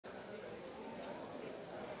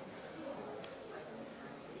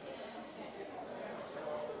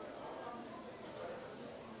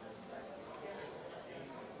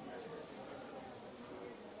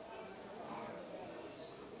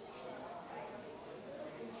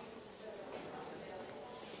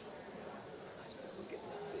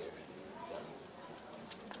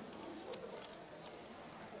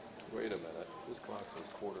This clock says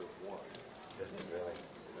 1:45. Does it really?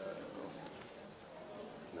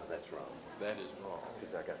 No, that's wrong. That is wrong.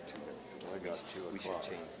 Because I got 2 minutes. I got 2 o'clock. We should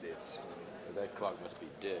change this. That clock must be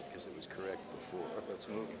dead because it was correct before. But that's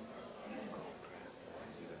moving. Oh, crap. I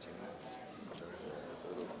see what you mean.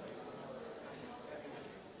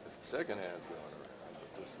 The second hand's going around,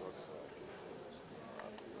 but this looks like it's not.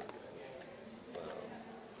 Well,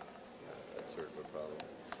 that's sort of a problem.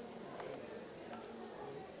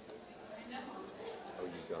 Oh,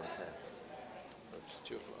 you've gone past. It's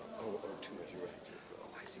 2 o'clock. Oh, 2, you're right. Oh,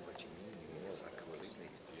 I see what you mean. It's like completely.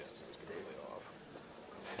 Yes, it's completely off.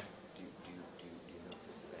 Do you know if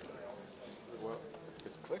it's bad? Well,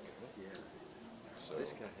 it's clicking. Yeah. So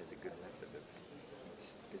This guy has a good method of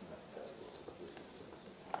spinning that.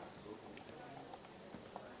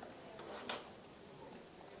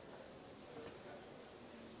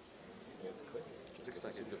 it's clicking. Looks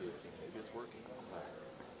like it's working. Maybe it's working.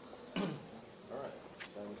 All right.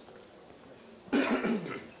 Thanks.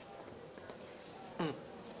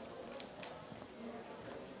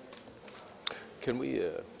 Can we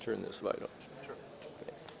turn this light on? Sure.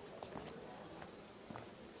 Thanks.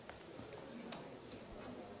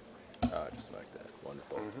 Just like that.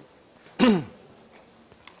 Wonderful.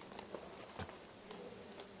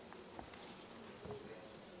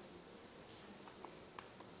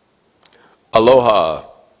 Aloha.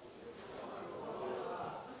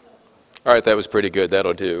 All right, that was pretty good.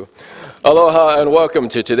 That'll do. Aloha and welcome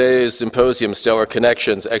to today's Symposium, Stellar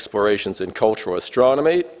Connections, Explorations in Cultural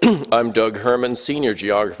Astronomy. I'm Doug Herman, Senior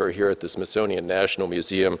Geographer here at the Smithsonian National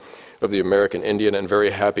Museum of the American Indian, and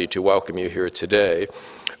very happy to welcome you here today.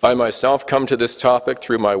 I myself come to this topic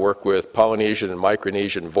through my work with Polynesian and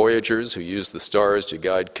Micronesian voyagers who use the stars to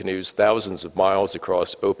guide canoes thousands of miles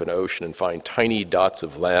across open ocean and find tiny dots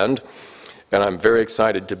of land. And I'm very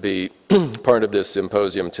excited to be part of this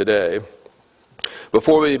symposium today.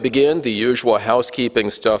 Before we begin, the usual housekeeping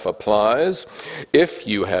stuff applies. If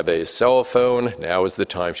you have a cell phone, now is the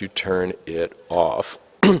time to turn it off.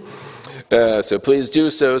 So please do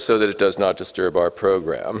so that it does not disturb our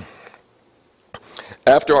program.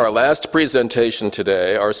 After our last presentation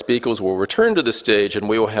today, our speakers will return to the stage and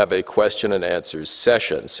we will have a question and answers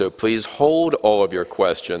session. So please hold all of your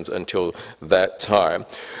questions until that time.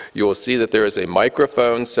 You will see that there is a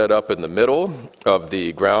microphone set up in the middle of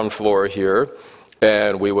the ground floor here,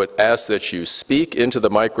 and we would ask that you speak into the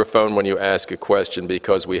microphone when you ask a question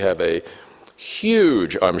because we have a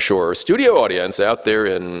huge, I'm sure, studio audience out there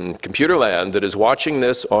in computer land that is watching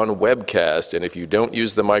this on webcast, and if you don't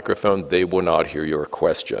use the microphone, they will not hear your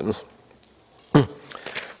questions.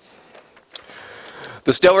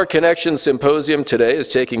 The Stellar Connections Symposium today is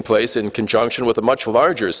taking place in conjunction with a much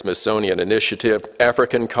larger Smithsonian initiative,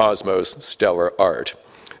 African Cosmos Stellar Art.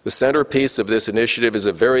 The centerpiece of this initiative is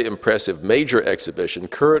a very impressive major exhibition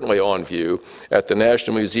currently on view at the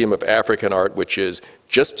National Museum of African Art, which is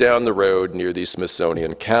just down the road near the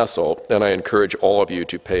Smithsonian Castle, and I encourage all of you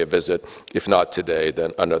to pay a visit, if not today,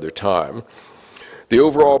 then another time. The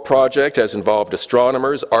overall project has involved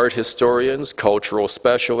astronomers, art historians, cultural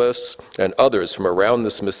specialists, and others from around the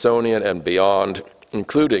Smithsonian and beyond,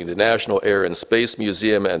 including the National Air and Space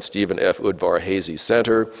Museum and Stephen F. Udvar-Hazy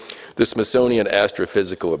Center, the Smithsonian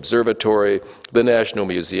Astrophysical Observatory, the National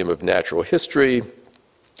Museum of Natural History,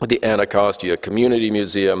 the Anacostia Community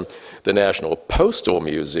Museum, the National Postal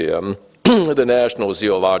Museum, the National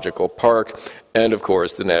Zoological Park, and of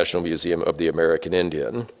course the National Museum of the American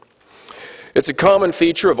Indian. It's a common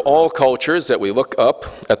feature of all cultures that we look up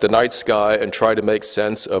at the night sky and try to make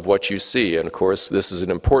sense of what you see. And of course, this is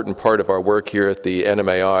an important part of our work here at the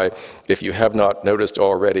NMAI. If you have not noticed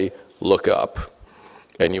already, look up.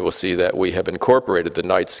 And you will see that we have incorporated the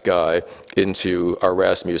night sky into our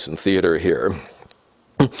Rasmussen Theater here.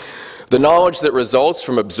 The knowledge that results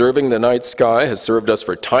from observing the night sky has served us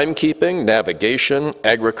for timekeeping, navigation,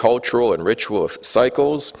 agricultural and ritual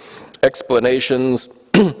cycles, explanations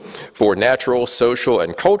for natural, social,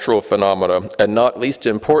 and cultural phenomena, and not least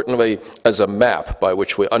importantly, as a map by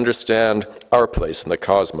which we understand our place in the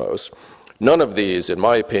cosmos. None of these, in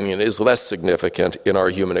my opinion, is less significant in our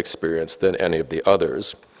human experience than any of the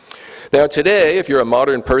others. Now today, if you're a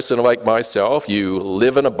modern person like myself, you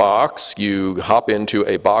live in a box, you hop into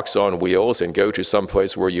a box on wheels and go to some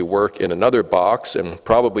place where you work in another box, and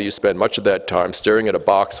probably you spend much of that time staring at a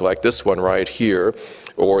box like this one right here,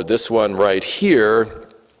 or this one right here,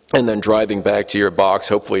 and then driving back to your box,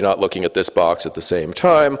 hopefully not looking at this box at the same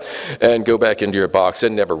time, and go back into your box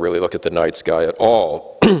and never really look at the night sky at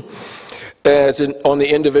all. On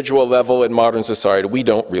the individual level in modern society, we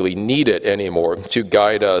don't really need it anymore to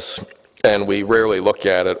guide us and we rarely look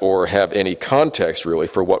at it or have any context really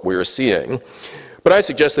for what we're seeing. But I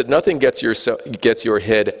suggest that nothing gets your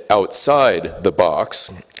head outside the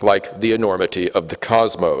box, like the enormity of the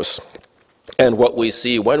cosmos. And what we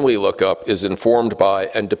see when we look up is informed by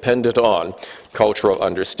and dependent on cultural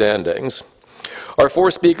understandings. Our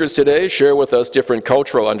four speakers today share with us different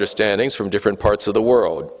cultural understandings from different parts of the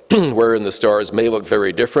world, wherein the stars may look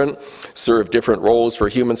very different, serve different roles for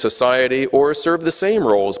human society, or serve the same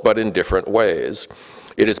roles but in different ways.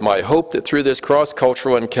 It is my hope that through this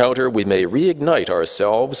cross-cultural encounter we may reignite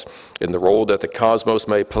ourselves in the role that the cosmos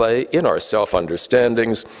may play in our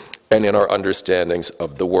self-understandings and in our understandings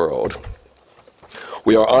of the world.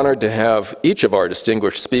 We are honored to have each of our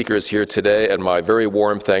distinguished speakers here today, and my very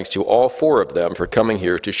warm thanks to all four of them for coming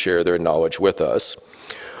here to share their knowledge with us.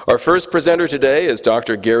 Our first presenter today is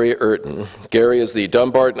Dr. Gary Urton. Gary is the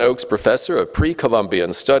Dumbarton Oaks Professor of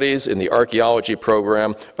Pre-Columbian Studies in the Archaeology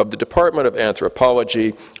Program of the Department of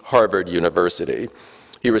Anthropology, Harvard University.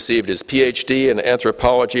 He received his PhD in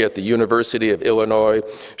anthropology at the University of Illinois,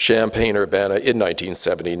 Champaign-Urbana in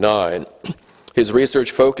 1979. His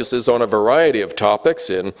research focuses on a variety of topics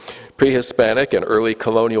in pre-Hispanic and early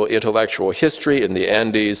colonial intellectual history in the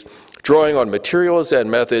Andes, drawing on materials and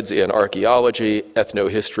methods in archaeology,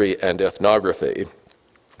 ethnohistory, and ethnography.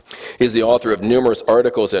 He's the author of numerous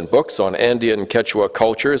articles and books on Andean Quechua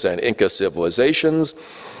cultures and Inca civilizations,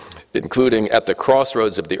 including At the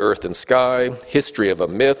Crossroads of the Earth and Sky, History of a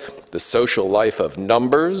Myth, The Social Life of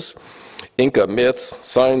Numbers, Inca Myths,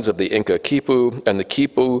 Signs of the Inca Quipu, and the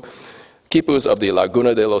Quipus of the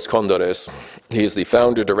Laguna de los Condores. He is the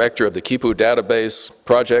founder-director of the Quipu Database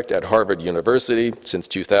Project at Harvard University since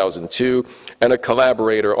 2002 and a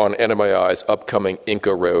collaborator on NMI's upcoming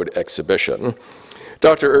Inca Road exhibition.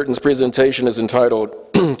 Dr. Urton's presentation is entitled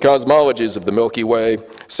Cosmologies of the Milky Way,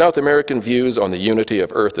 South American Views on the Unity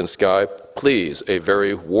of Earth and Sky. Please, a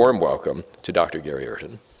very warm welcome to Dr. Gary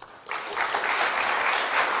Urton.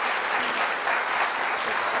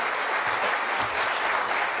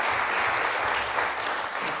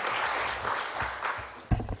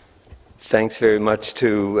 Thanks very much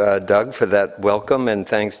to Doug for that welcome, and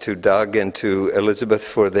thanks to Doug and to Elizabeth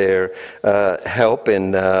for their help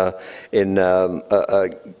in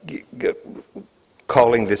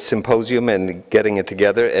calling this symposium and getting it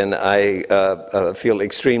together. And I feel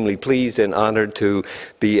extremely pleased and honored to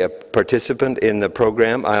be a participant in the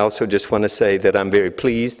program. I also just want to say that I'm very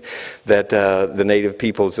pleased that the native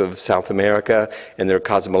peoples of South America and their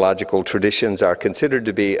cosmological traditions are considered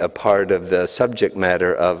to be a part of the subject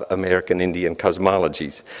matter of American Indian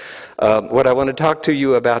cosmologies. What I want to talk to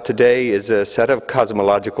you about today is a set of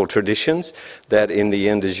cosmological traditions that in the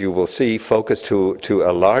end, as you will see, focus to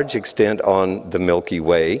a large extent on the Milky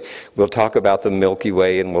Way. We'll talk about the Milky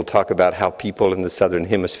Way, and we'll talk about how people in the Southern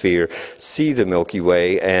Hemisphere see the Milky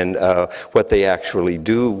Way and what they actually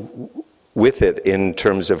do with it in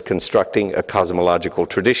terms of constructing a cosmological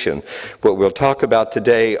tradition. What we'll talk about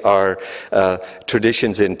today are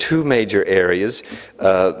traditions in two major areas.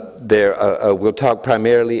 We'll talk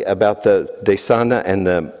primarily about the Desana and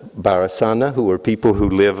the Barasana, who are people who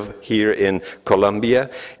live here in Colombia,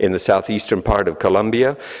 in the southeastern part of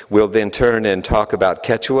Colombia. We'll then turn and talk about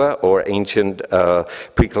Quechua, or ancient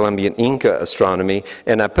pre-Columbian Inca astronomy.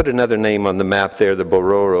 And I put another name on the map there, the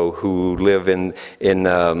Bororo, who live in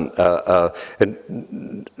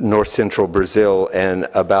north-central Brazil, and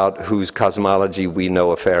about whose cosmology we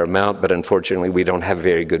know a fair amount, but unfortunately we don't have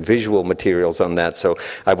very good visual materials on that, so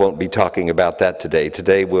I won't be talking about that today.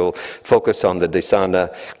 Today we'll focus on the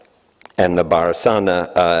Desana and the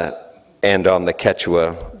Barasana and on the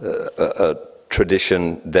Quechua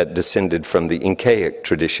tradition that descended from the Incaic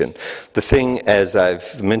tradition. The thing, as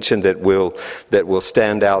I've mentioned, that will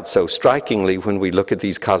stand out so strikingly when we look at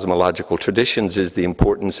these cosmological traditions is the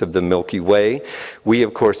importance of the Milky Way. We,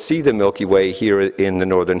 of course, see the Milky Way here in the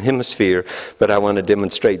Northern Hemisphere, but I want to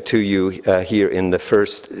demonstrate to you here in the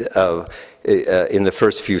first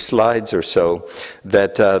few slides or so,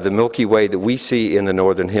 that the Milky Way that we see in the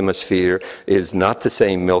Northern Hemisphere is not the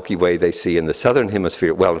same Milky Way they see in the Southern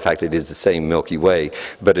Hemisphere. Well, in fact, it is the same Milky Way,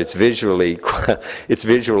 but it's visually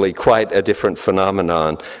quite a different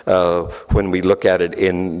phenomenon when we look at it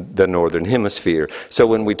in the Northern Hemisphere. So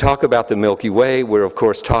when we talk about the Milky Way, we're of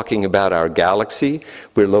course talking about our galaxy.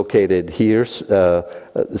 We're located here, so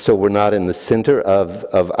we're not in the center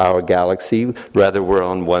of our galaxy, rather we're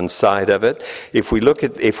on one side of it. If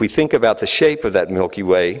we think about the shape of that Milky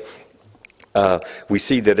Way, We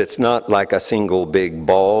see that it's not like a single big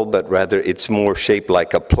ball, but rather it's more shaped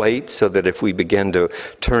like a plate, so that if we begin to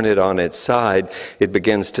turn it on its side, it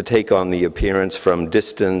begins to take on the appearance from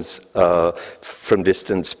distant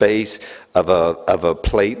space of a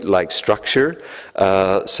plate-like structure.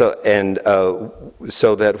 So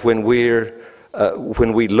that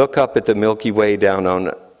when we look up at the Milky Way down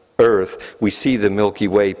on Earth, we see the Milky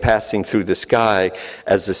Way passing through the sky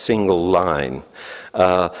as a single line.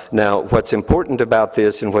 Now, what's important about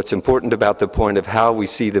this, and what's important about the point of how we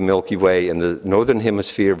see the Milky Way in the northern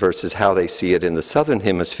hemisphere versus how they see it in the southern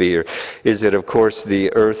hemisphere, is that, of course,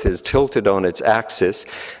 the Earth is tilted on its axis,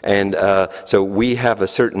 and so we have a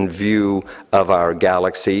certain view of our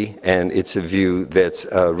galaxy, and it's a view that's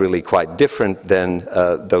really quite different than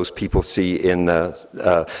those people see in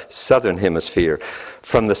the southern hemisphere.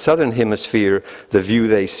 From the southern hemisphere, the view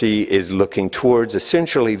they see is looking towards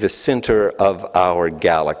essentially the center of our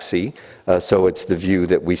galaxy. So it's the view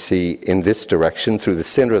that we see in this direction through the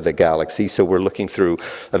center of the galaxy. So we're looking through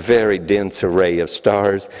a very dense array of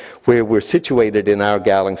stars. Where we're situated in our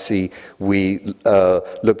galaxy, we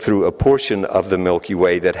look through a portion of the Milky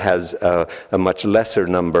Way that has a much lesser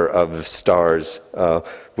number of stars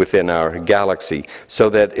within our galaxy. So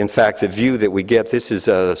that, in fact, the view that we get, this is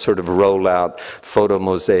a sort of rollout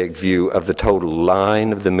photomosaic view of the total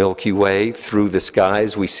line of the Milky Way through the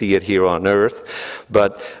skies. We see it here on Earth.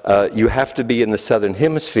 But you have to be in the southern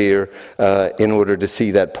hemisphere in order to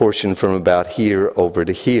see that portion from about here over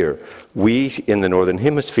to here. We, in the northern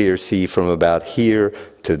hemisphere, see from about here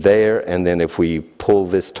to there, and then if we pull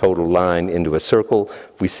this total line into a circle,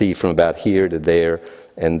 we see from about here to there,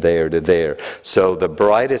 and there to there. So the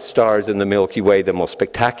brightest stars in the Milky Way, the most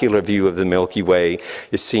spectacular view of the Milky Way,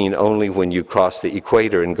 is seen only when you cross the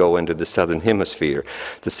equator and go into the southern hemisphere.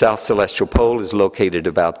 The south celestial pole is located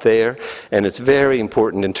about there, and it's very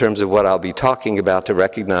important in terms of what I'll be talking about to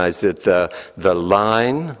recognize that the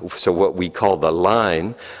line, so what we call the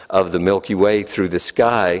line of the Milky Way through the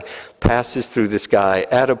sky, passes through the sky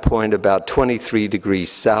at a point about 23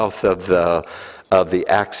 degrees south of the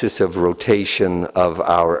axis of rotation of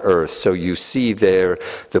our Earth. So you see there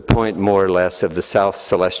the point more or less of the south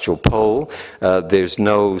celestial pole. There's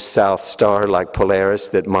no south star like Polaris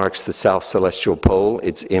that marks the south celestial pole.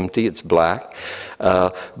 It's empty, it's black.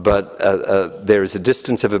 But there's a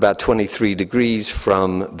distance of about 23 degrees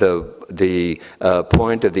from the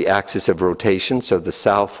point of the axis of rotation, so the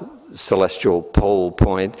south celestial pole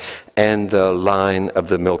point, and the line of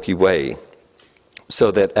the Milky Way.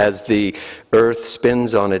 So that as the Earth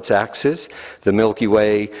spins on its axis, the Milky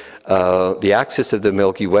Way, the axis of the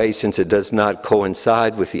Milky Way, since it does not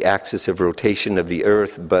coincide with the axis of rotation of the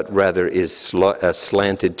Earth, but rather is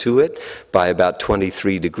slanted to it by about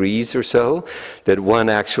 23 degrees or so, that one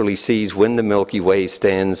actually sees when the Milky Way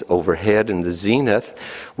stands overhead in the zenith,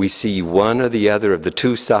 we see one or the other of the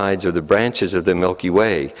two sides or the branches of the Milky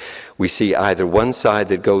Way. We see either one side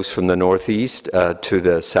that goes from the northeast to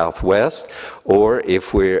the southwest, or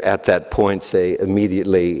if we're at that point, say,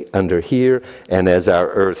 immediately under here, and as our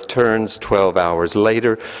Earth turns 12 hours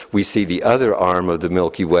later, we see the other arm of the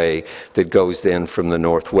Milky Way that goes then from the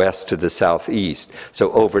northwest to the southeast.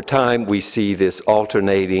 So over time, we see this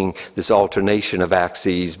alternation of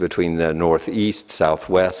axes between the northeast,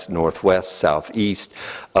 southwest, northwest, southeast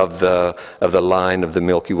of the line of the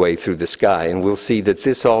Milky Way through the sky. And we'll see that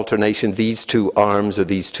this alternation, these two arms or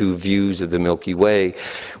these two views of the Milky Way,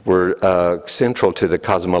 were central to the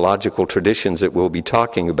cosmological traditions that we'll be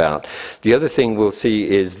talking about. The other thing we'll see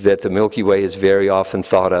is that the Milky Way is very often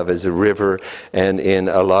thought of as a river, and in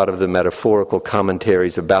a lot of the metaphorical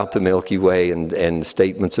commentaries about the Milky Way and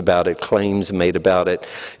statements about it, claims made about it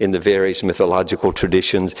in the various mythological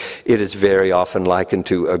traditions, it is very often likened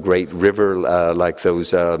to a great river like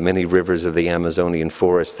those many rivers of the Amazonian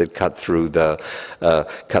forest that cut through the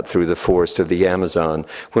forest of the Amazon.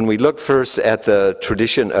 When we look first at the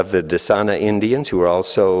tradition of the Dasana Indians, who are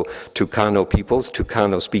also Tucano peoples,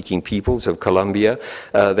 Tucano-speaking peoples of Colombia,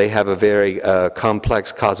 they have a very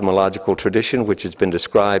complex cosmological tradition, which has been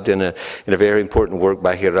described in a very important work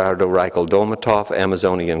by Gerardo Reichel-Domatov,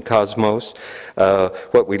 Amazonian Cosmos.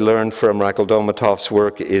 What we learned from Reichel-Domatov's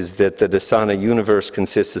work is that the Dasana universe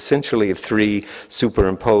consists essentially of three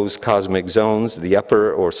superimposed cosmic zones: the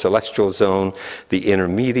upper or celestial zone, the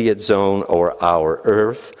intermediate zone or our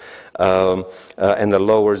Earth, and the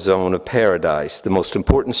lower zone of paradise. The most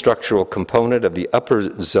important structural component of the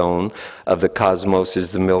upper zone of the cosmos is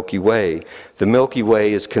the Milky Way. The Milky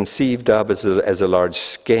Way is conceived of as a large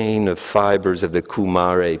skein of fibers of the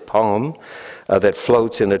Kumare palm. that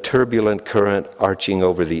floats in a turbulent current arching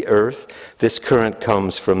over the Earth. This current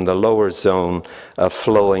comes from the lower zone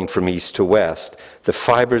flowing from east to west. The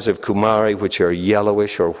fibers of Kumari, which are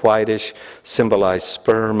yellowish or whitish, symbolize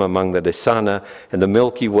sperm among the Desana, and the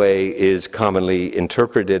Milky Way is commonly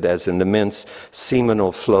interpreted as an immense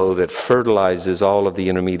seminal flow that fertilizes all of the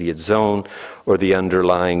intermediate zone or the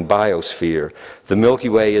underlying biosphere. The Milky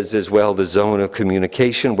Way is as well the zone of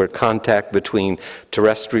communication where contact between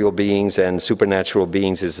terrestrial beings and supernatural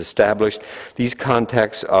beings is established. These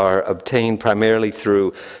contacts are obtained primarily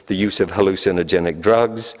through the use of hallucinogenic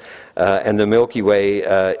drugs, and the Milky Way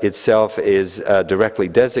itself is directly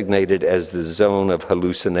designated as the zone of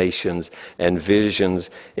hallucinations and visions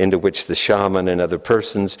into which the shaman and other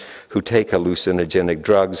persons who take hallucinogenic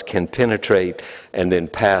drugs can penetrate and then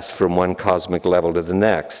pass from one cosmic level to the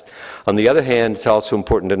next. On the other hand, it's also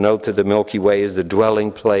important to note that the Milky Way is the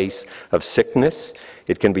dwelling place of sickness.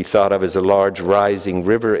 It can be thought of as a large rising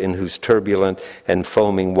river in whose turbulent and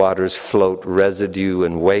foaming waters float residue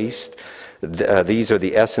and waste. These are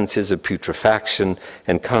the essences of putrefaction,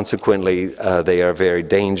 and consequently they are very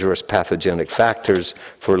dangerous pathogenic factors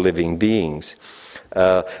for living beings.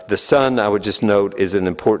 The sun, I would just note, is an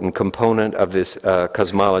important component of this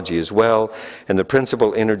cosmology as well, and the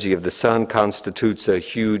principal energy of the sun constitutes a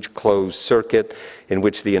huge closed circuit in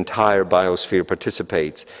which the entire biosphere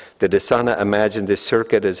participates. The Desana imagined this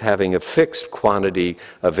circuit as having a fixed quantity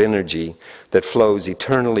of energy that flows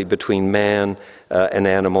eternally between man and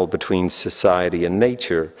animal, between society and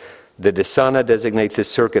nature. The Desana designate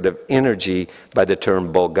this circuit of energy by the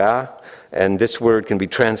term boga, and this word can be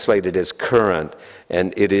translated as current,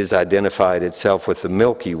 and it is identified itself with the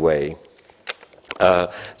Milky Way.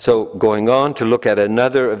 So going on to look at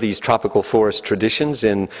another of these tropical forest traditions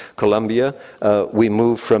in Colombia, we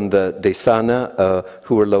move from the Desana,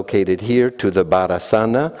 who are located here, to the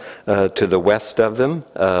Barasana, to the west of them,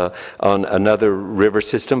 on another river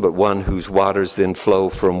system, but one whose waters then flow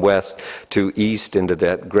from west to east into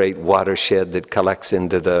that great watershed that collects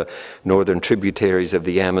into the northern tributaries of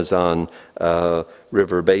the Amazon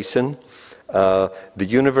River Basin. The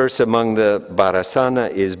universe among the Barasana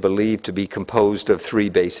is believed to be composed of three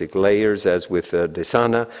basic layers, as with the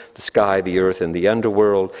Desana: the sky, the earth, and the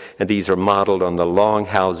underworld, and these are modeled on the long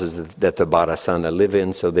houses that the Barasana live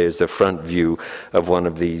in. So there's the front view of one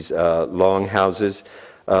of these long houses.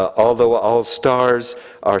 Although all stars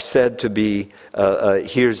are said to be,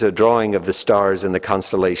 here's a drawing of the stars in the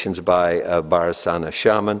constellations by a Barasana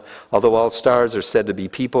shaman. Although all stars are said to be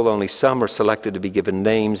people, only some are selected to be given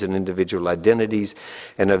names and individual identities,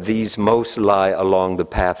 and of these most lie along the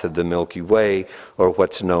path of the Milky Way, or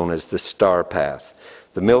what's known as the star path.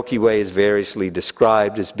 The Milky Way is variously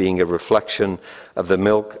described as being a reflection of the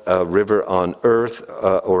Milk River on Earth,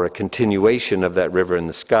 or a continuation of that river in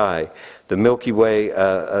the sky. The Milky Way,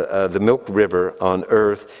 the Milk River on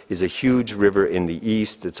Earth is a huge river in the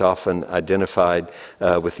east that's often identified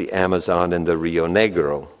with the Amazon and the Rio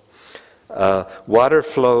Negro. Water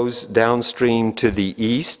flows downstream to the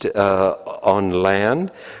east on land,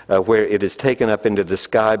 where it is taken up into the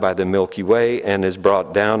sky by the Milky Way and is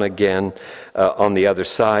brought down again on the other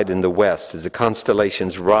side in the west. As the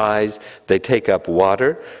constellations rise, they take up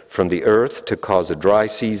water from the earth to cause a dry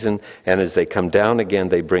season, and as they come down again,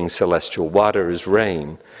 they bring celestial water as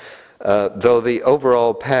rain. Though the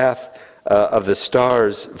overall path of the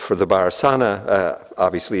stars for the Barasana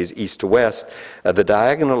obviously is east to west, the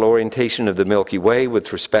diagonal orientation of the Milky Way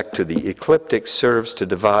with respect to the ecliptic serves to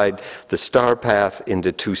divide the star path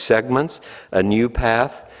into two segments: a new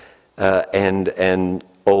path and an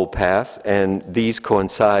old path, and these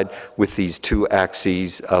coincide with these two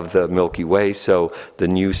axes of the Milky Way, so the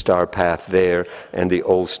new star path there and the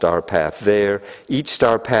old star path there. Each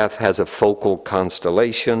star path has a focal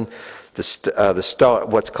constellation. The star,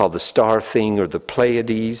 what's called the star thing, or the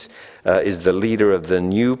Pleiades, is the leader of the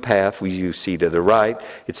new path you see to the right.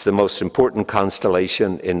 It's the most important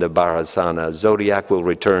constellation in the Barasana zodiac. We'll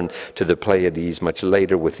return to the Pleiades much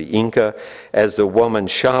later with the Inca. As the woman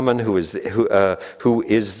shaman, who is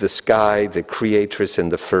the sky, the creatress,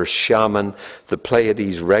 and the first shaman, the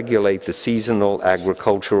Pleiades regulate the seasonal,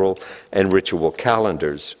 agricultural, and ritual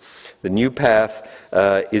calendars. The new path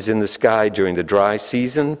is in the sky during the dry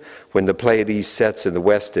season, when the Pleiades sets in the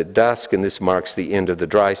west at dusk, and this marks the end of the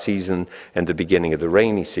dry season and the beginning of the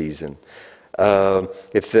rainy season.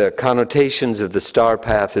 If the connotations of the star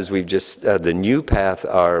path, as we've just, the new path,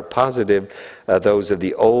 are positive, those of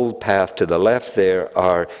the old path to the left there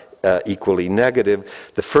are equally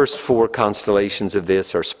negative. The first four constellations of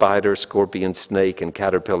this are Spider, Scorpion, Snake, and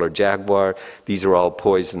Caterpillar, Jaguar. These are all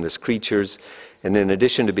poisonous creatures. And in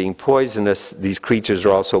addition to being poisonous, these creatures are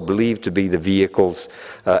also believed to be the vehicles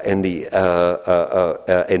and the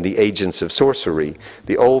agents of sorcery.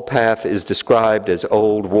 The old path is described as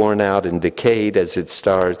old, worn out, and decayed as its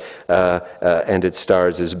stars, and its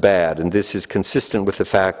stars as bad. And this is consistent with the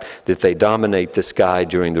fact that they dominate the sky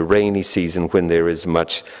during the rainy season when there is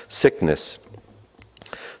much sickness.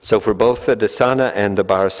 So for both the Dasana and the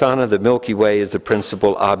Bharasana, the Milky Way is the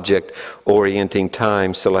principal object orienting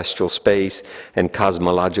time, celestial space, and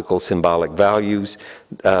cosmological symbolic values.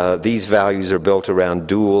 These values are built around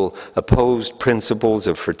dual, opposed principles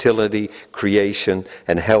of fertility, creation,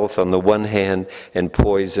 and health on the one hand, and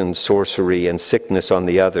poison, sorcery, and sickness on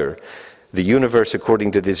the other. The universe,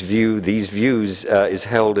 according to these views, is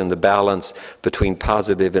held in the balance between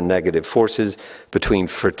positive and negative forces, between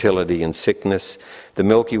fertility and sickness. The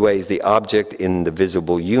Milky Way is the object in the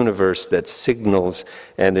visible universe that signals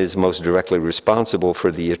and is most directly responsible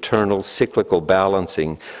for the eternal cyclical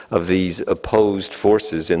balancing of these opposed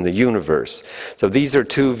forces in the universe. So these are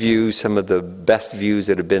two views, some of the best views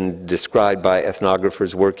that have been described by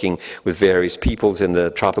ethnographers working with various peoples in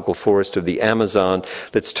the tropical forest of the Amazon.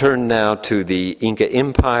 Let's turn now to the Inca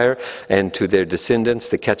Empire and to their descendants,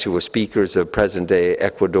 the Quechua speakers of present-day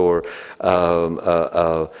Ecuador,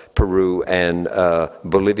 Peru, and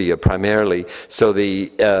Bolivia primarily. So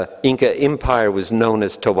the Inca Empire was known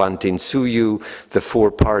as Tawantinsuyu, the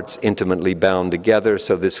four parts intimately bound together.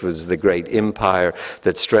 So this was the great empire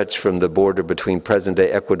that stretched from the border between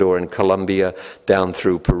present-day Ecuador and Colombia, down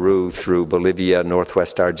through Peru, through Bolivia,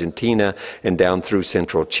 northwest Argentina, and down through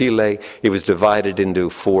central Chile. It was divided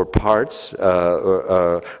into four parts,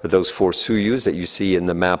 those four suyus that you see in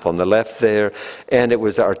the map on the left there, and it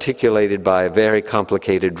was articulated by a very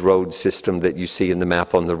complicated road system that you see in the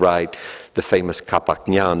map on the right, the famous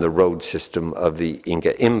Capacñan, the road system of the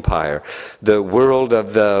Inca Empire. The world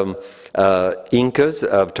of the Incas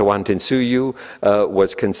of Tawantinsuyu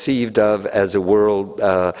was conceived of as a world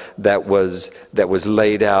that was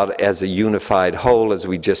laid out as a unified whole, as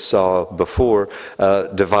we just saw before,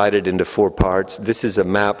 divided into four parts. This is a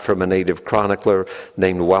map from a native chronicler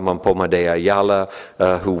named Huamampoma de Ayala,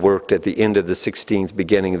 who worked at the end of the 16th,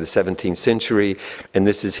 beginning of the 17th century, and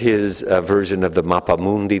this is his version of the Mapa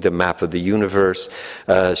Mundi, the map of the universe,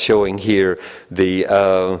 showing here the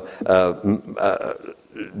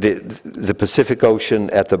Pacific Ocean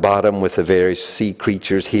at the bottom with the various sea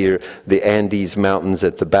creatures here, the Andes Mountains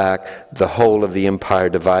at the back, the whole of the empire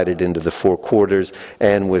divided into the four quarters,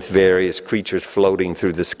 and with various creatures floating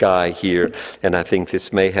through the sky here. And I think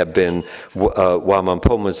this may have been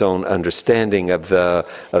Huamampoma's own understanding of the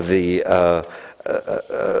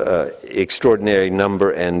extraordinary number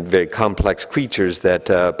and very complex creatures that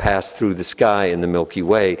pass through the sky in the Milky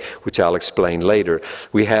Way, which I'll explain later.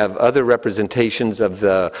 We have other representations of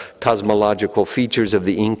the cosmological features of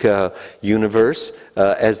the Inca universe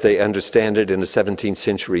as they understand it in a 17th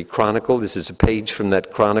century chronicle. This is a page from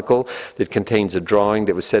that chronicle that contains a drawing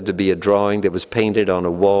that was said to be a drawing that was painted on a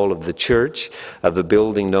wall of the church of a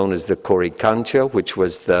building known as the Coricancha, which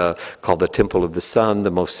was called the Temple of the Sun, the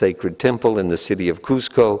most sacred temple in the city of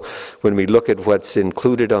Cusco. When we look at what's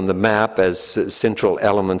included on the map as central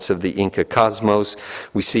elements of the Inca cosmos,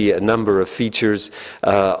 we see a number of features.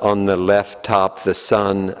 On the left top, the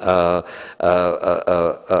sun. On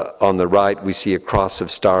the right, we see a cross of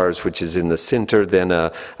stars, which is in the center, then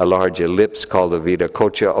a large ellipse called the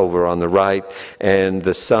Viracocha over on the right, and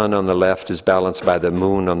the sun on the left is balanced by the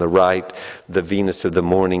moon on the right. The Venus of the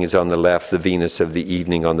morning is on the left, the Venus of the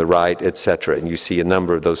evening on the right, etc. And you see a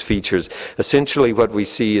number of those features. Essentially what we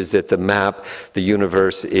see is that the map, the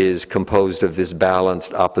universe, is composed of this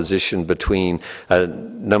balanced opposition between a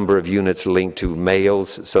number of units linked to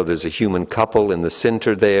males. So there's a human couple in the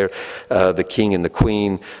center there, the king and the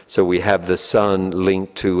queen. So we have the sun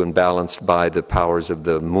linked to and balanced by the powers of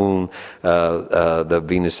the moon, the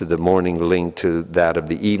Venus of the morning linked to that of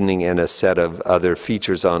the evening, and a set of other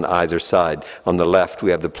features on either side. On the left,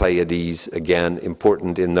 we have the Pleiades, again,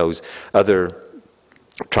 important in those other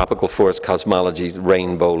tropical forest cosmologies,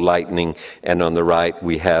 rainbow, lightning, and on the right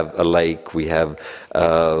we have a lake, we have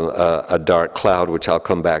a dark cloud, which I'll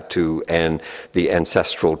come back to, and the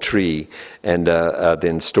ancestral tree, and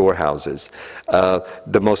then storehouses.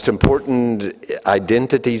 The most important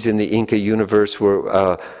identities in the Inca universe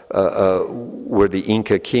were the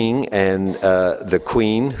Inca king and the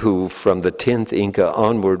queen, who from the 10th Inca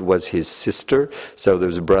onward was his sister. So there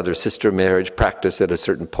was a brother-sister marriage practiced at a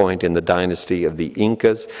certain point in the dynasty of the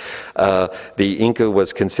Incas. The Inca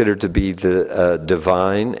was considered to be the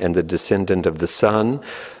divine and the descendant of the sun.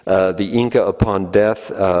 The Inca, upon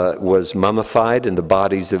death, was mummified, and the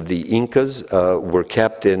bodies of the Incas were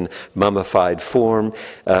kept in mummified form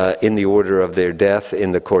in the order of their death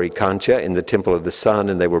in the Coricancha, in the Temple of the Sun,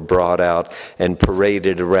 and they were brought out and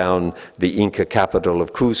paraded around the Inca capital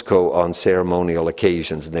of Cuzco on ceremonial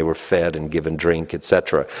occasions, and they were fed and given drink,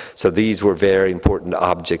 etc. So these were very important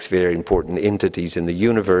objects, very important entities in the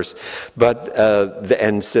universe, but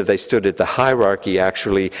and so they stood at the hierarchy,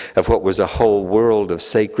 actually, of what was a whole world of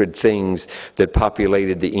sacred things that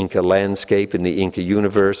populated the Inca landscape in the Inca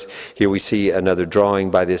universe. Here we see another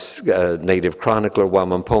drawing by this native chronicler,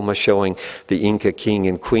 Wamampoma, showing the Inca king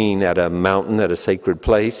and queen at a mountain, at a sacred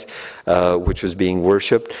place, which was being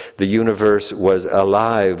worshipped. The universe was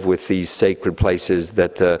alive with these sacred places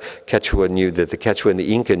that the Quechua knew, that the Quechua and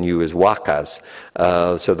the Inca knew as Huacas.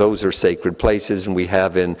 So those are sacred places, and we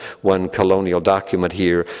have in one colonial document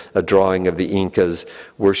here a drawing of the Incas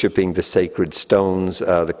worshiping the sacred stones,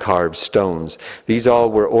 the carved stones. These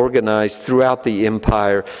all were organized throughout the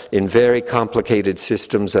empire in very complicated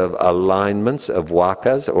systems of alignments of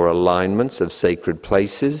Huacas, or alignments of sacred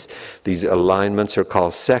places. These alignments are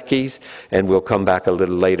called sekis, and we'll come back a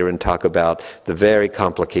little later and talk about the very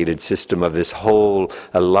complicated system of this whole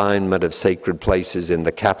alignment of sacred places in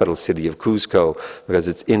the capital city of Cuzco, because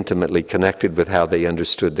it's intimately connected with how they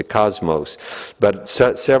understood the cosmos. But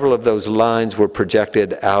several of those lines were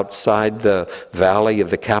projected outside the valley of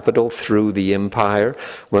the capital through the empire.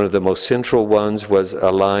 One of the most central ones was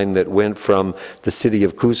a line that went from the city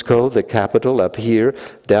of Cuzco, the capital, up here,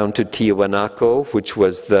 down to Tiwanaku, which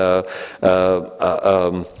was the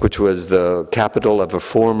capital of a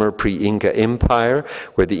former pre-Inca empire,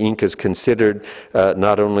 where the Incas considered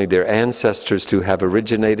not only their ancestors to have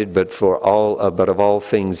originated, but of all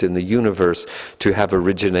things in the universe to have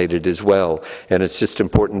originated as well. And it's just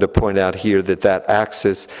important to point out here that that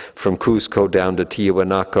axis from Cuzco down to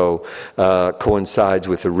Tiwanaku coincides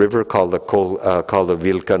with a river called the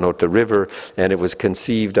Vilcanota River, and it was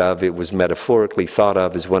conceived of, it was metaphorically thought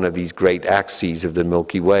of as one of these great axes of the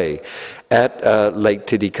Milky Way. At Lake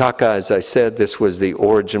Titicaca, as I said, this was the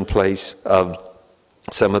origin place of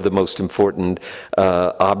some of the most important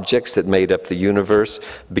objects that made up the universe,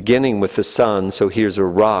 beginning with the sun. So here's a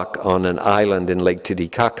rock on an island in Lake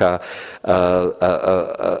Titicaca,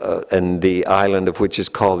 and the island of which is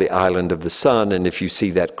called the Island of the Sun. And if you see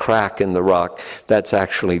that crack in the rock, that's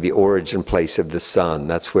actually the origin place of the sun.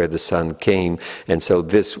 That's where the sun came. And so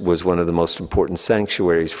this was one of the most important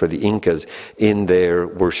sanctuaries for the Incas in their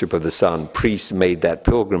worship of the sun. Priests made that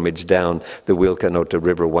pilgrimage down the Vilcanota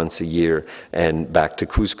River once a year and back to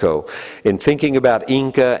Cuzco. In thinking about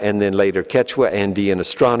Inca and then later Quechua Andean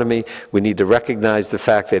astronomy, we need to recognize the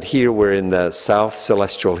fact that here we're in the south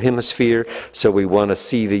celestial hemisphere, so we want to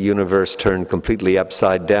see the universe turned completely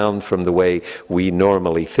upside down from the way we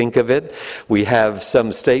normally think of it. We have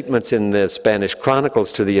some statements in the Spanish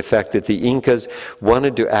chronicles to the effect that the Incas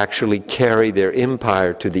wanted to actually carry their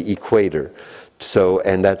empire to the equator. So,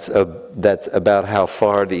 and that's about how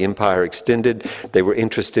far the empire extended. They were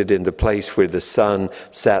interested in the place where the sun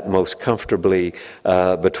sat most comfortably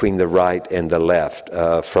between the right and the left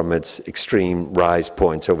from its extreme rise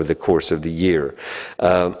points over the course of the year.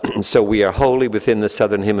 So we are wholly within the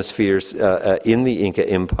southern hemispheres in the Inca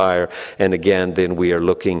Empire, and again, then we are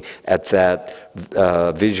looking at that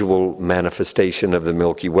visual manifestation of the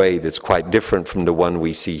Milky Way that's quite different from the one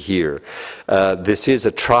we see here. This is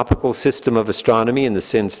a tropical system of astronomy in the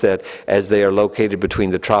sense that as they are located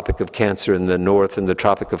between the Tropic of Cancer in the north and the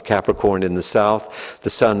Tropic of Capricorn in the south, the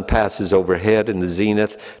sun passes overhead in the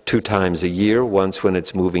zenith 2 times a year, once when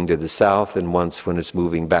it's moving to the south and once when it's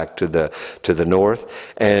moving back to the north.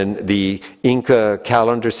 And the Inca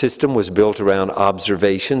calendar system was built around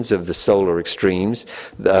observations of the solar extremes,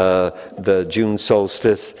 the June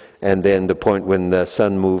solstice, and then the point when the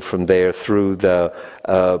sun moved from there through the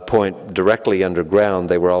point directly underground.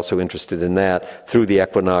 They were also interested in that, through the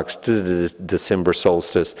equinox to the December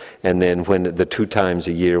solstice, and then when the 2 times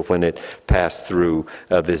a year when it passed through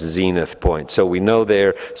this zenith point. So we know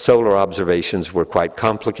their solar observations were quite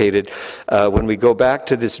complicated. When we go back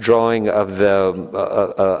to this drawing of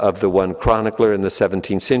the one chronicler in the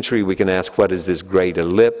 17th century, we can ask, what is this great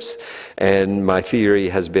ellipse? And my theory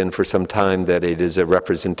has been for some time that it is a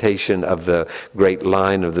representation of the great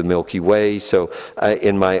line of the Milky Way. So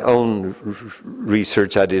in my own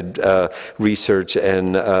research, I did research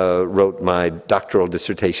and wrote my doctoral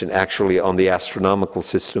dissertation actually on the astronomical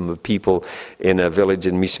system of people in a village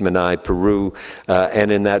in Mishmanay, Peru.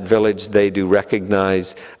 And in that village, they do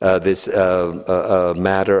recognize this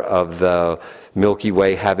matter of the Milky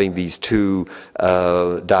Way having these two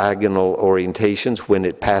diagonal orientations when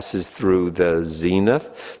it passes through the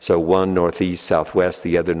zenith. So one northeast, southwest,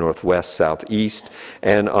 the other northwest, southeast.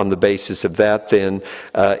 And on the basis of that, then,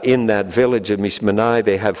 in that village of Mishmanai,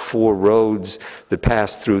 they have 4 roads that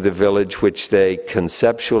pass through the village, which they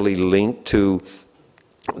conceptually link to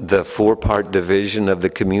the 4-part division of the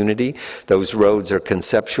community. Those roads are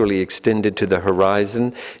conceptually extended to the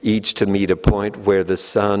horizon, each to meet a point where the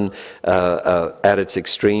sun at its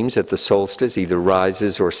extremes, at the solstice, either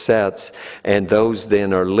rises or sets, and those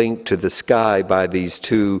then are linked to the sky by these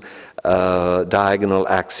 2 diagonal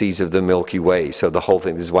axes of the Milky Way. So the whole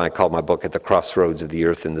thing, this is why I call my book At the Crossroads of the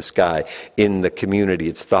Earth and the Sky. In the community,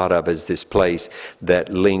 it's thought of as this place that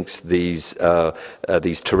links these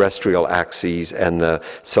terrestrial axes and the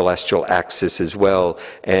celestial axis as well.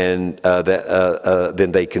 And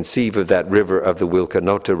then they conceive of that river, of the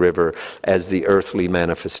Wilcanota River, as the earthly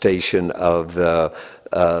manifestation of the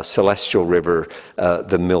celestial river,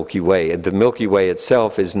 the Milky Way. And the Milky Way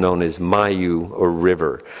itself is known as Mayu, or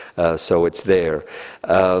river, so it's there.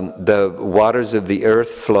 The waters of the earth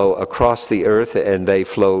flow across the earth, and they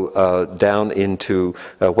flow down into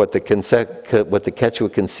what the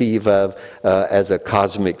Quechua conceive of as a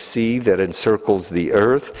cosmic sea that encircles the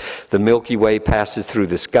earth. The Milky Way passes through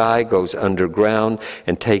the sky, goes underground,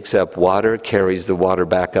 and takes up water, carries the water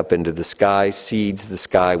back up into the sky, seeds the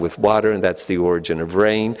sky with water, and that's the origin of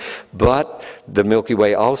rain. But the Milky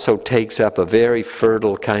Way also takes up a very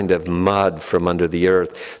fertile kind of mud from under the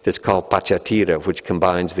earth that's called pachatira, which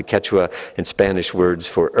combines the Quechua and Spanish words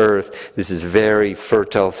for earth. This is very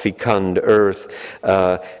fertile, fecund earth,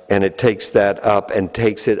 and it takes that up and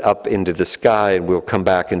takes it up into the sky, and we'll come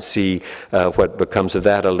back and see what becomes of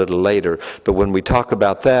that a little later. But when we talk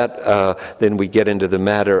about that, then we get into the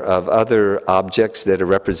matter of other objects that are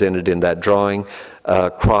represented in that drawing.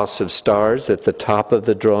 Cross of stars at the top of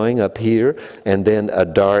the drawing up here, and then a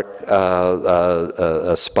dark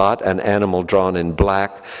a spot, an animal drawn in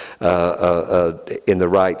black in the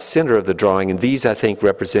right center of the drawing. And these, I think,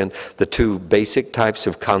 represent the 2 basic types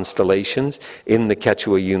of constellations in the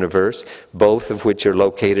Quechua universe, both of which are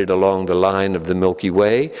located along the line of the Milky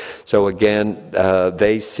Way. So again,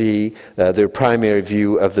 they see their primary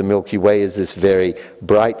view of the Milky Way is this very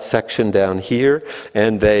bright section down here,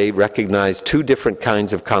 and they recognize 2 different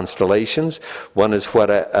kinds of constellations. One is what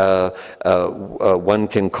one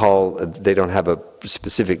can call, they don't have a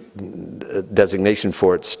specific designation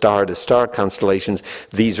for it, star-to-star constellations.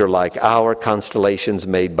 These are like our constellations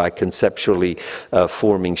made by conceptually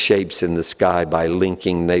forming shapes in the sky by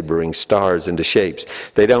linking neighboring stars into shapes.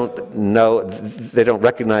 They don't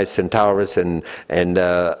recognize Centaurus and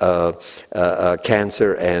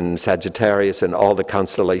Cancer and Sagittarius and all the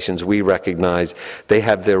constellations we recognize. They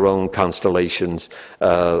have their own constellations,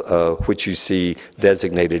 which you see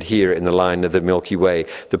designated here in the line of the Milky Way.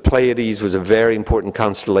 The Pleiades was a very important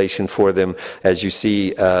constellation for them. As you see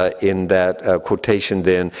in that quotation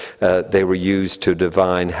then, they were used to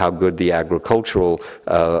divine how good the agricultural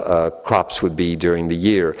crops would be during the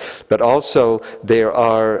year. But also there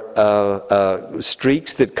are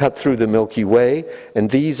streaks that cut through the Milky Way, and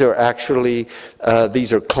these are actually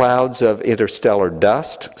these are clouds of interstellar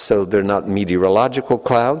dust. So they're not meteorological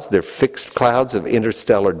clouds, they're fixed clouds of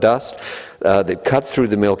interstellar dust that cut through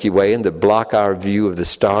the Milky Way and that block our view of the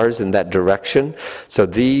stars in that direction. So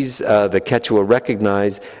these, the Quechua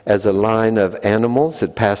recognize as a line of animals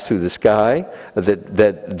that pass through the sky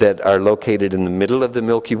that are located in the middle of the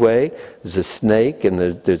Milky Way. There's a snake and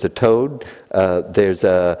there's a toad. There's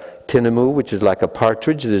a Tinamou, which is like a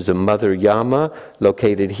partridge. There's a mother llama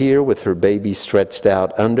located here with her baby stretched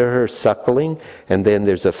out under her, suckling. And then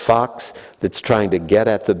there's a fox that's trying to get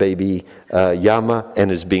at the baby llama and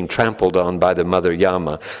is being trampled on by the mother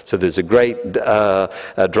llama. So there's a great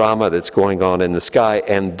drama that's going on in the sky.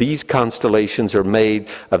 And these constellations are made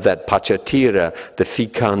of that pachatira, the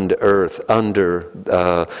fecund earth under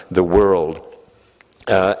the world.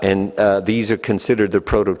 These are considered the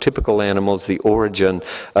prototypical animals, the origin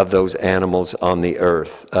of those animals on the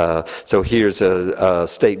earth. So here's a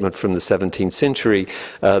statement from the 17th century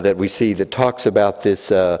that we see that talks about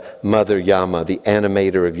this mother llama, the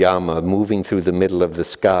animator of llama, moving through the middle of the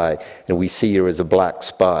sky. And we see her as a black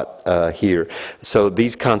spot here. So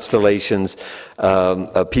these constellations,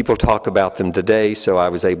 people talk about them today, so I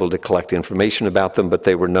was able to collect information about them, but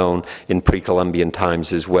they were known in pre-Columbian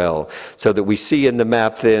times as well. So that we see in the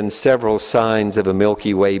map then several signs of a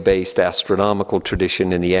Milky Way-based astronomical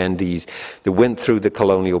tradition in the Andes that went through the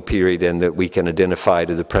colonial period and that we can identify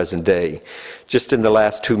to the present day. Just in the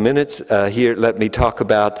last 2 minutes here, let me talk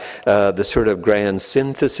about the sort of grand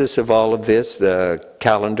synthesis of all of this, the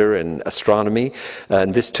calendar and astronomy.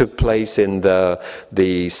 And this took place in the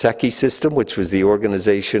Seki system, which was the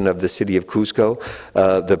organization of the city of Cusco,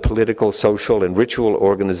 the political, social, and ritual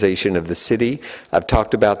organization of the city. I've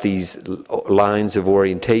talked about these lines of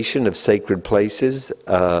orientation of sacred places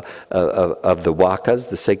of the Wakas,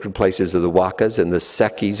 the sacred places of the Wakas, and the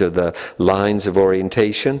Sekis are the lines of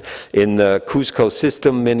orientation. In the Cusco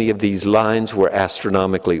system, many of these lines were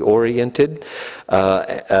astronomically oriented.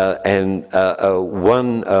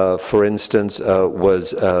 One, for instance,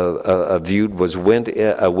 went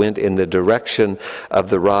in the direction of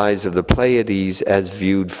the rise of the Pleiades as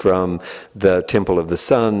viewed from the Temple of the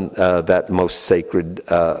Sun, that most sacred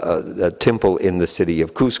temple in the city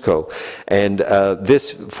of Cusco. And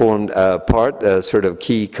this formed part, a sort of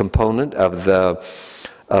key component of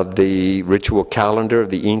the ritual calendar of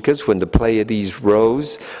the Incas. When the Pleiades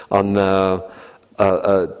rose on the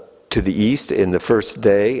to the east in the first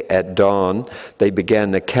day at dawn, they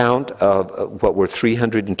began the count of what were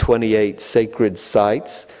 328 sacred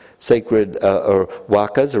sites, sacred or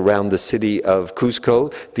wakas around the city of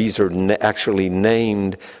Cusco. These are actually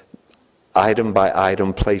named item by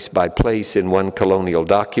item, place by place in one colonial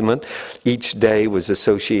document. Each day was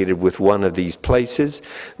associated with one of these places.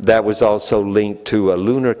 That was also linked to a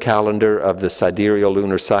lunar calendar of the sidereal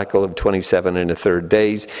lunar cycle of 27 1/3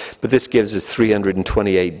 days. But this gives us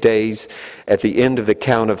 328 days. At the end of the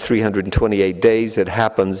count of 328 days, it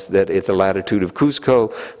happens that at the latitude of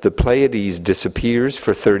Cusco, the Pleiades disappears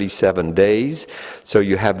for 37 days. So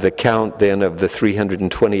you have the count then of the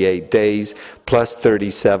 328 days plus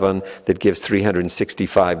 37 that gives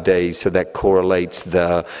 365 days. So that correlates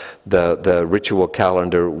the ritual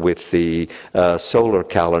calendar with the solar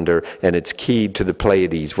calendar, and it's keyed to the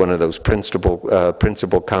Pleiades, one of those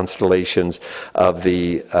principal constellations of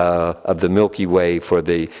the Milky Way for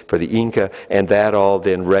the Inca, and that all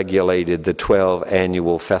then regulated the 12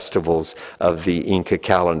 annual festivals of the Inca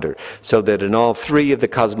calendar. So that in all three of the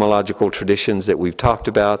cosmological traditions that we've talked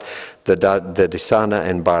about, the Disana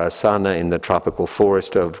and Barasana in the tropical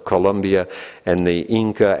forest of Colombia, and the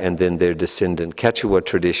Inca and then their descendant Quechua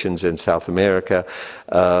traditions in South America,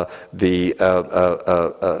 the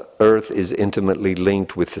Earth is intimately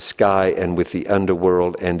linked with the sky and with the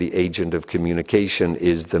underworld, and the agent of communication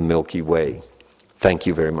is the Milky Way. Thank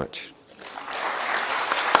you very much.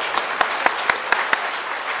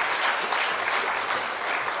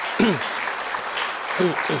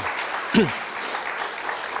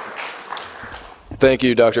 Thank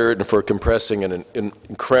you, Dr. Urton, for compressing an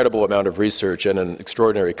incredible amount of research and an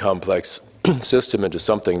extraordinary complex system into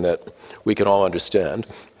something that we can all understand.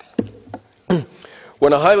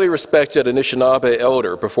 When a highly respected Anishinaabe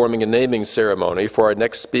elder performing a naming ceremony for our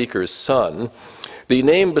next speaker's son, the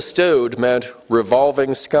name bestowed meant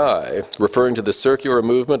revolving sky, referring to the circular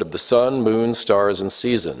movement of the sun, moon, stars, and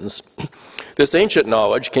seasons. This ancient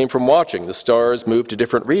knowledge came from watching the stars move to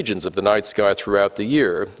different regions of the night sky throughout the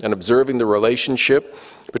year and observing the relationship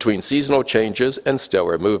between seasonal changes and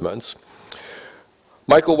stellar movements.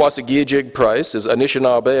 Michael Wassegijig Price is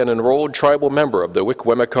Anishinaabe and enrolled tribal member of the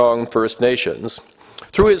Wikwemekong First Nations.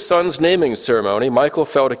 Through his son's naming ceremony, Michael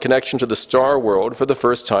felt a connection to the star world for the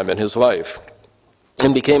first time in his life,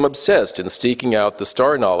 and became obsessed in seeking out the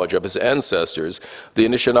star knowledge of his ancestors, the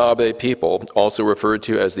Anishinaabe people, also referred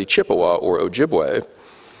to as the Chippewa or Ojibwe.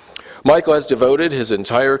 Michael has devoted his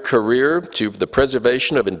entire career to the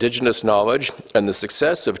preservation of indigenous knowledge and the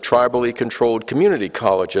success of tribally controlled community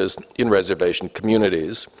colleges in reservation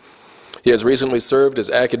communities. He has recently served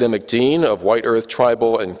as academic dean of White Earth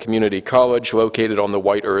Tribal and Community College located on the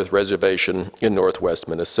White Earth Reservation in northwest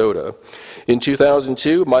Minnesota. In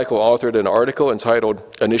 2002, Michael authored an article entitled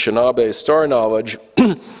Anishinaabe Star Knowledge,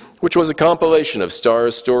 which was a compilation of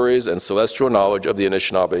stars, stories, and celestial knowledge of the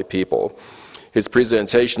Anishinaabe people. His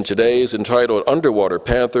presentation today is entitled Underwater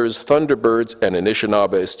Panthers, Thunderbirds, and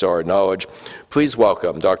Anishinaabe Star Knowledge. Please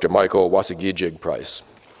welcome Dr. Michael Wassegijig Price.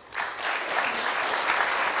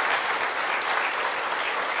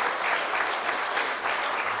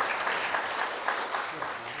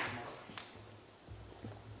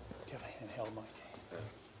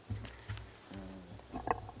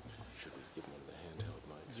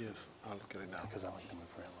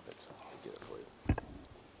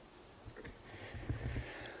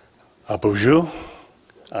 Bonjour,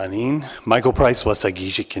 Anin, Michael Price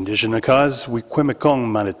Wassegijig Indigenous Wikwemekong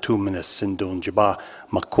Manitou Minnesindon Jaba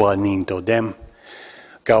Makwa Ning Dodem.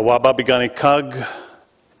 Ga wababigani kag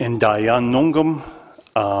indayan nungum.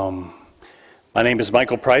 My name is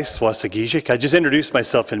Michael Price, Wassegijig. I just introduced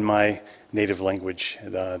myself in my native language,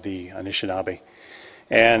 the Anishinaabe.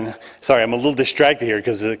 And sorry, I'm a little distracted here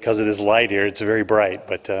because it is light here. It's very bright.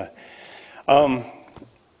 But I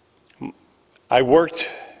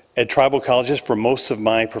worked at tribal colleges for most of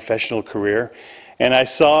my professional career, and I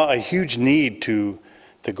saw a huge need to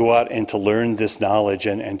go out and to learn this knowledge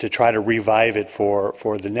and to try to revive it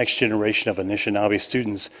for the next generation of Anishinaabe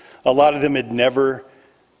students. A lot of them had never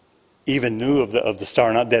even knew of the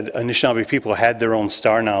star, that Anishinaabe people had their own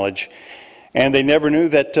star knowledge, and they never knew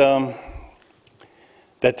that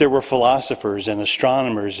that there were philosophers and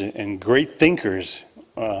astronomers and great thinkers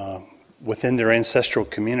within their ancestral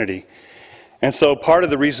community. And so part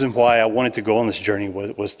of the reason why I wanted to go on this journey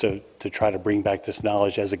was to try to bring back this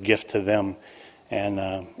knowledge as a gift to them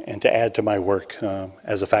and to add to my work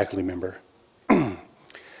as a faculty member.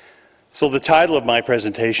 So the title of my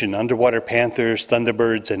presentation, Underwater Panthers,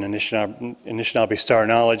 Thunderbirds, and Anishinaabe Star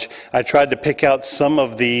Knowledge, I tried to pick out some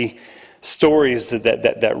of the stories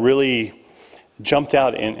that really jumped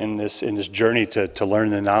out in this journey to learn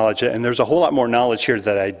the knowledge. And there's a whole lot more knowledge here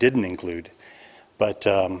that I didn't include. But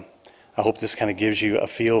I hope this kind of gives you a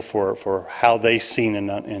feel for how they seen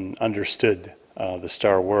and understood the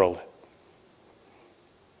star world.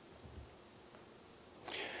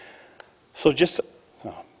 So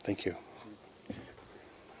thank you.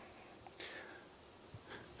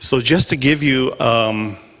 So just to give you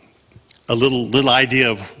a little idea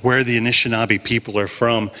of where the Anishinaabe people are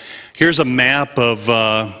from, here's a map of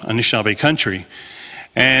Anishinaabe country.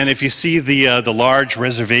 And if you see the large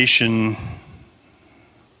reservation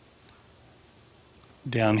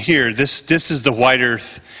down here, this is the White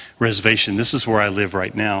Earth Reservation. This is where I live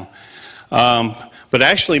right now. But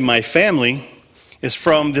actually my family is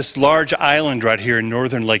from this large island right here in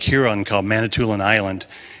northern Lake Huron called Manitoulin Island.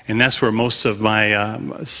 And that's where most of my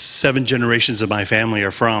 7 generations of my family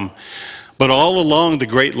are from. But all along the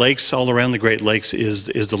Great Lakes, all around the Great Lakes is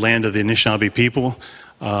the land of the Anishinaabe people.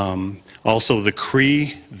 Also the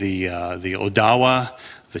Cree, the Odawa,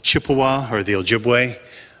 the Chippewa or the Ojibwe,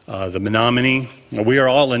 the Menominee. We are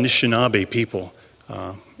all Anishinaabe people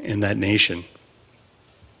in that nation.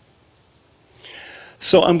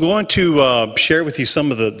 So I'm going to share with you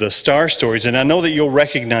some of the star stories, and I know that you'll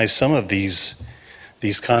recognize some of these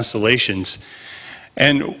constellations.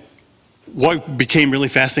 And what became really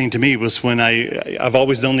fascinating to me was when I've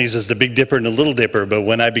always known these as the Big Dipper and the Little Dipper, but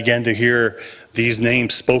when I began to hear these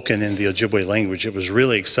names spoken in the Ojibwe language, it was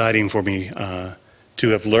really exciting for me to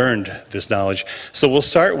have learned this knowledge. So we'll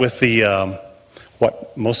start with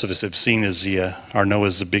what most of us have seen as or know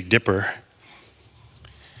as the Big Dipper.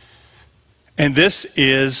 And this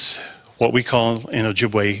is what we call in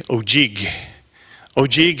Ojibwe, Ojig.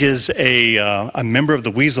 Ojig is a member of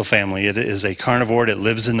the weasel family. It is a carnivore that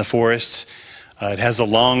lives in the forests. It has a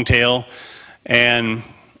long tail and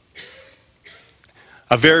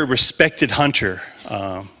a very respected hunter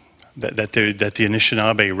that the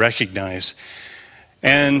Anishinaabe recognize.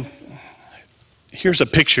 And here's a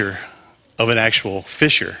picture of an actual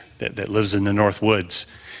fisher that lives in the North Woods.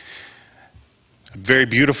 A very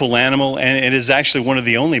beautiful animal, and it is actually one of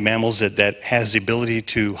the only mammals that has the ability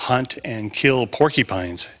to hunt and kill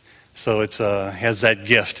porcupines. So it has that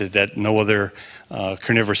gift that no other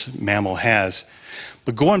carnivorous mammal has.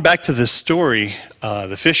 But going back to this story,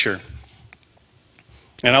 the fisher,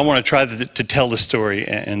 and I want to try to tell the story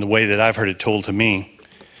in the way that I've heard it told to me,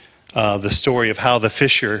 the story of how the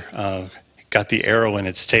fisher got the arrow in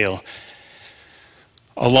its tail.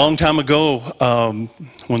 A long time ago,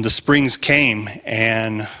 when the springs came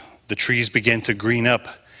and the trees began to green up,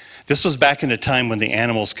 this was back in a time when the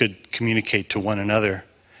animals could communicate to one another.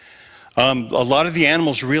 A lot of the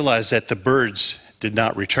animals realized that the birds did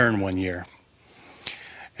not return one year.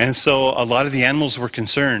 And so a lot of the animals were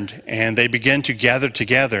concerned, and they began to gather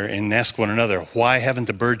together and ask one another, why haven't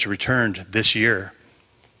the birds returned this year?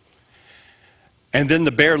 And then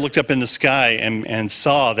the bear looked up in the sky and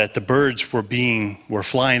saw that the birds were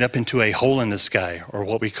flying up into a hole in the sky, or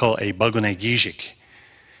what we call a Babatunde,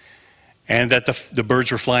 and that the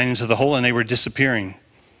birds were flying into the hole and they were disappearing.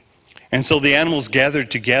 And so the animals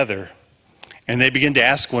gathered together and they began to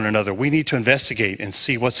ask one another, we need to investigate and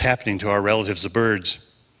see what's happening to our relatives, the birds.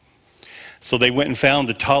 So they went and found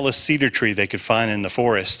the tallest cedar tree they could find in the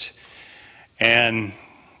forest. And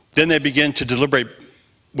then they began to deliberate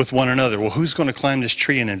with one another, well, who's going to climb this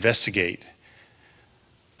tree and investigate?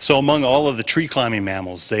 So among all of the tree climbing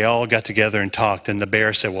mammals, they all got together and talked, and the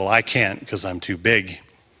bear said, well, I can't because I'm too big.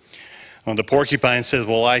 And the porcupine said,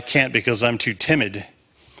 well, I can't because I'm too timid.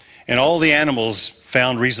 And all the animals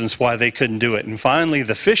found reasons why they couldn't do it. And finally,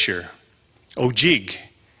 the fisher, Ojibwe,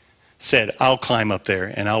 said, I'll climb up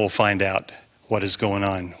there and I will find out what is going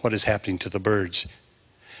on, what is happening to the birds.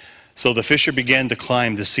 So the fisher began to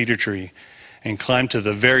climb the cedar tree and climbed to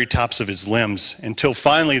the very tops of its limbs until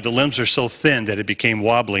finally the limbs were so thin that it became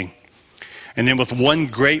wobbly. And then with one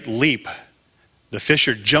great leap, the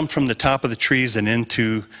fisher jumped from the top of the trees and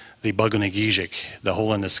into the Babatunde, the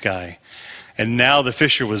hole in the sky. And now the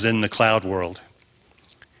fisher was in the cloud world.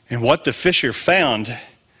 And what the fisher found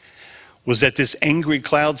was that this angry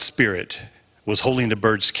cloud spirit was holding the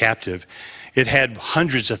birds captive. It had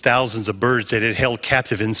hundreds of thousands of birds that it held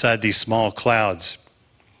captive inside these small clouds.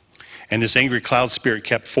 And this angry cloud spirit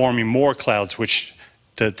kept forming more clouds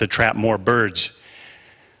to trap more birds.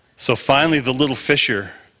 So finally the little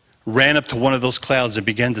fisher ran up to one of those clouds and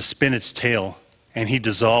began to spin its tail, and he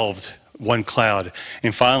dissolved one cloud.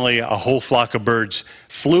 And finally a whole flock of birds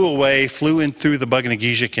flew away, flew in through the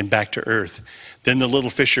Babatunde and back to earth. Then the little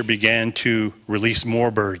fisher began to release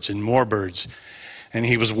more birds and more birds. And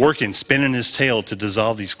he was working, spinning his tail to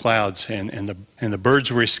dissolve these clouds, and the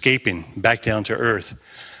birds were escaping back down to earth.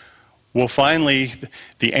 Well, finally,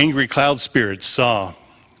 the angry cloud spirit saw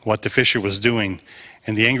what the fisher was doing,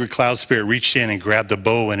 and the angry cloud spirit reached in and grabbed a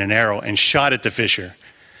bow and an arrow and shot at the fisher.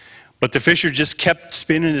 But the fisher just kept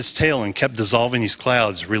spinning his tail and kept dissolving these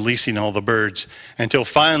clouds, releasing all the birds, until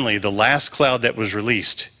finally the last cloud that was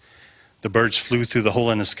released, the birds flew through the hole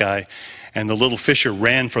in the sky, and the little fisher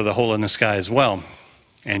ran for the hole in the sky as well.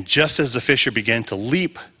 And just as the fisher began to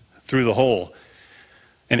leap through the hole,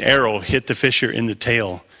 an arrow hit the fisher in the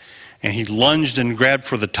tail, and he lunged and grabbed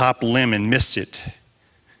for the top limb and missed it.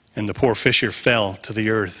 And the poor fisher fell to the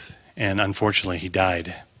earth, and unfortunately he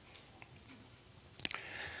died.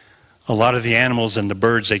 A lot of the animals and the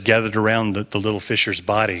birds, they gathered around the little fisher's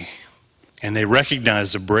body, and they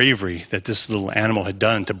recognized the bravery that this little animal had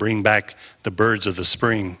done to bring back the birds of the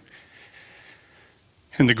spring.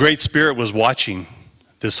 And the Great Spirit was watching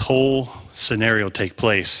this whole scenario take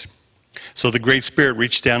place. So the Great Spirit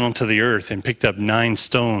reached down onto the earth and picked up 9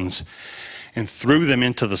 stones and threw them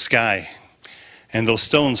into the sky. And those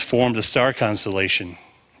stones formed a star constellation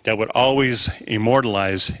that would always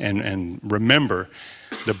immortalize and remember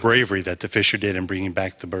the bravery that the fisher did in bringing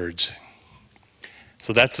back the birds.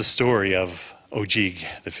 So that's the story of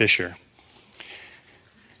Ojibwe, the fisher.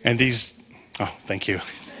 And these, oh, thank you.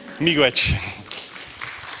 Miigwech.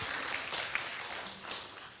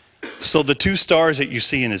 So the 2 stars that you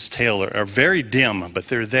see in his tail are very dim, but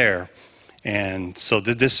they're there. And so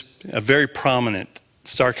this a very prominent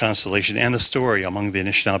star constellation and a story among the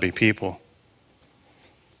Anishinaabe people.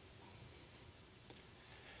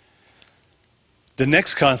 The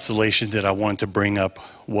next constellation that I wanted to bring up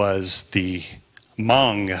was the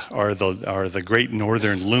Mong, or the Great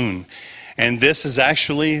Northern Loon. And this is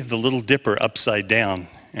actually the Little Dipper upside down.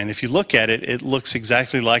 And if you look at it, it looks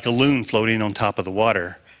exactly like a loon floating on top of the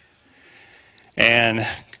water. And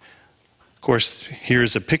of course,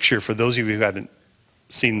 here's a picture for those of you who haven't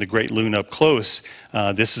seen the Great Loon up close.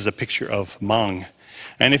 This is a picture of Mong.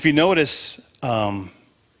 And if you notice the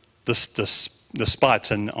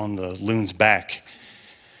spots on the loon's back,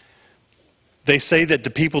 they say that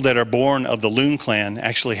the people that are born of the Loon clan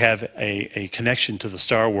actually have a connection to the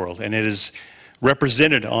star world, and it is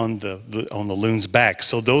represented on the loon's back.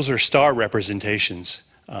 So those are star representations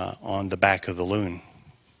on the back of the loon.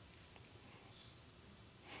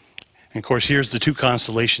 And of course, here's the 2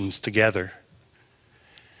 constellations together.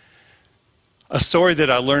 A story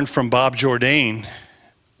that I learned from Bob Jourdain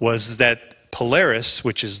was that Polaris,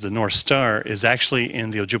 which is the North Star, is actually in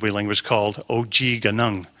the Ojibwe language called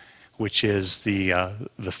Ojiganung, which is the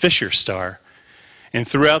Fisher star. And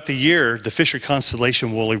throughout the year, the Fisher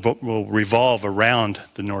constellation will revolve around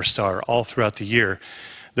the North Star all throughout the year.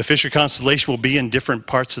 The Fisher constellation will be in different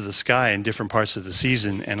parts of the sky in different parts of the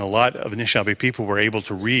season, and a lot of Anishinaabe people were able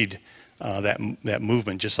to read that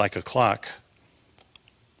movement just like a clock.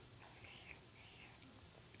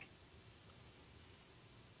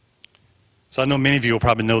 So I know many of you will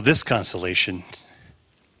probably know this constellation.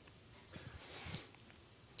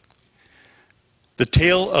 The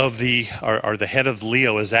tail of or the head of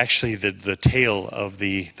Leo is actually the tail of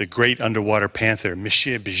the great underwater panther,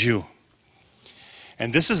 Michie Bijou.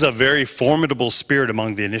 And this is a very formidable spirit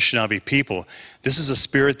among the Anishinaabe people. This is a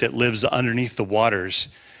spirit that lives underneath the waters.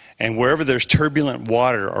 And wherever there's turbulent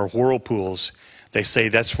water or whirlpools, they say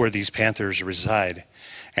that's where these panthers reside.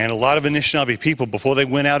 And a lot of Anishinaabe people, before they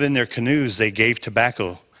went out in their canoes, they gave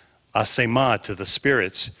tobacco, asema, to the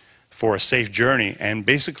spirits for a safe journey, and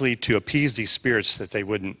basically to appease these spirits that they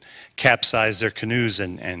wouldn't capsize their canoes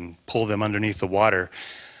and pull them underneath the water.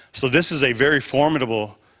 So this is a very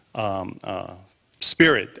formidable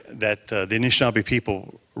spirit that the Anishinaabe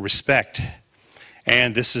people respect.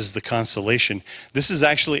 And this is the constellation. This is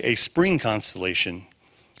actually a spring constellation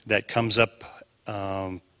that comes up,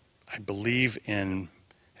 I believe,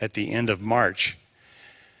 at the end of March.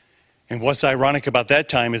 And what's ironic about that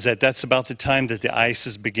time is that that's about the time that the ice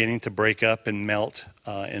is beginning to break up and melt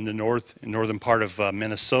in the northern part of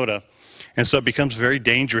Minnesota. And so it becomes very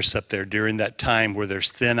dangerous up there during that time where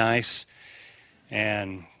there's thin ice.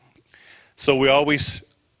 And so we always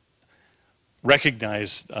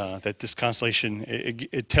recognize that this constellation,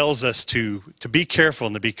 it tells us to be careful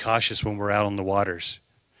and to be cautious when we're out on the waters,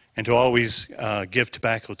 and to always give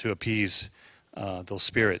tobacco to appease those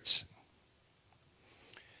spirits.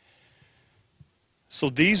 So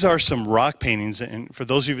these are some rock paintings, and for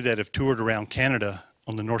those of you that have toured around Canada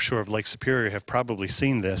on the north shore of Lake Superior have probably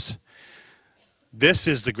seen this. This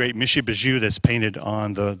is the great Michi-Bijou that's painted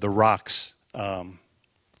on the rocks on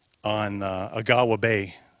Agawa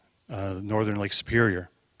Bay, northern Lake Superior.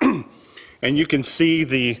 And you can see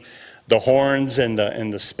the horns and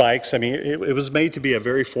the spikes. I mean, it was made to be a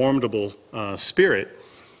very formidable spirit.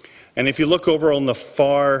 And if you look over on the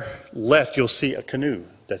far left, you'll see a canoe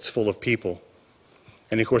that's full of people.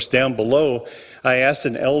 And of course, down below, I asked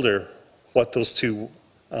an elder what those two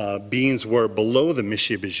beings were below the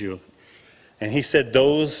Michi-Bijou. And he said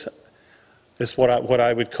those is what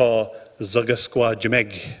I would call Zugasqua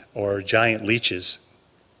Jemeg, or giant leeches.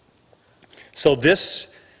 So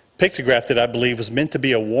this pictograph that I believe was meant to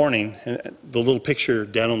be a warning, and the little picture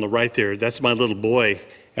down on the right there, that's my little boy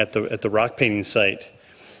at the rock painting site.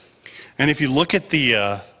 And if you look at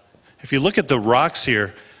the rocks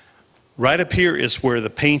here, right up here is where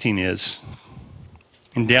the painting is,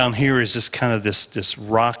 and down here is just kind of this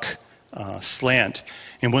rock slant.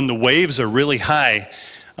 And when the waves are really high,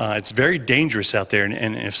 it's very dangerous out there.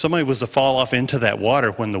 And if somebody was to fall off into that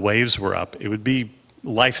water when the waves were up, it would be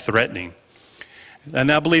life-threatening.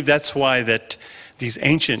 And I believe that's why that these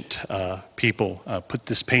ancient people put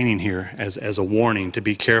this painting here as a warning to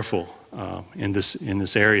be careful in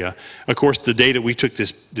this area. Of course, the day that we took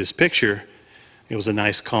this picture, it was a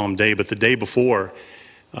nice calm day, but the day before,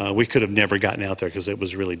 we could have never gotten out there because it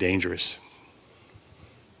was really dangerous.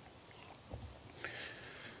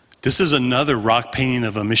 This is another rock painting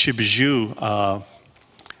of a Michi-Bijou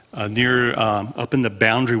near up in the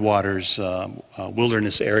Boundary Waters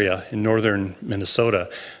wilderness area in northern Minnesota.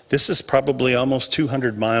 This is probably almost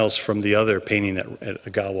 200 miles from the other painting at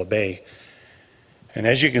Agawa Bay. And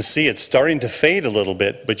as you can see, it's starting to fade a little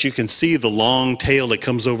bit, but you can see the long tail that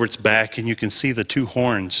comes over its back, and you can see the two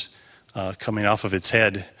horns coming off of its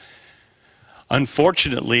head.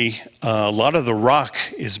 Unfortunately, a lot of the rock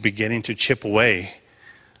is beginning to chip away.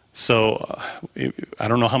 So I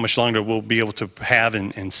don't know how much longer we'll be able to have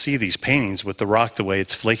and see these paintings with the rock the way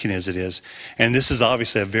it's flaking as it is. And this is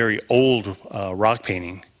obviously a very old rock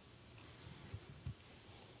painting.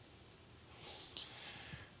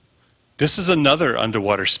 This is another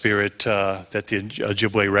underwater spirit that the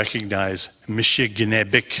Ojibwe recognize,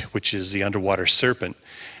 Michi-Ginebik, which is the underwater serpent.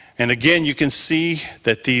 And again, you can see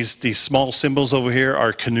that these small symbols over here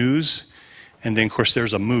are canoes. And then, of course,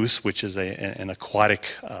 there's a moose, which is an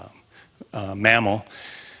aquatic mammal.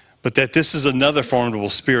 But that this is another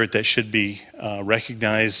formidable spirit that should be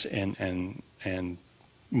recognized, and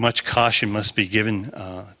much caution must be given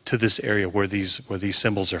to this area where these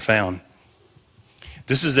symbols are found.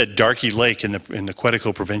 This is at Darky Lake in the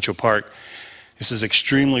Quetico Provincial Park. This is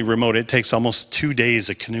extremely remote. It takes almost 2 days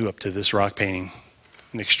a canoe up to this rock painting.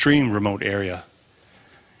 An extreme remote area.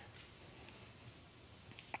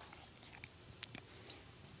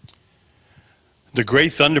 The Gray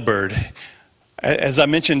Thunderbird, as I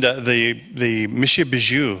mentioned, the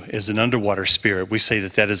Michi-Bijou is an underwater spirit. We say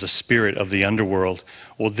that is a spirit of the underworld.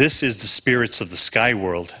 Well, this is the spirits of the sky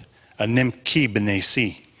world, a Nimki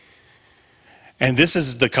Benesi. And this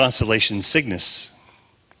is the constellation Cygnus.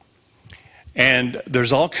 And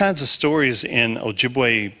there's all kinds of stories in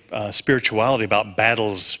Ojibwe spirituality about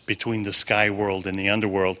battles between the sky world and the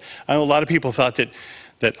underworld. I know a lot of people thought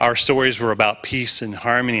that our stories were about peace and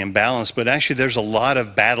harmony and balance, but actually there's a lot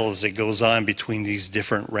of battles that goes on between these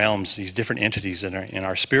different realms, these different entities in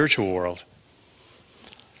our spiritual world.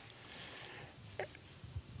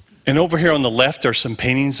 And over here on the left are some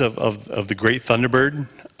paintings of the Great Thunderbird.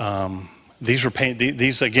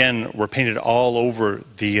 These again were painted all over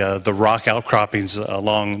the rock outcroppings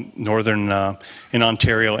along northern in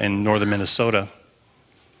Ontario and northern Minnesota.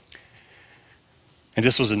 And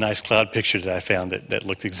this was a nice cloud picture that I found that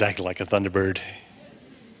looked exactly like a thunderbird.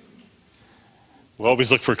 We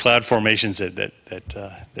always look for cloud formations that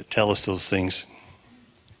tell us those things.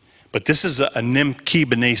 But this is a Nimki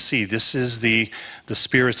Benesi. This is the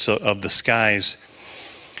spirits of the skies.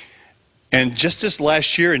 And just this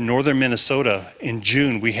last year in northern Minnesota, in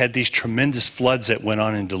June, we had these tremendous floods that went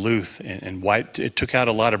on in Duluth and it took out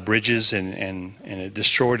a lot of bridges and it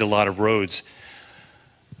destroyed a lot of roads.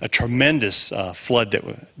 A tremendous flood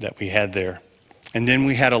that we had there. And then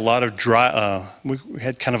we had a lot of dry, we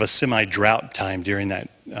had kind of a semi-drought time during that,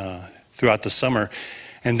 throughout the summer.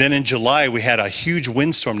 And then in July, we had a huge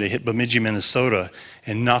windstorm that hit Bemidji, Minnesota,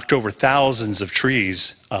 and knocked over thousands of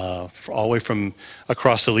trees all the way from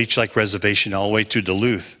across the Leech Lake Reservation all the way to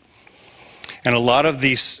Duluth. And a lot of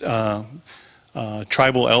these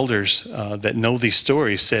tribal elders that know these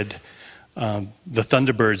stories said the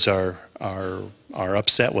Thunderbirds are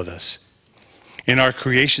upset with us. In our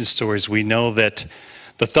creation stories, we know that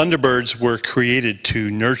the Thunderbirds were created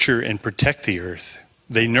to nurture and protect the earth.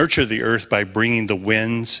 They nurture the earth by bringing the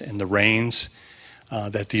winds and the rains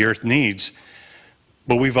that the earth needs.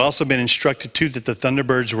 But we've also been instructed too that the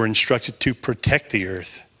Thunderbirds were instructed to protect the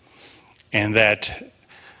earth and that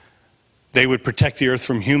they would protect the earth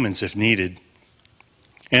from humans if needed.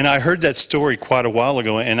 And I heard that story quite a while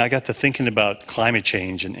ago, and I got to thinking about climate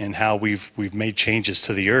change and how we've made changes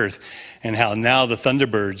to the earth and how now the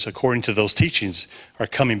Thunderbirds, according to those teachings, are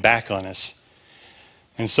coming back on us.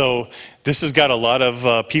 And so this has got a lot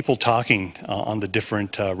of people talking on the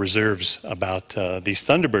different reserves about these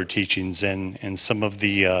Thunderbird teachings and some of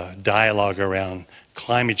the dialogue around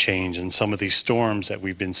climate change and some of these storms that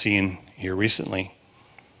we've been seeing here recently.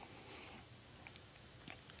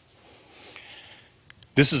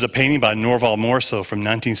 This is a painting by Norval Morso from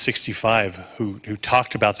 1965 who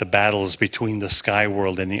talked about the battles between the sky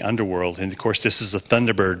world and the underworld. And of course this is a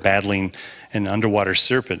Thunderbird battling an underwater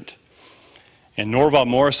serpent. And Norval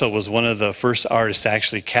Morso was one of the first artists to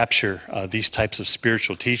actually capture these types of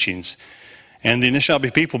spiritual teachings. And the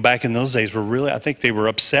Anishinaabe people back in those days were really, I think they were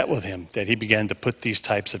upset with him that he began to put these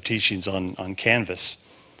types of teachings on canvas.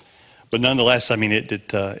 But nonetheless, I mean,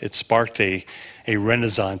 it sparked a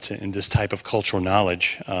renaissance in this type of cultural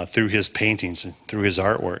knowledge through his paintings and through his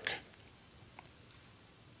artwork.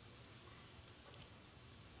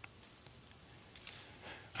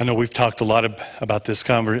 I know we've talked a lot about this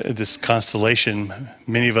constellation.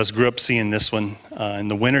 Many of us grew up seeing this one in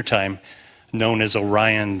the wintertime, known as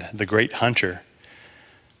Orion, the Great Hunter.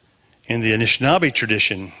 In the Anishinaabe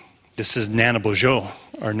tradition, this is Nanabojo,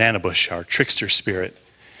 or Nanabush, our trickster spirit.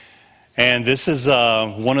 And this is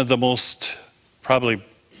one of the most probably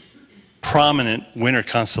prominent winter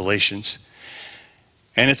constellations.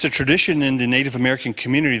 And it's a tradition in the Native American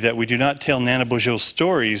community that we do not tell Nanabojo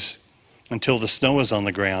stories until the snow is on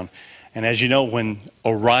the ground. And as you know, when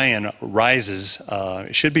Orion rises,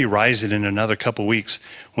 it should be rising in another couple weeks.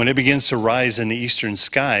 When it begins to rise in the eastern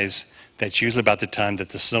skies, that's usually about the time that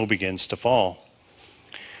the snow begins to fall.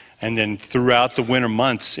 And then throughout the winter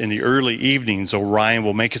months, in the early evenings, Orion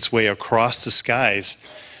will make its way across the skies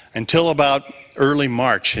until about early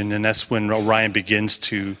March, and then that's when Orion begins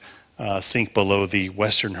to sink below the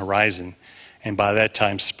western horizon. And by that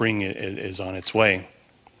time, spring is on its way.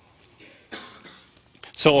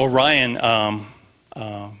 So Orion,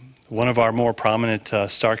 one of our more prominent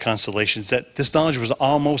star constellations, that this knowledge was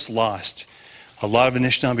almost lost. A lot of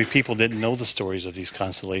Anishinaabe people didn't know the stories of these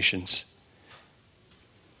constellations.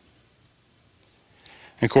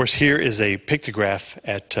 And of course, here is a pictograph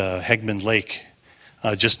at Hegman Lake,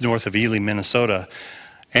 just north of Ely, Minnesota.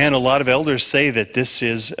 And a lot of elders say that this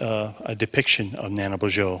is a depiction of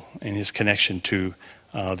Nanabojo and his connection to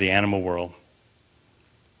the animal world.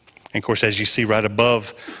 And of course, as you see right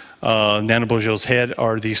above Nanabojo's head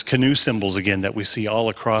are these canoe symbols again that we see all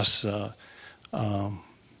across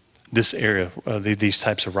this area, these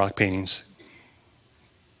types of rock paintings.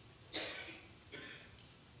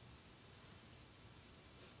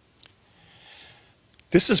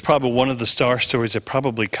 This is probably one of the star stories that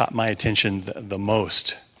probably caught my attention the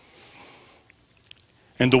most.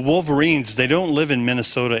 And the wolverines, they don't live in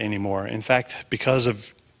Minnesota anymore. In fact, because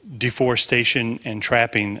of deforestation and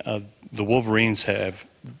trapping, the wolverines have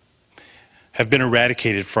been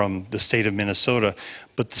eradicated from the state of Minnesota,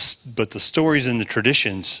 but the stories and the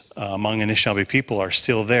traditions among Anishinaabe people are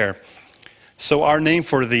still there. So our name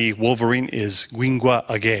for the wolverine is Gwingwa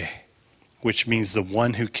Age, which means the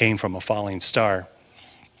one who came from a falling star.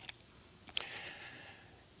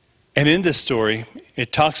 And in this story,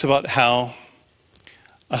 it talks about how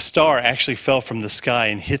a star actually fell from the sky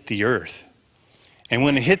and hit the earth. And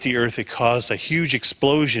when it hit the earth, it caused a huge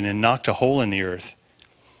explosion and knocked a hole in the earth.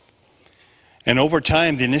 And over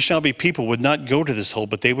time, the Anishinaabe people would not go to this hole,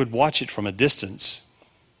 but they would watch it from a distance.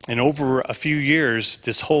 And over a few years,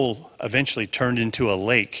 this hole eventually turned into a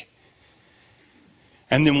lake.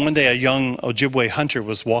 And then one day a young Ojibwe hunter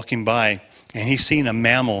was walking by, and he seen a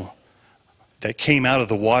mammal that came out of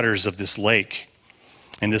the waters of this lake.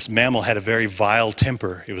 And this mammal had a very vile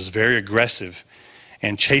temper. It was very aggressive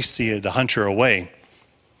and chased the hunter away.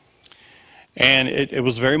 And it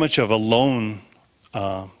was very much of a lone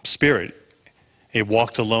spirit. It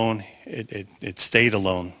walked alone. It stayed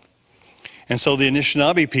alone. And so the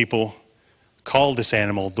Anishinaabe people called this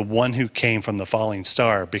animal the one who came from the falling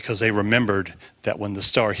star, because they remembered that when the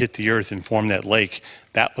star hit the earth and formed that lake,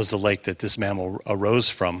 that was the lake that this mammal arose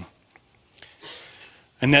from.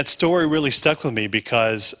 And that story really stuck with me,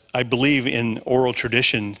 because I believe in oral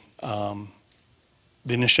tradition, the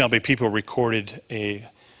Anishinaabe people recorded a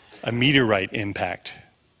meteorite impact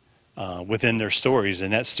within their stories,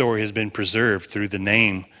 and that story has been preserved through the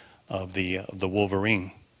name of the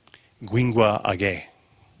wolverine, Gwingwa Age.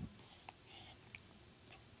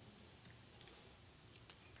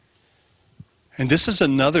 And this is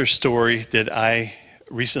another story that I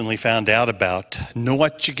recently found out about,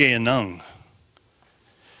 Noachige.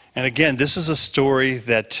 And again, this is a story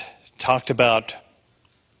that talked about,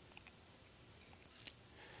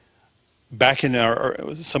 back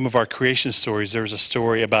in some of our creation stories, there was a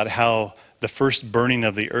story about how the first burning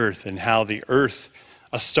of the earth, and how the earth,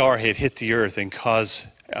 a star had hit the earth and caused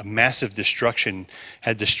a massive destruction,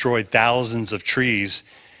 had destroyed thousands of trees,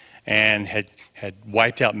 and had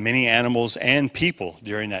wiped out many animals and people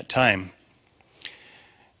during that time.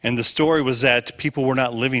 And the story was that people were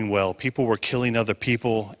not living well. People were killing other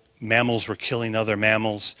people. Mammals were killing other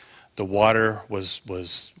mammals. The water was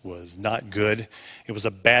not good. It was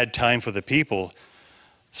a bad time for the people.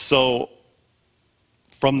 So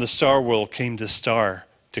from the star world came this star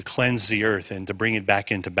to cleanse the earth and to bring it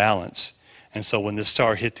back into balance. And so when this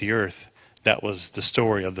star hit the earth, that was the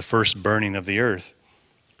story of the first burning of the earth.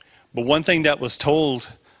 But one thing that was told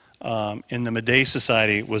in the Meday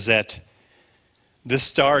Society was that this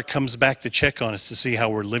star comes back to check on us to see how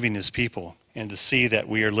we're living as people, and to see that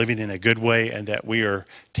we are living in a good way and that we are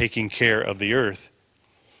taking care of the earth.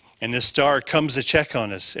 And this star comes to check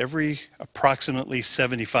on us every approximately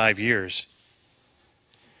 75 years.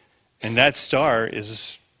 And that star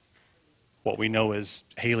is what we know as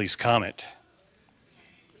Halley's Comet.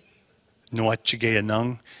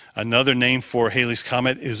 Noachige. Another name for Halley's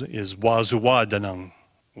Comet is Wazuwa,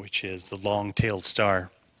 which is the long-tailed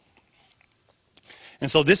star.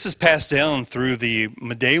 And so this is passed down through the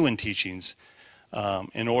Medewan teachings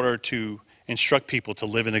in order to instruct people to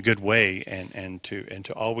live in a good way, and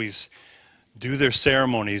to always do their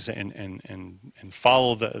ceremonies and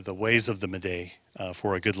follow the ways of the Meday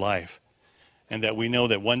for a good life. And that we know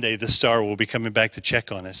that one day this star will be coming back to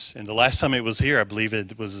check on us. And the last time it was here, I believe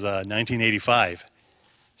it was 1985.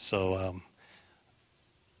 So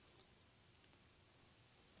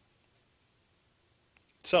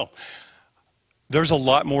there's a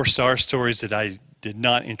lot more star stories that I did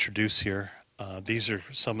not introduce here. These are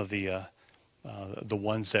some of the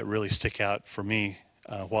ones that really stick out for me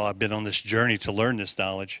while I've been on this journey to learn this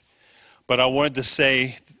knowledge. But I wanted to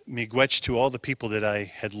say miigwech to all the people that I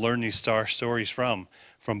had learned these star stories from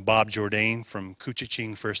Bob Jourdain from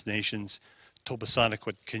Couchiching First Nations,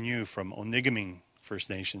 Tobasanekwat Canoe from Onigaming First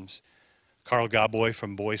Nations, Carl Gaboy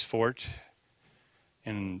from Boys Fort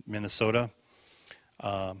in Minnesota,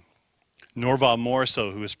 Norval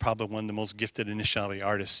Morrisseau, who is probably one of the most gifted Anishinaabe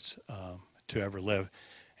artists to ever live,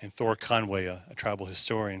 and Thor Conway, a tribal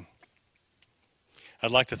historian. I'd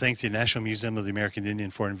like to thank the National Museum of the American Indian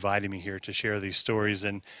for inviting me here to share these stories,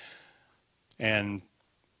 and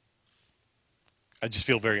I just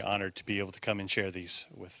feel very honored to be able to come and share these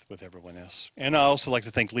with everyone else. And I also like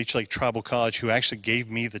to thank Leech Lake Tribal College, who actually gave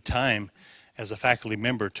me the time as a faculty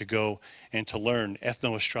member to go and to learn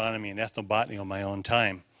ethnoastronomy and ethnobotany on my own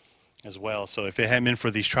time as well. So if it hadn't been for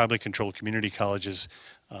these tribally controlled community colleges,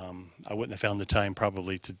 I wouldn't have found the time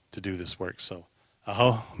probably to do this work. So,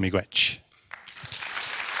 aho, miigwech.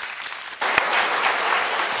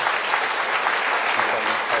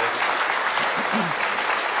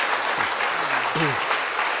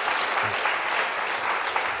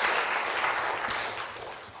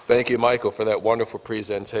 Thank you, Michael, for that wonderful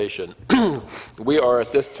presentation. We are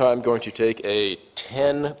at this time going to take a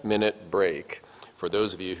 10-minute break for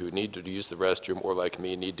those of you who need to use the restroom or, like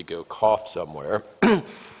me, need to go cough somewhere.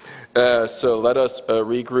 So let us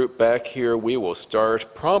regroup back here. We will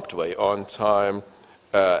start promptly on time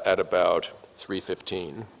at about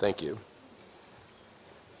 3:15. Thank you.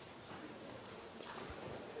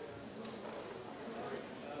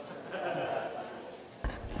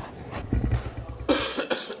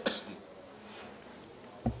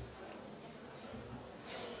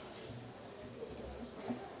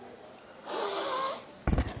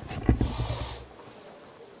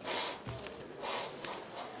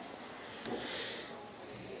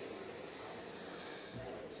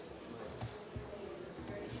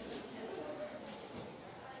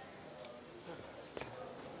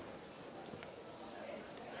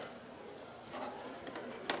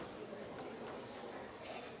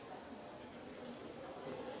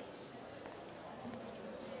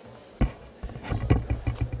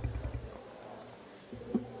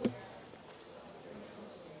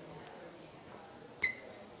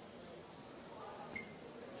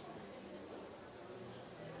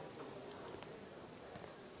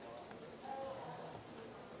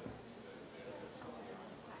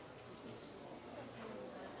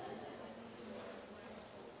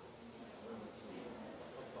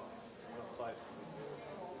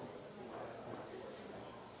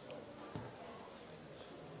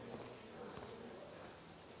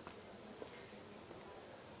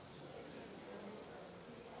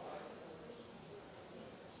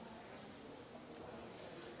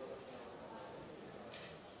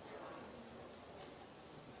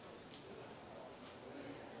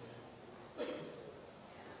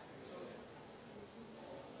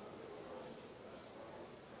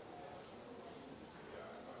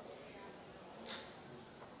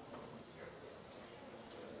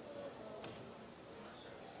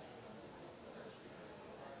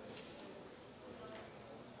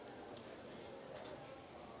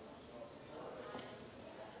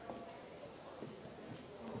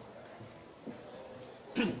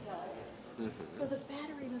 So the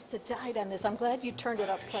battery must have died on this. I'm glad you turned it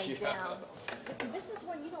upside down. This is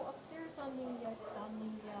when, you know, upstairs on the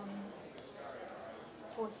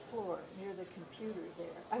fourth floor, near the computer there.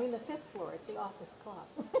 I mean, the fifth floor, it's the office clock.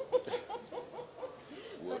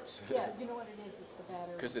 Whoops. Yeah, you know what it is, it's the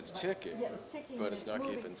battery. Because it's ticking. Yeah, it's ticking. But and it's not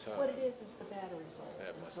moving. keeping time. What it is the battery's old,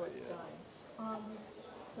 That and must so be it's it. dying.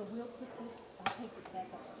 So we'll put this, I'll take it back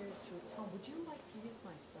upstairs to its home. Would you like to use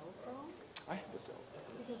my cell phone? I have a cell phone.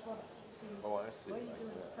 Because what, see, Oh, I see, what you like do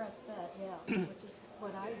is that. press that, yeah, which is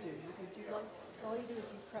what I do. Would you like, all you do is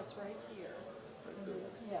you press right here. And then,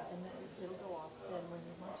 yeah, and then it'll go off. Then when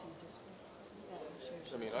you want to, you just, yeah, it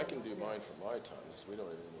shows I mean, you. I can do mine from my time, because we don't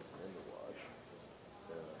even need them to watch.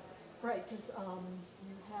 Right, because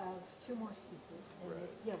you have two more speakers, and Right.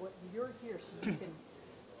 it's, yeah, what, you're here, so you can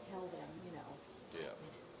tell them, you know, Yeah.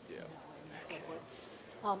 minutes, Yeah. you know, and so forth.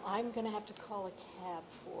 I'm gonna have to call a cab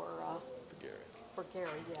for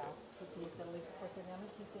Gary, yeah, because he's gonna leave for them. I'm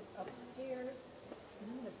gonna take this upstairs,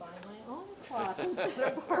 and I'm gonna buy my own clock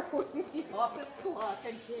instead of borrowing the office clock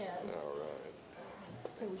again. All right.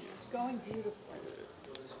 So it's going beautifully.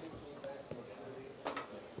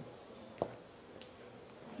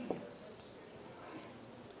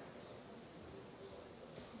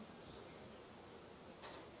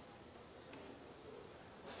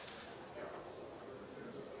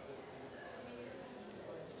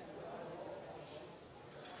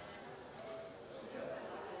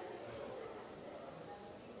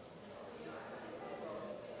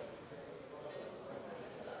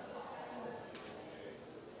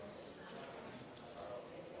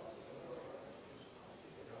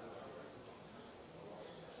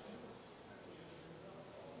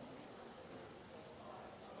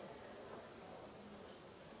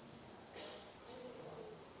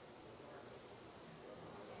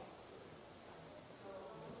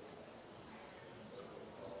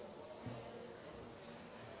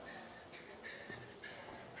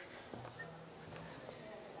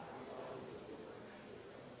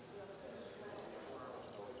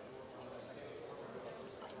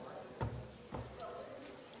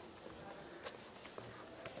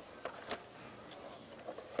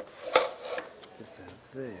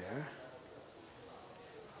 There.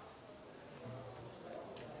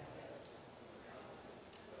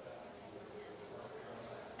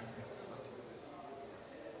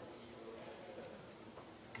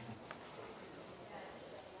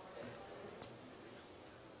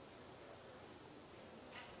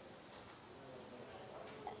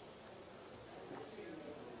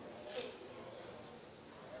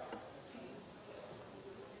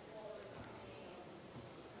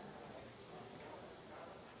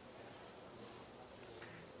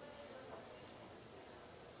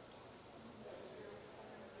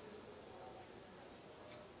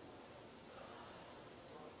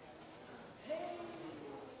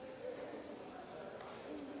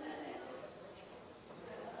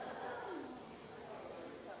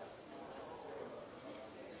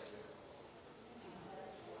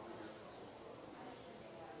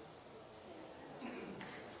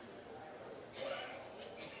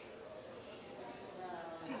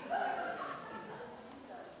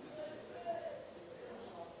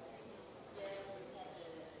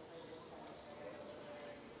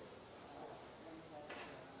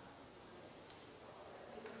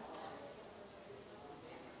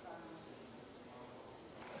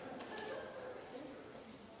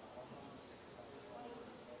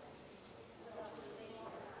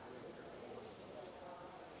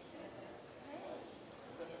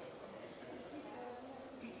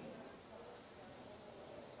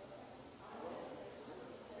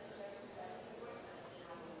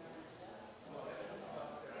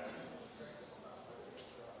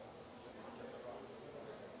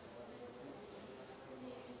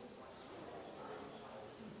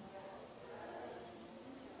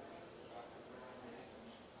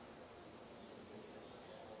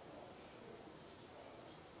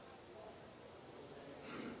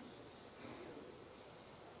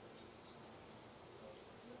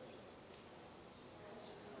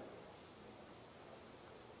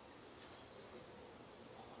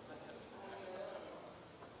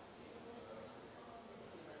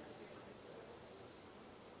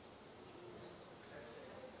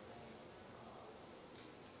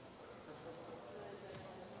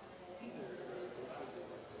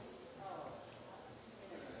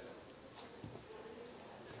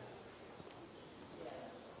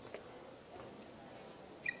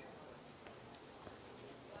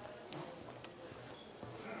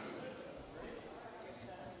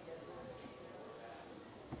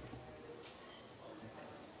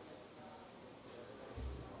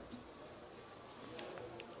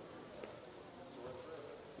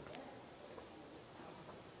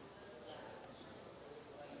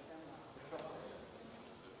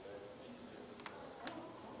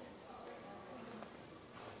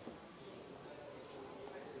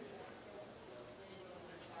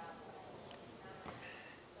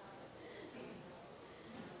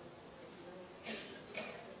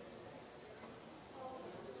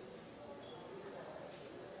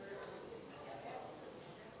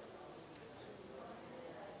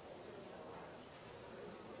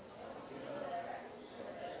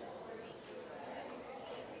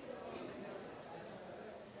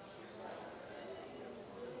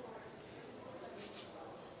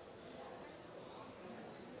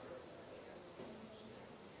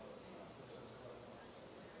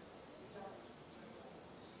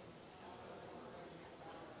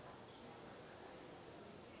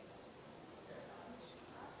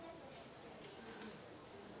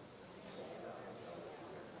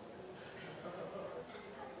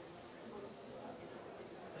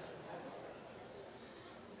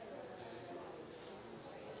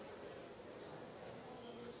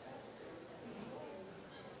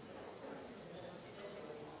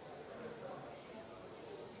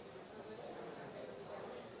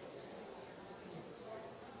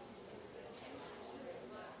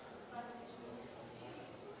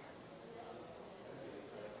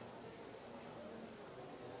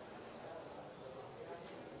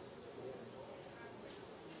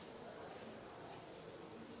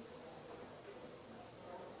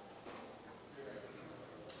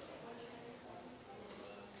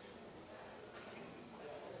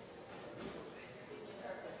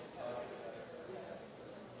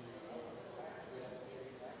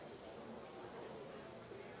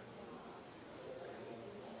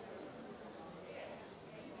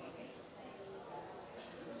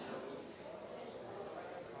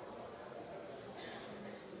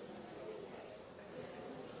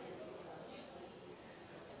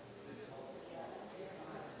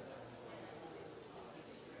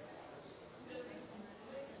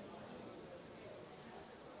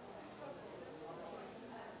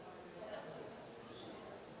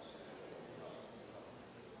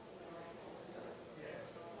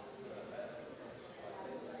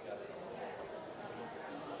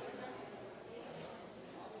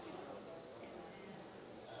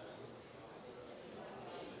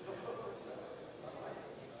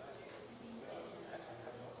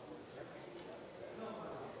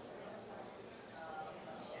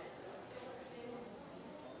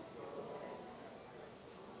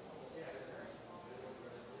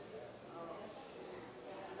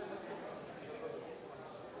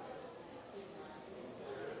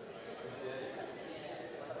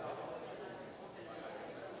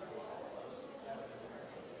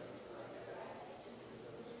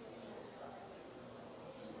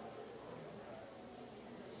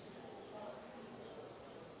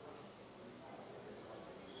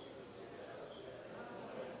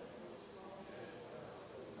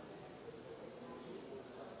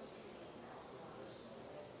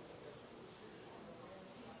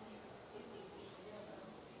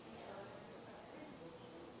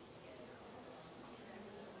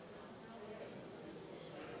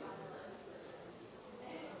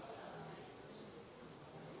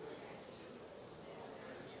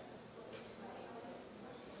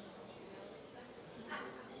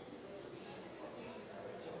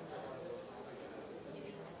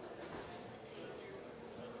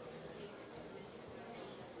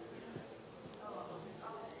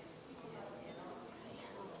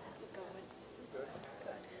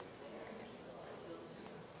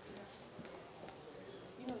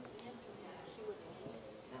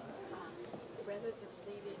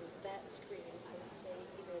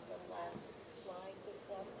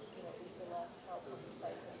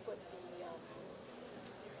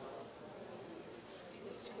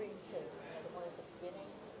 screen says, the one at the beginning,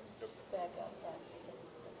 back up, that.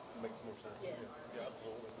 Makes more sense. Yeah. Yeah,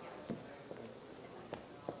 absolutely.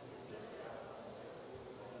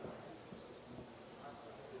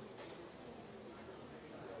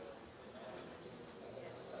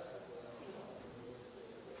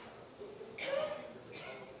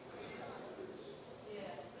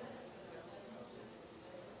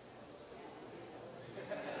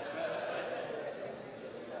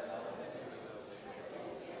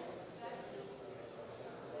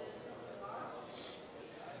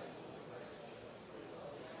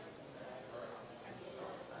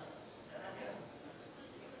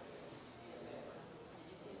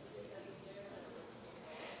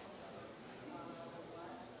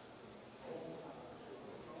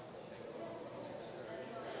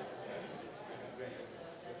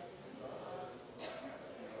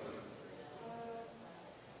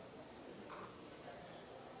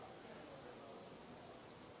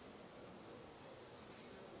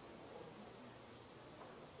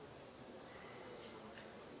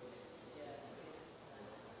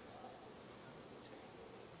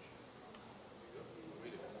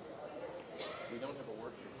 We don't have a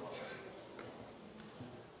working clock.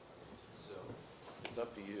 So it's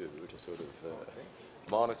up to you to sort of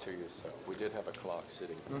monitor yourself. We did have a clock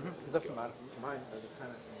sitting here. It doesn't matter. Mine, the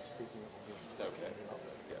kind of speaking. Okay.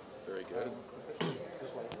 Yeah, very good.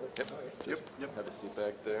 Yep. Just have a seat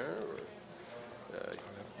back there, or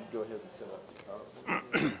you go ahead and set up.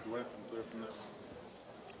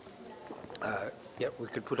 Yeah, we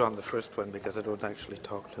could put on the first one because I don't actually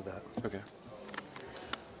talk to that. Okay.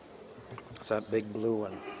 It's that big blue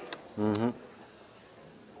one. Mm-hmm.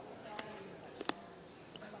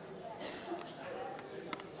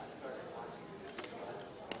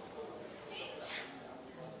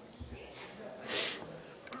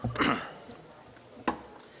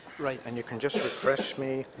 Right, and you can just refresh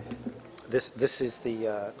me. This is the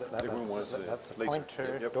one was the that's the laser.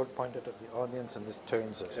 pointer. Yep. Don't point it at the audience, and this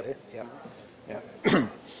turns it. Eh? Yeah. Yeah.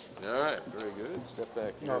 All right, very good. Step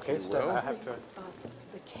back here, Okay, if you so will. I have to.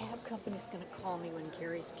 The cab company's going to call me when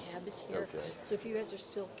Gary's cab is here. Okay. So if you guys are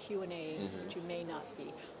still Q&A, which you may not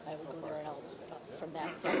be, I will go there and I'll, from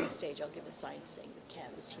that side of the stage, I'll give a sign saying the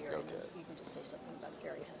cab is here. And Okay. you can just say something about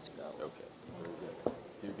Gary has to go. Okay, very good.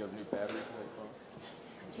 You got a new battery for that phone?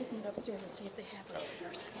 I'm taking it upstairs and see if they have it. It's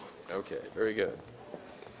our staff. Okay, very good.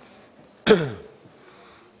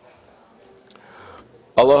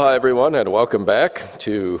 Aloha, everyone, and welcome back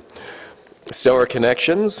to Stellar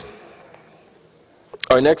Connections.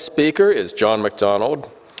 Our next speaker is John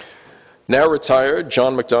MacDonald. Now retired,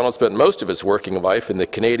 John MacDonald spent most of his working life in the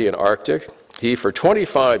Canadian Arctic. He, for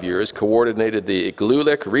 25 years, coordinated the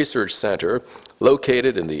Igloolik Research Centre,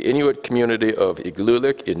 located in the Inuit community of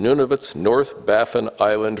Igloolik in Nunavut's North Baffin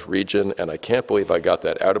Island region, and I can't believe I got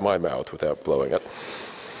that out of my mouth without blowing it.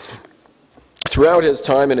 Throughout his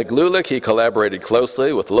time in Igloolik, he collaborated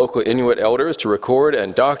closely with local Inuit elders to record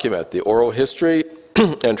and document the oral history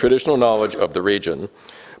and traditional knowledge of the region.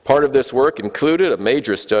 Part of this work included a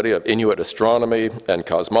major study of Inuit astronomy and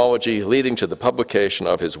cosmology, leading to the publication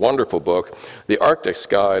of his wonderful book, The Arctic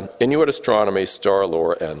Sky, Inuit Astronomy, Star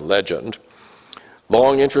Lore, and Legend.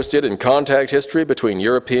 Long interested in contact history between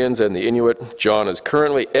Europeans and the Inuit, John is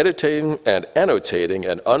currently editing and annotating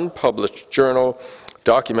an unpublished journal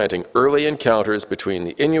documenting early encounters between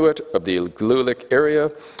the Inuit of the Igloolik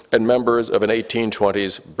area and members of an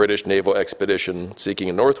 1820s British naval expedition seeking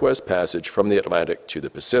a northwest passage from the Atlantic to the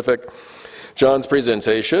Pacific. John's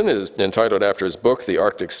presentation is entitled after his book, The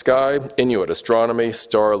Arctic Sky, Inuit Astronomy,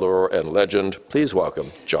 Star Lore, and Legend. Please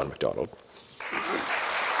welcome John MacDonald.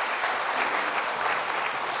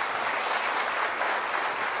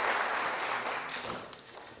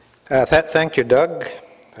 Thank you, Doug.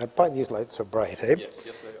 Why these lights are bright, eh? Yes,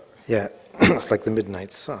 yes they are. Yeah, it's like the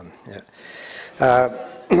midnight sun. Yeah.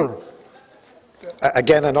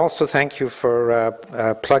 Again, and also thank you for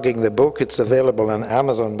plugging the book. It's available on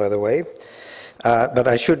Amazon, by the way. But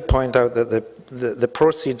I should point out that the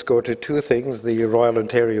proceeds go to two things: the Royal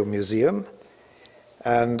Ontario Museum,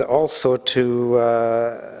 and also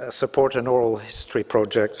to support an oral history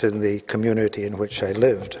project in the community in which I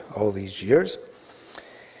lived all these years.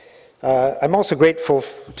 I'm also grateful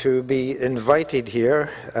to be invited here.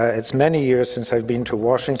 It's many years since I've been to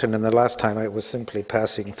Washington, and the last time I was simply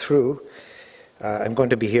passing through. I'm going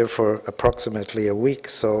to be here for approximately a week,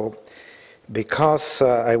 so because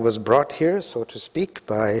I was brought here, so to speak,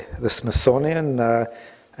 by the Smithsonian,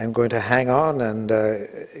 I'm going to hang on and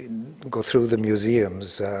go through the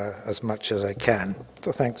museums as much as I can.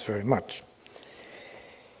 So thanks very much.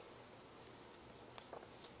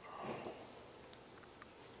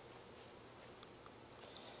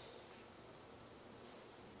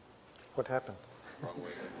 What happened? Wrong way.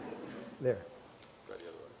 There. Try the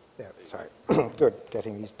other way. There, sorry. Good,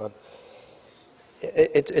 getting these bugs.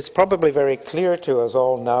 It's probably very clear to us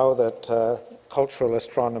all now that cultural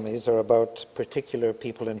astronomies are about particular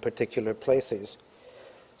people in particular places.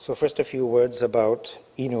 So first a few words about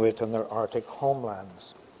Inuit and their Arctic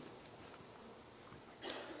homelands.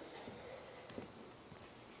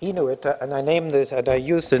 Inuit, and I name this, and I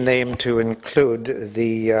use the name to include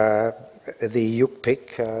the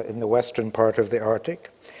Yupik in the western part of the Arctic.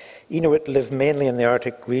 Inuit live mainly in the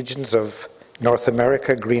Arctic regions of North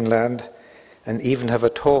America, Greenland, and even have a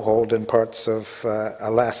toehold in parts of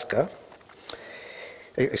Alaska.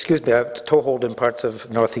 Excuse me, a toehold in parts of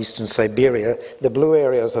northeastern Siberia. The blue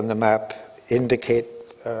areas on the map indicate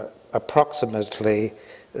approximately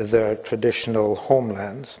their traditional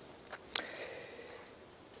homelands.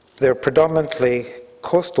 They're predominantly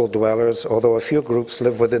coastal dwellers, although a few groups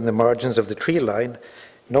live within the margins of the tree line,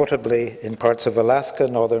 notably in parts of Alaska,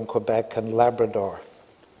 northern Quebec, and Labrador.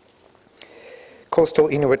 Coastal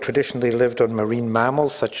Inuit traditionally lived on marine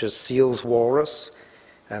mammals such as seals, walrus,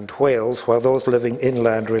 and whales, while those living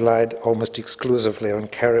inland relied almost exclusively on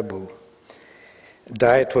caribou.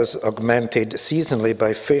 Diet was augmented seasonally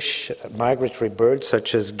by fish, migratory birds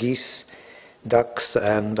such as geese, ducks,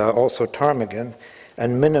 and also ptarmigan,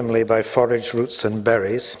 and minimally by forage roots and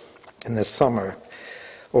berries in the summer.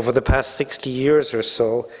 Over the past 60 years or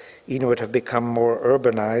so, Inuit have become more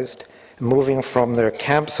urbanized, moving from their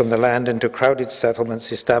camps on the land into crowded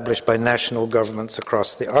settlements established by national governments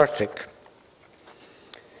across the Arctic.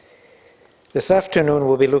 This afternoon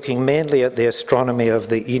we'll be looking mainly at the astronomy of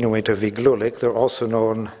the Inuit of Igloolik. They're also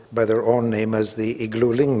known by their own name as the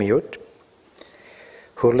Igloolikmiut,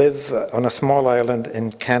 who live on a small island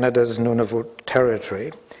in Canada's Nunavut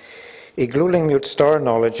territory. Igloolikmiut star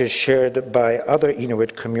knowledge is shared by other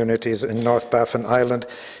Inuit communities in North Baffin Island,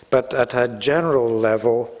 but at a general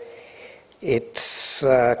level, its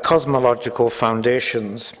cosmological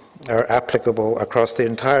foundations are applicable across the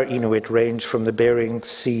entire Inuit range from the Bering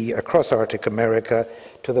Sea across Arctic America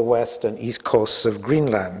to the west and east coasts of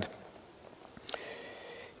Greenland.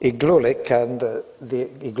 Igloolik, and the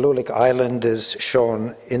Igloolik Island is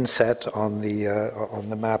shown inset on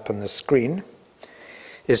the map on the screen,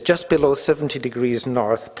 is just below 70 degrees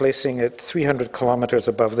north, placing it 300 kilometers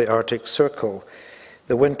above the Arctic Circle.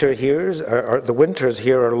 The winters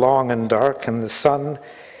here are long and dark, and the sun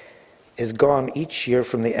is gone each year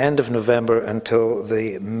from the end of November until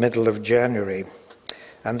the middle of January.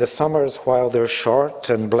 And the summers, while they're short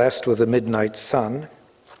and blessed with the midnight sun,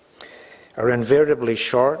 are invariably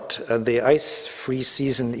short, and the ice-free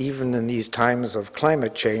season, even in these times of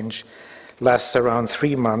climate change, lasts around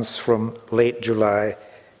 3 months from late July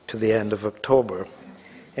to the end of October.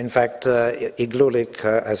 In fact, Igloolik,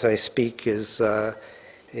 as I speak, is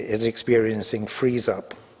experiencing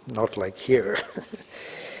freeze-up, not like here.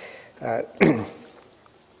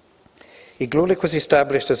 Igloolik was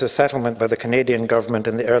established as a settlement by the Canadian government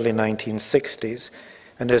in the early 1960s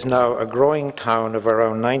and is now a growing town of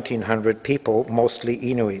around 1,900 people, mostly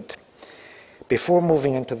Inuit. Before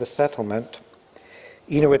moving into the settlement,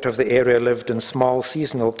 Inuit of the area lived in small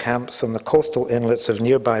seasonal camps on the coastal inlets of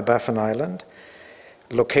nearby Baffin Island,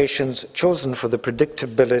 locations chosen for the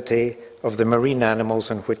predictability of the marine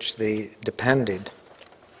animals on which they depended.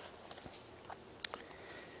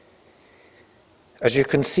 As you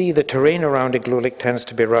can see, the terrain around Igloolik tends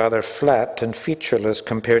to be rather flat and featureless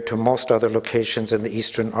compared to most other locations in the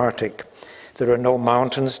eastern Arctic. There are no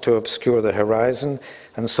mountains to obscure the horizon,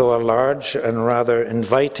 and so a large and rather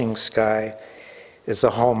inviting sky is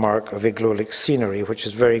a hallmark of Igloolik scenery, which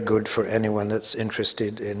is very good for anyone that's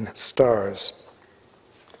interested in stars.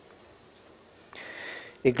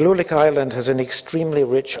 Igloolik Island has an extremely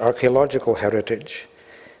rich archaeological heritage.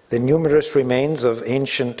 The numerous remains of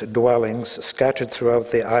ancient dwellings scattered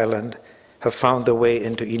throughout the island have found their way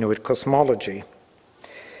into Inuit cosmology.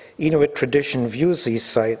 Inuit tradition views these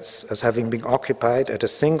sites as having been occupied at a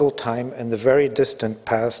single time in the very distant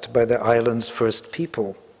past by the island's first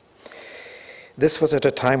people. This was at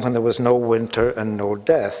a time when there was no winter and no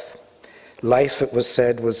death. Life, it was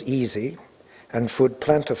said, was easy and food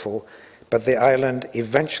plentiful, but the island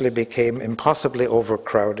eventually became impossibly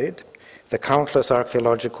overcrowded. The countless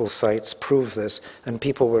archaeological sites prove this, and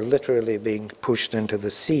people were literally being pushed into the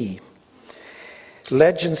sea.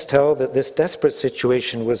 Legends tell that this desperate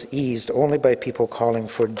situation was eased only by people calling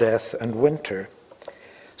for death and winter.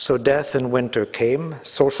 So death and winter came,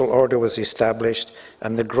 social order was established,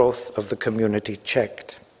 and the growth of the community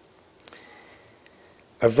checked.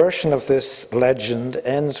 A version of this legend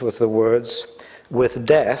ends with the words, "With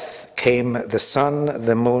death came the sun,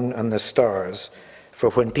 the moon, and the stars. for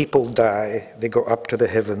when people die, they go up to the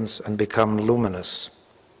heavens and become luminous.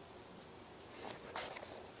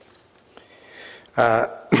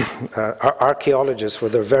 Archaeologists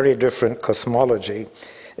with a very different cosmology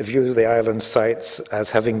view the island sites as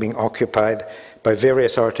having been occupied by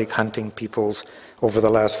various Arctic hunting peoples over the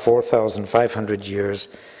last 4,500 years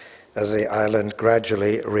as the island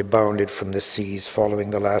gradually rebounded from the seas following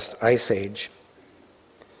the last ice age.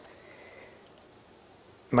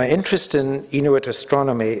 My interest in Inuit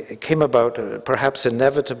astronomy came about perhaps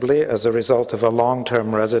inevitably as a result of a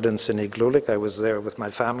long-term residence in Igloolik. I was there with my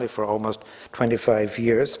family for almost 25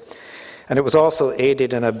 years. And it was also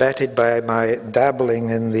aided and abetted by my dabbling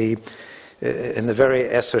in the very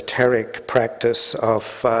esoteric practice of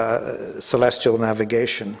celestial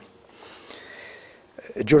navigation.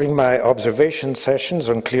 During my observation sessions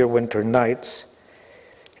on clear winter nights,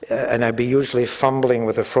 and I'd be usually fumbling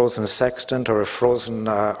with a frozen sextant or a frozen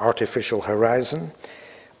artificial horizon,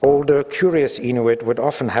 older, curious Inuit would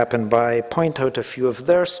often happen by, point out a few of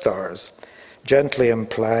their stars, gently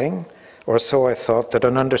implying, or so I thought, that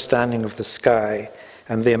an understanding of the sky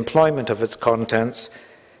and the employment of its contents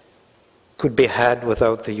could be had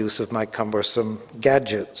without the use of my cumbersome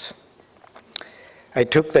gadgets. I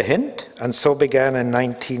took the hint, and so began in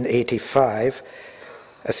 1985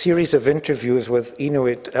 a series of interviews with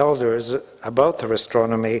Inuit elders about their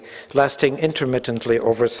astronomy, lasting intermittently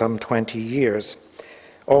over some 20 years.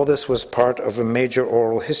 All this was part of a major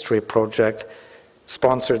oral history project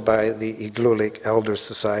sponsored by the Igloolik Elder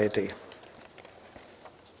Society.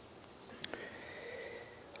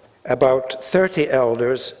 About 30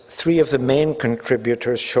 elders, 3 of the main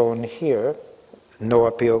contributors shown here,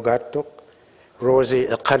 Noah Piogatuk, Rosie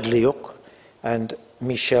Akadliuk, and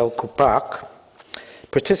Michel Kupak,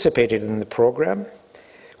 participated in the program.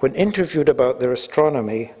 When interviewed about their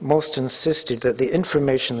astronomy, most insisted that the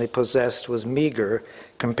information they possessed was meager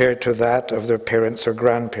compared to that of their parents or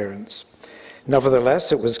grandparents.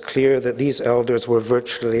 Nevertheless, it was clear that these elders were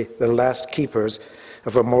virtually the last keepers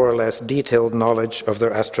of a more or less detailed knowledge of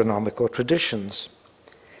their astronomical traditions.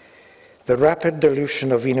 The rapid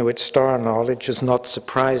dilution of Inuit star knowledge is not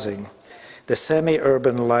surprising. The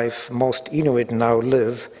semi-urban life most Inuit now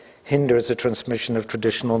live hinders the transmission of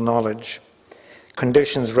traditional knowledge.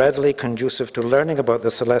 Conditions readily conducive to learning about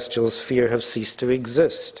the celestial sphere have ceased to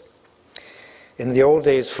exist. In the old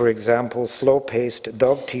days, for example, slow-paced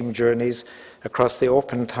dog-team journeys across the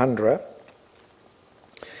open tundra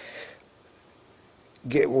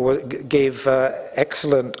gave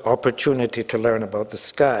excellent opportunity to learn about the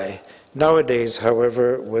sky. Nowadays,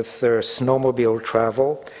 however, with their snowmobile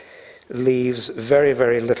travel, leaves very,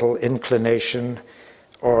 very little inclination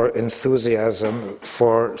or enthusiasm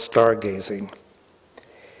for stargazing.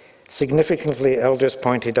 Significantly, elders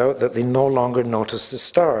pointed out that they no longer notice the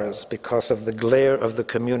stars because of the glare of the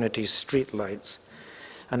community's streetlights.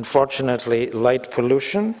 Unfortunately, light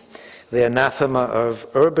pollution, the anathema of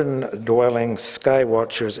urban-dwelling sky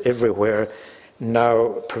watchers everywhere,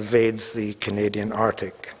 now pervades the Canadian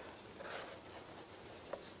Arctic.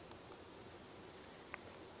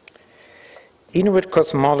 Inuit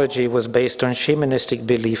cosmology was based on shamanistic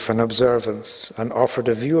belief and observance, and offered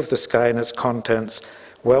a view of the sky and its contents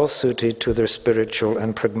well suited to their spiritual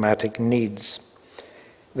and pragmatic needs.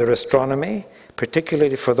 Their astronomy,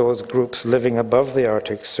 particularly for those groups living above the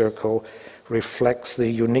Arctic Circle, reflects the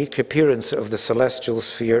unique appearance of the celestial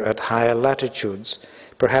sphere at higher latitudes,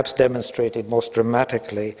 perhaps demonstrated most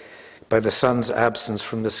dramatically by the sun's absence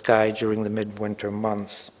from the sky during the midwinter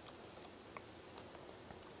months.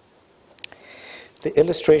 The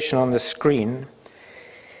illustration on the screen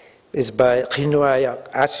is by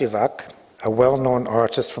Inuit Asivak, a well-known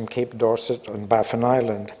artist from Cape Dorset on Baffin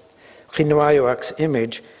Island. Inuit's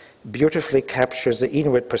image beautifully captures the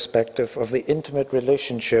Inuit perspective of the intimate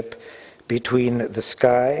relationship between the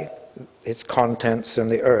sky, its contents,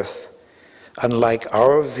 and the earth. Unlike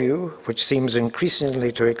our view, which seems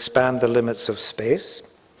increasingly to expand the limits of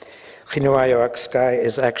space, Inuit's sky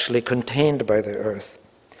is actually contained by the earth.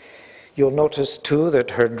 You'll notice, too,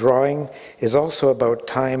 that her drawing is also about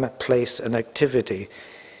time, place, and activity.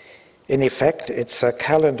 In effect, it's a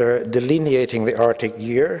calendar delineating the Arctic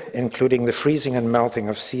year, including the freezing and melting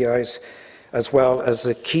of sea ice, as well as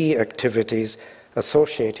the key activities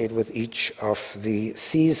associated with each of the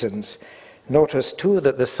seasons. Notice, too,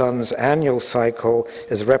 that the sun's annual cycle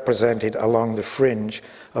is represented along the fringe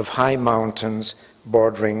of high mountains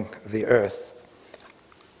bordering the earth.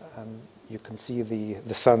 You can see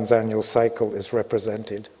the sun's annual cycle is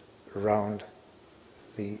represented around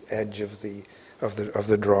the edge of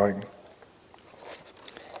the drawing.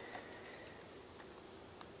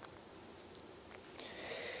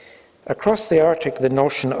 Across the Arctic, the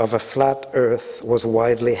notion of a flat Earth was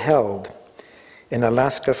widely held. In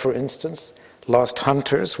Alaska, for instance, lost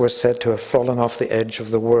hunters were said to have fallen off the edge of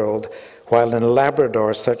the world, while in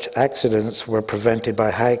Labrador, such accidents were prevented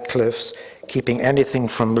by high cliffs, keeping anything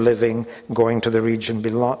from living going to the region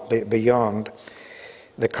beyond.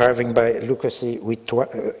 The carving by Lukasi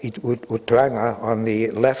Utuanga on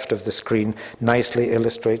the left of the screen nicely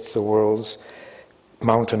illustrates the world's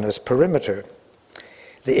mountainous perimeter.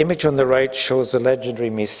 The image on the right shows the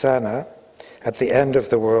legendary Misana at the end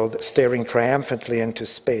of the world, staring triumphantly into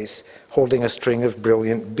space, holding a string of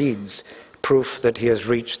brilliant beads, proof that he has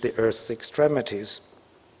reached the Earth's extremities.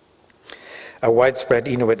 A widespread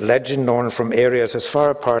Inuit legend known from areas as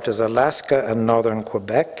far apart as Alaska and northern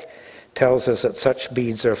Quebec tells us that such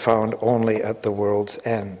beads are found only at the world's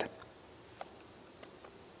end.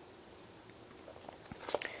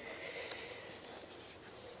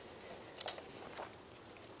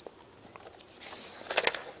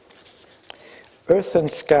 Earth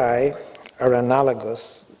and sky are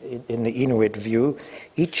analogous in the Inuit view,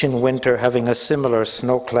 each in winter having a similar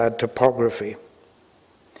snow-clad topography.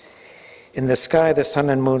 In the sky, the sun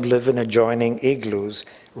and moon live in adjoining igloos.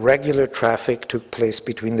 Regular traffic took place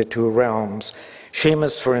between the two realms.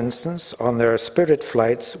 Shamans, for instance, on their spirit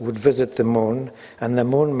flights would visit the moon, and the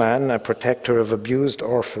moon man, a protector of abused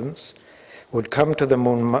orphans, would come to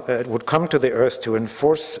the earth to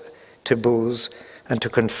enforce taboos and to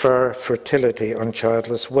confer fertility on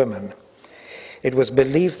childless women. It was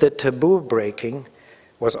believed that taboo breaking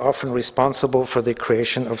was often responsible for the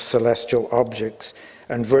creation of celestial objects,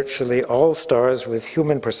 and virtually all stars with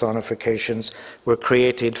human personifications were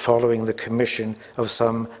created following the commission of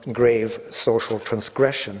some grave social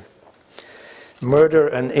transgression. Murder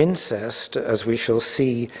and incest, as we shall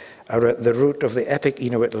see, are at the root of the epic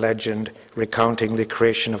Inuit legend recounting the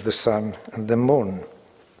creation of the sun and the moon.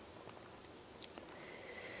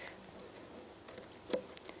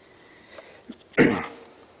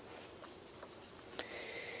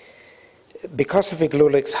 Because of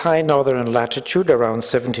Iglulik's high northern latitude, around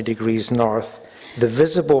 70 degrees north, the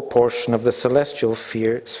visible portion of the celestial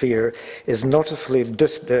sphere is noticeably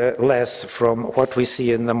less from what we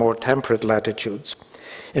see in the more temperate latitudes.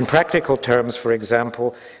 In practical terms, for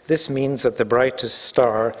example, this means that the brightest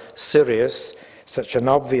star, Sirius, such an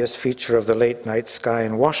obvious feature of the late night sky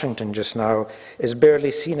in Washington just now, is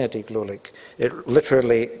barely seen at Iglulik. It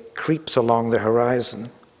literally creeps along the horizon.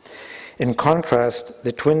 In contrast,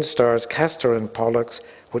 the twin stars Castor and Pollux,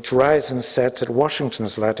 which rise and set at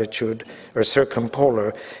Washington's latitude, are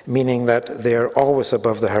circumpolar, meaning that they are always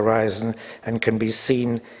above the horizon and can be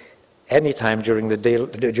seen anytime during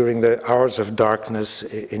the hours of darkness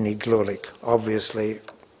in Iglulik, obviously,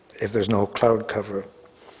 if there's no cloud cover.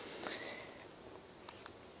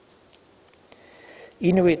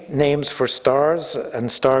 Inuit names for stars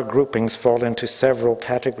and star groupings fall into several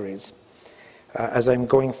categories. As I'm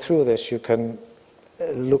going through this, you can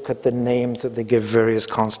look at the names that they give various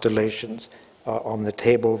constellations on the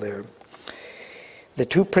table there. The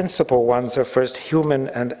two principal ones are first human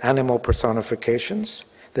and animal personifications.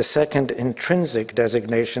 The second, intrinsic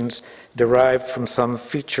designations derived from some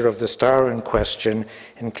feature of the star in question,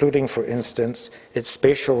 including, for instance, its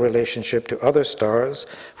spatial relationship to other stars,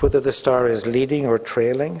 whether the star is leading or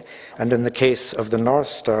trailing, and in the case of the North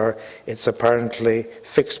Star, its apparently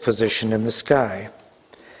fixed position in the sky.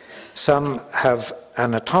 Some have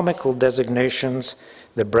anatomical designations,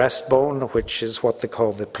 the breastbone, which is what they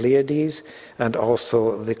call the Pleiades, and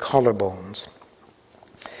also the collarbones.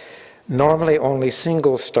 Normally, only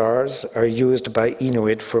single stars are used by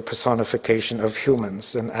Inuit for personification of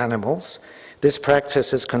humans and animals. This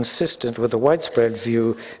practice is consistent with the widespread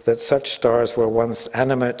view that such stars were once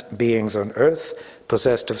animate beings on Earth,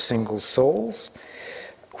 possessed of single souls,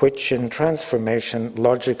 which in transformation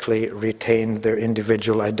logically retained their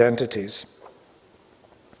individual identities.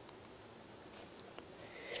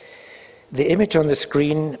 The image on the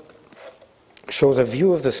screen shows a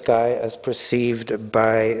view of the sky as perceived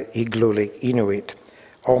by Iglulik Inuit.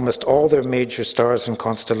 Almost all their major stars and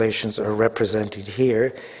constellations are represented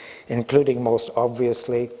here, including most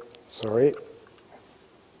obviously,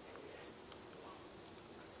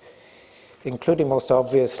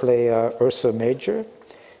 Ursa Major.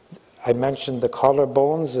 I mentioned the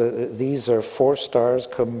collarbones. These are four stars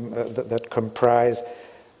that comprise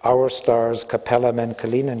our stars Capella,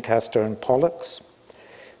 Menkaline, and Castor and Pollux.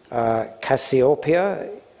 Cassiopeia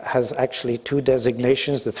has actually two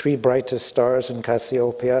designations. The three brightest stars in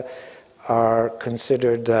Cassiopeia are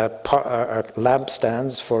considered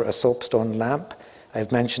lampstands for a soapstone lamp.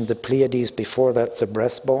 I've mentioned the Pleiades before, that's the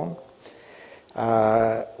breastbone.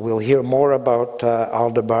 We'll hear more about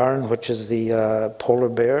Aldebaran, which is the polar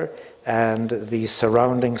bear, and the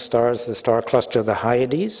surrounding stars, the star cluster, the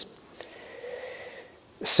Hyades.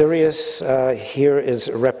 Sirius here is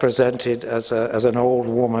represented as an old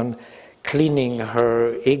woman cleaning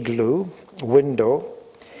her igloo window.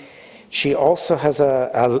 She also has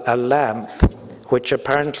a lamp which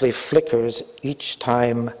apparently flickers each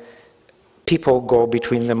time people go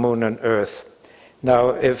between the moon and Earth. Now,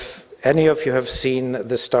 if any of you have seen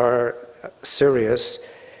the star Sirius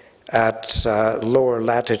at lower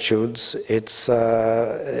latitudes, it's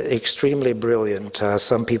extremely brilliant.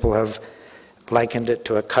 Some people have likened it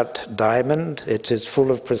to a cut diamond. It is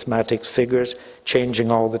full of prismatic figures,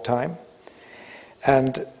 changing all the time.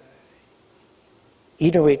 And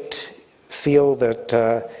Inuit feel that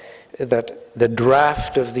the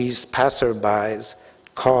draft of these passerbys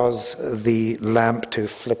cause the lamp to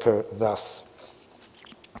flicker thus.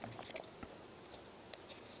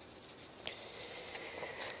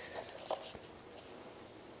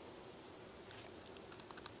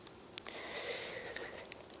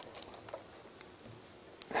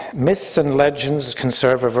 Myths and legends can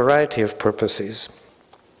serve a variety of purposes,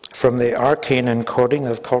 from the arcane encoding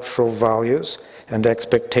of cultural values and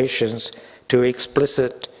expectations to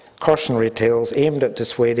explicit cautionary tales aimed at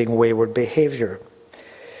dissuading wayward behavior.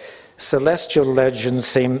 Celestial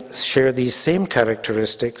legends share these same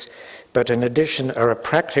characteristics, but in addition are a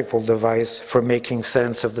practical device for making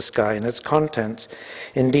sense of the sky and its contents.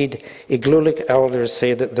 Indeed, Iglulik elders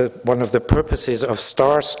say that one of the purposes of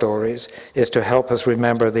star stories is to help us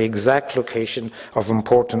remember the exact location of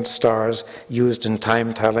important stars used in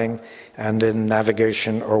time-telling and in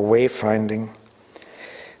navigation or wayfinding.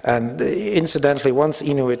 And incidentally, once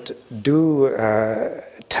Inuit do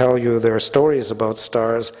tell you their stories about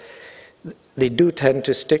stars, they do tend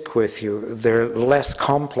to stick with you. They're less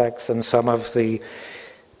complex than some of the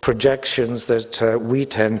projections that we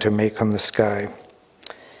tend to make on the sky.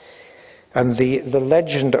 And the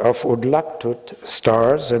legend of Udlaktut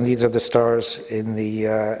stars, and these are the stars in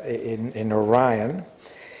Orion.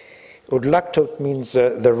 Udlaktut means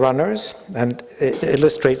the runners, and it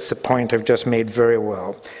illustrates the point I've just made very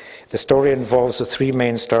well. The story involves the three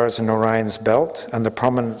main stars in Orion's belt and the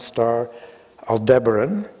prominent star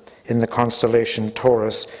Aldebaran in the constellation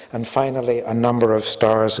Taurus, and finally a number of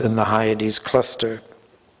stars in the Hyades cluster.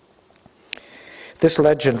 This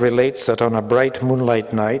legend relates that on a bright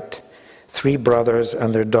moonlight night, three brothers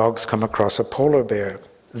and their dogs come across a polar bear.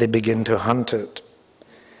 They begin to hunt it.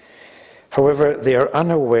 However, they are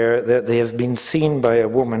unaware that they have been seen by a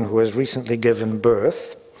woman who has recently given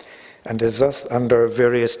birth and is thus under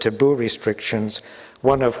various taboo restrictions,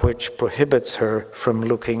 one of which prohibits her from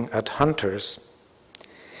looking at hunters.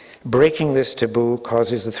 Breaking this taboo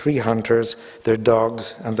causes the three hunters, their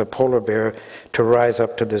dogs, and the polar bear to rise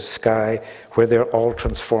up to the sky, where they're all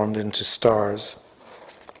transformed into stars.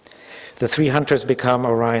 The three hunters become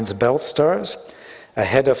Orion's belt stars.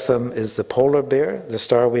 Ahead of them is the polar bear, the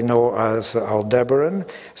star we know as Aldebaran,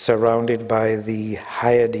 surrounded by the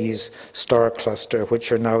Hyades star cluster,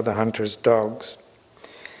 which are now the hunters' dogs.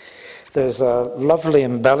 There's a lovely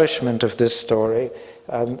embellishment of this story,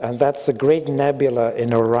 and that's the great nebula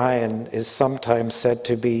in Orion is sometimes said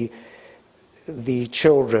to be the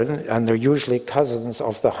children, and they're usually cousins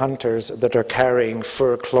of the hunters that are carrying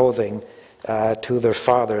fur clothing to their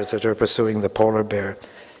fathers that are pursuing the polar bear.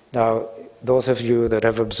 Now, those of you that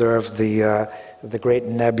have observed the great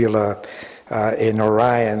nebula in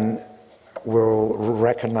Orion will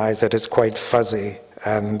recognize that it's quite fuzzy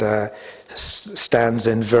and stands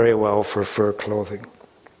in very well for fur clothing.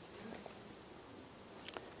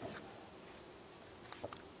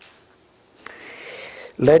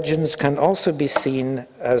 Legends can also be seen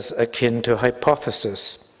as akin to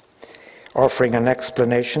hypothesis, offering an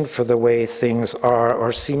explanation for the way things are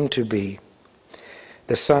or seem to be.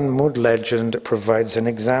 The sun-moon legend provides an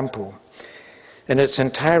example. In its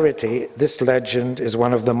entirety, this legend is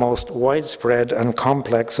one of the most widespread and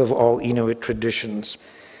complex of all Inuit traditions.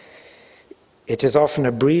 It is often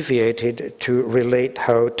abbreviated to relate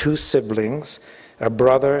how two siblings, a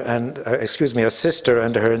sister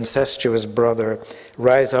and her incestuous brother,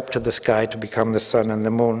 rise up to the sky to become the sun and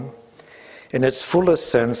the moon. In its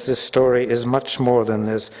fullest sense, this story is much more than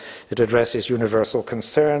this. It addresses universal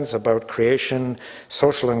concerns about creation,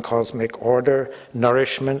 social and cosmic order,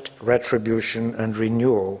 nourishment, retribution, and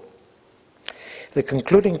renewal. The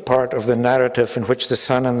concluding part of the narrative, in which the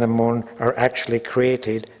sun and the moon are actually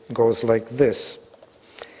created, goes like this.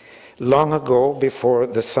 Long ago, before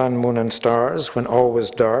the sun, moon, and stars, when all was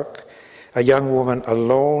dark, a young woman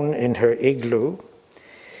alone in her igloo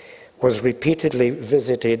was repeatedly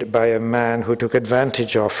visited by a man who took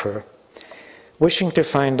advantage of her. Wishing to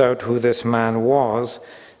find out who this man was,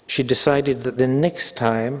 she decided that the next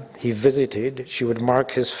time he visited, she would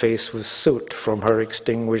mark his face with soot from her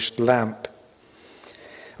extinguished lamp.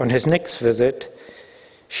 On his next visit,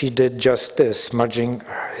 she did just this, smudging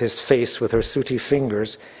his face with her sooty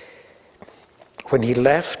fingers. When he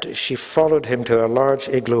left, she followed him to a large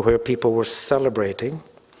igloo where people were celebrating,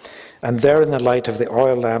 and there in the light of the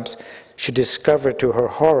oil lamps, she discovered to her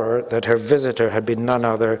horror that her visitor had been none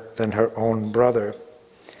other than her own brother.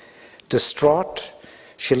 Distraught,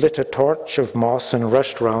 she lit a torch of moss and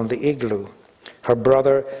rushed round the igloo. Her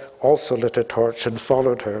brother also lit a torch and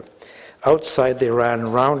followed her. Outside, they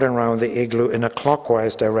ran round and round the igloo in a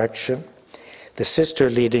clockwise direction, the sister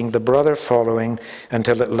leading, the brother following,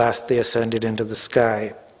 until at last they ascended into the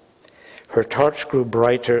sky. Her torch grew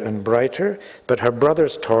brighter and brighter, but her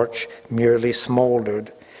brother's torch merely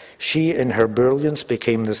smoldered. She, in her brilliance,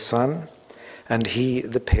 became the sun, and he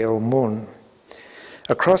the pale moon.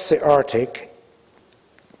 Across the Arctic,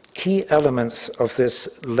 key elements of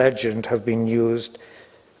this legend have been used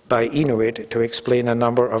by Inuit to explain a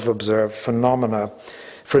number of observed phenomena.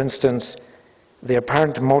 For instance, the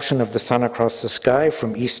apparent motion of the sun across the sky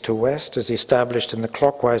from east to west is established in the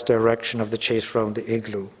clockwise direction of the chase round the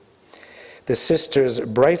igloo. The sister's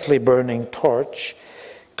brightly burning torch,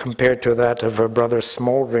 compared to that of her brother's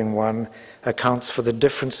smoldering one, accounts for the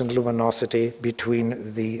difference in luminosity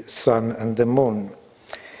between the sun and the moon.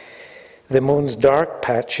 The moon's dark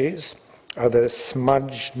patches are the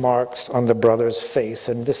smudged marks on the brother's face,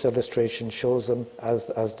 and this illustration shows them,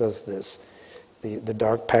 as does this. The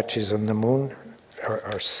dark patches on the moon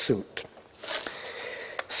are soot.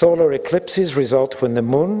 Solar eclipses result when the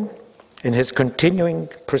moon, in his continuing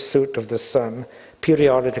pursuit of the sun,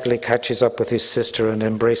 periodically catches up with his sister and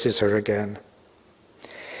embraces her again.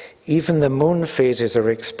 Even the moon phases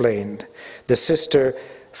are explained. The sister,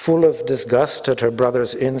 full of disgust at her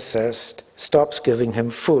brother's incest, stops giving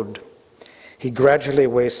him food. He gradually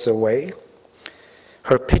wastes away.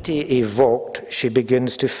 Her pity evoked, she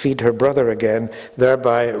begins to feed her brother again,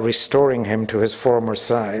 thereby restoring him to his former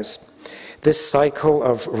size. This cycle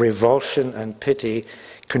of revulsion and pity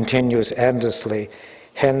continues endlessly,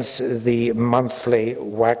 hence the monthly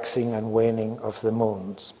waxing and waning of the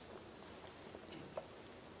moons.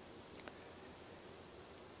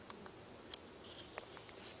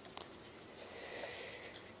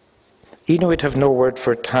 Inuit have no word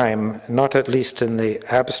for time, not at least in the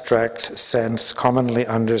abstract sense commonly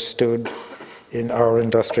understood in our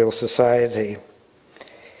industrial society.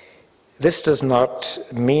 This does not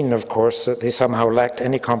mean, of course, that they somehow lacked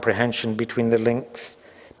any comprehension between the links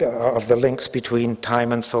between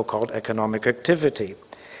time and so-called economic activity,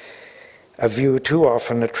 a view too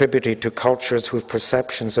often attributed to cultures whose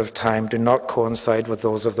perceptions of time do not coincide with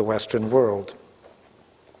those of the Western world.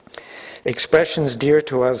 Expressions dear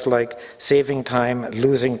to us like saving time,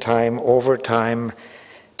 losing time, overtime,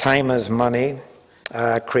 time as money,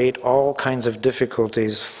 create all kinds of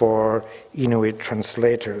difficulties for Inuit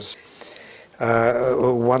translators.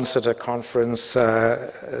 Once at a conference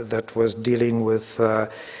that was dealing with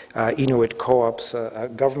Inuit co-ops, a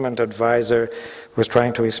government advisor was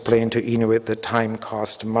trying to explain to Inuit that time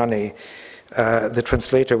cost money. The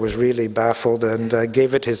translator was really baffled and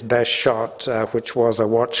gave it his best shot, which was a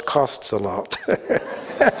watch costs a lot.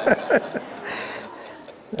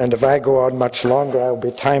 And if I go on much longer, I'll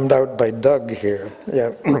be timed out by Doug here.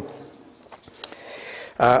 Yeah.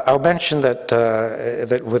 I'll mention that,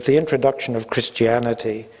 that with the introduction of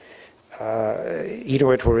Christianity,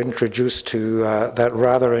 Inuit were introduced to that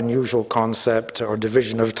rather unusual concept or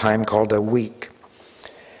division of time called a week.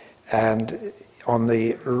 And on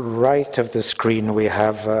the right of the screen, we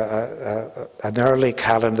have an early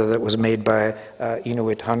calendar that was made by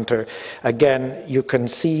Inuit hunter. Again, you can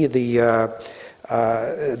see the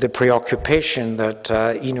preoccupation that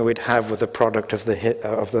Inuit have with the product of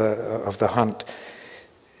the hunt.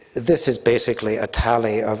 This is basically a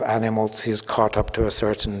tally of animals he's caught up to a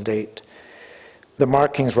certain date. The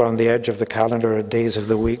markings around the edge of the calendar are days of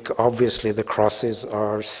the week. Obviously, the crosses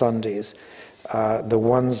are Sundays. The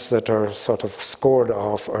ones that are sort of scored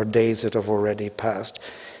off are days that have already passed.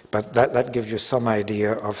 But that gives you some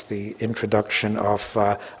idea of the introduction of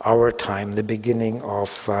our time, the beginning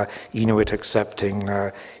of Inuit accepting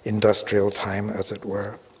industrial time, as it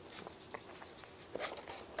were.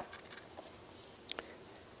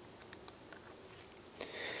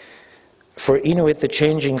 For Inuit, the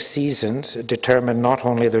changing seasons determined not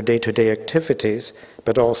only their day-to-day activities,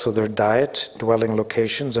 but also their diet, dwelling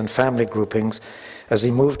locations, and family groupings as they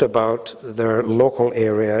moved about their local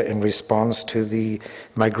area in response to the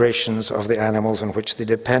migrations of the animals on which they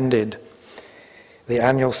depended. The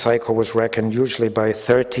annual cycle was reckoned usually by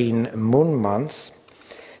 13 moon months,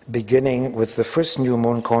 beginning with the first new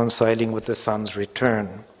moon coinciding with the sun's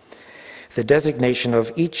return. The designation of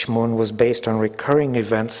each moon was based on recurring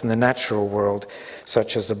events in the natural world,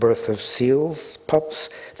 such as the birth of seals, pups,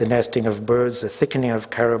 the nesting of birds, the thickening of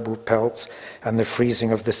caribou pelts, and the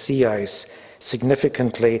freezing of the sea ice.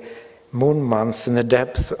 Significantly, moon months in the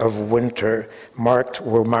depth of winter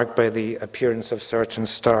were marked by the appearance of certain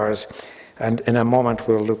stars. And in a moment,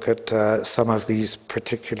 we'll look at some of these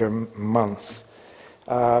particular months.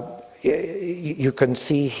 You can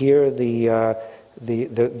see here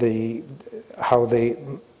how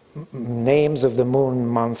the names of the moon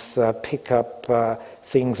months pick up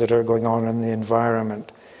things that are going on in the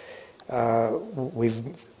environment.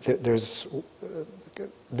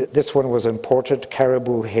 This one was important: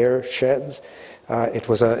 caribou hair sheds. It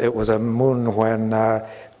was a moon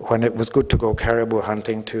when it was good to go caribou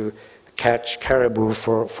hunting to catch caribou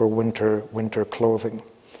for winter clothing.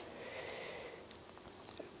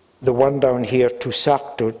 The one down here,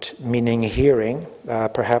 tusaktut, meaning hearing,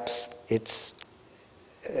 perhaps its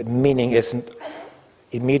meaning isn't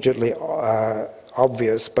immediately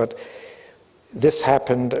obvious, but this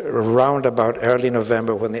happened around about early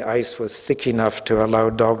November when the ice was thick enough to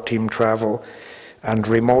allow dog team travel, and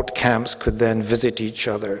remote camps could then visit each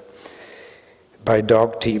other by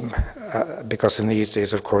dog team, because in these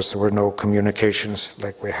days, of course, there were no communications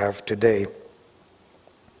like we have today.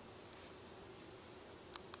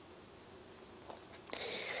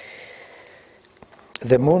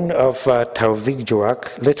 The moon of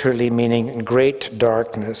Tauvigjuak, literally meaning great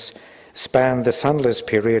darkness, spanned the sunless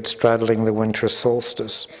period straddling the winter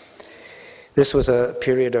solstice. This was a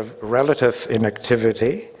period of relative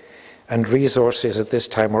inactivity, and resources at this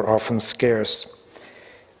time were often scarce.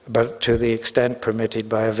 But to the extent permitted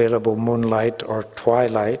by available moonlight or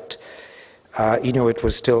twilight, Inuit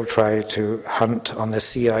would still try to hunt on the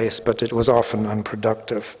sea ice, but it was often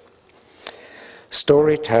unproductive.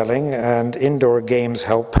 Storytelling and indoor games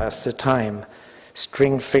helped pass the time.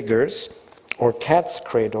 String figures, or cat's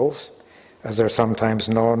cradles, as they're sometimes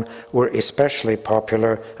known, were especially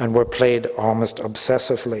popular and were played almost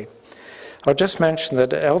obsessively. I'll just mention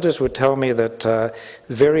that elders would tell me that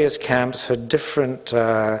various camps had different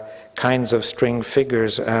kinds of string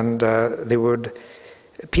figures, and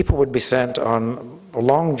people would be sent on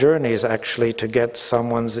long journeys actually to get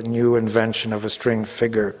someone's new invention of a string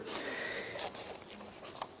figure.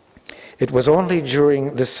 It was only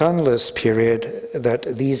during the sunless period that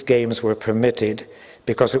these games were permitted,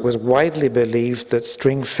 because it was widely believed that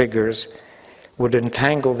string figures would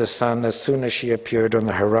entangle the sun as soon as she appeared on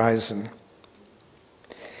the horizon.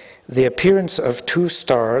 The appearance of two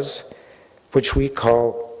stars, which we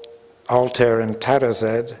call Altair and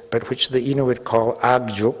Tarazed, but which the Inuit call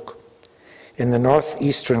Agjuk, in the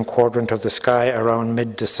northeastern quadrant of the sky around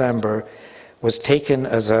mid-December, was taken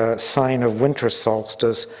as a sign of winter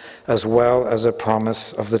solstice, as well as a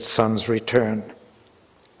promise of the sun's return.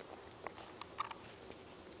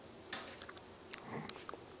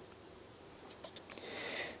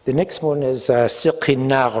 The next one is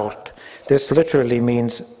Siqinarot. This literally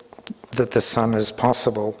means that the sun is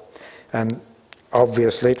possible, and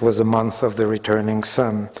obviously it was the month of the returning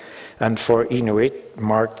sun, and for Inuit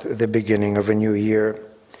marked the beginning of a new year.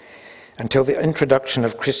 Until the introduction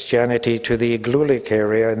of Christianity to the Iglulik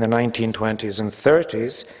area in the 1920s and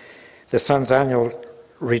 30s, the sun's annual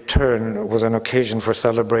return was an occasion for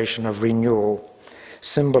celebration of renewal,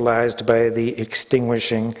 symbolized by the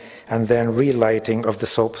extinguishing and then relighting of the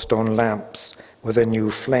soapstone lamps with a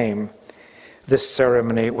new flame. This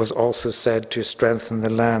ceremony was also said to strengthen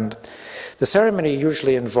the land. The ceremony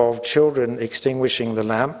usually involved children extinguishing the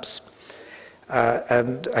lamps,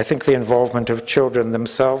 and I think the involvement of children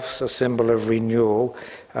themselves, a symbol of renewal,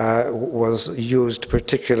 was used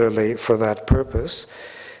particularly for that purpose.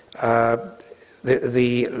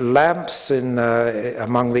 The lamps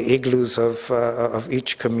among the igloos of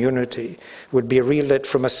each community would be relit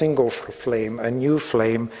from a single flame, a new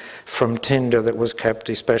flame from tinder that was kept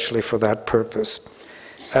especially for that purpose.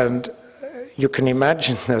 And you can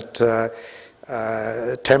imagine that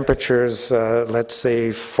temperatures, let's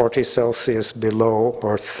say 40 Celsius below,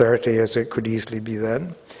 or 30 as it could easily be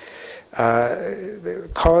then,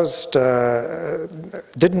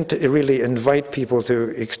 didn't really invite people to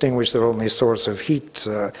extinguish their only source of heat,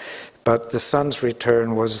 but the sun's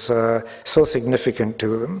return was so significant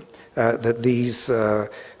to them that these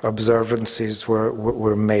observances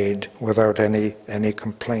were made without any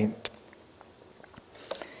complaint.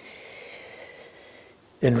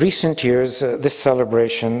 In recent years, this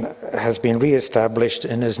celebration has been re-established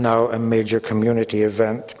and is now a major community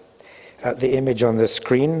event. The image on the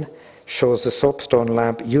screen shows the soapstone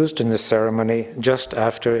lamp used in the ceremony just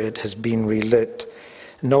after it has been relit.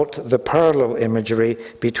 Note the parallel imagery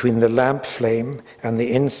between the lamp flame and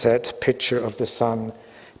the inset picture of the sun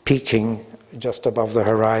peaking just above the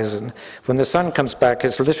horizon. When the sun comes back,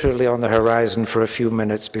 it's literally on the horizon for a few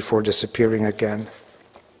minutes before disappearing again.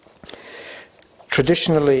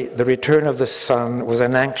 Traditionally, the return of the sun was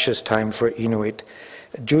an anxious time for Inuit.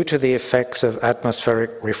 Due to the effects of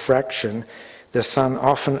atmospheric refraction, the sun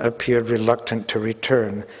often appeared reluctant to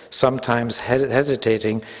return, sometimes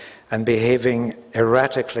hesitating and behaving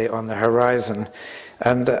erratically on the horizon.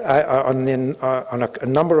 And on a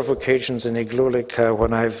number of occasions in Igloolik,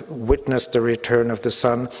 when I've witnessed the return of the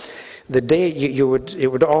sun, the day it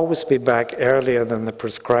would always be back earlier than the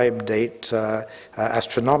prescribed date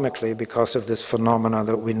astronomically because of this phenomenon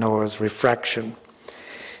that we know as refraction.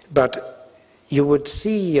 But you would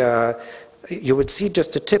see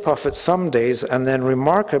just a tip off it some days, and then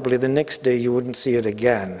remarkably the next day you wouldn't see it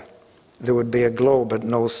again. There would be a glow but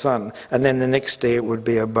no sun, and then the next day it would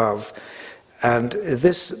be above. And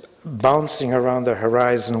this bouncing around the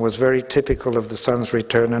horizon was very typical of the sun's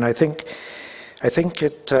return, and I think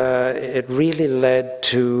it really led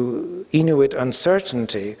to Inuit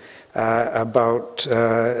uncertainty about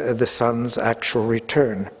the sun's actual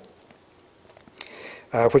return,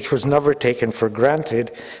 which was never taken for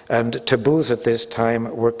granted, and taboos at this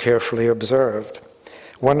time were carefully observed,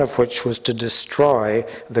 one of which was to destroy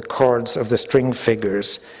the cords of the string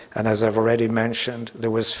figures. And as I've already mentioned,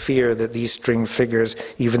 there was fear that these string figures,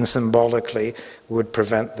 even symbolically, would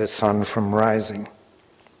prevent the sun from rising.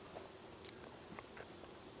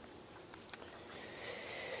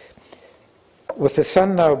 With the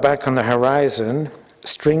sun now back on the horizon,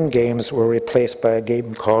 string games were replaced by a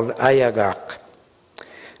game called ayagak.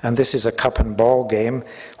 And this is a cup and ball game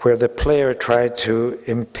where the player tried to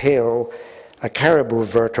impale a caribou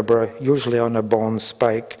vertebra, usually on a bone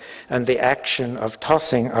spike, and the action of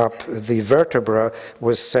tossing up the vertebra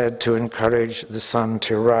was said to encourage the sun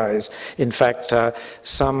to rise. In fact,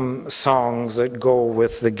 some songs that go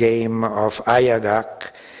with the game of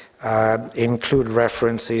ayagak include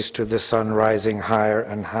references to the sun rising higher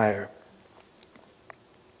and higher.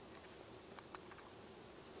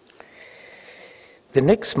 The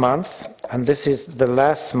next month, and this is the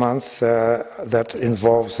last month that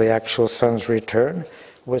involves the actual sun's return,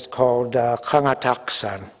 was called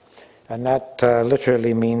Kangataksan, and that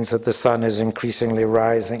literally means that the sun is increasingly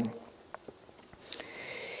rising.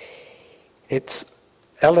 Its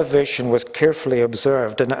elevation was carefully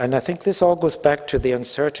observed, and I think this all goes back to the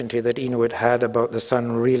uncertainty that Inuit had about the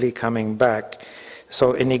sun really coming back.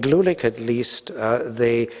 So in Igloolik, at least,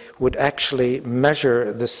 they would actually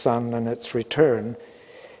measure the sun and its return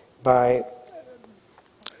by,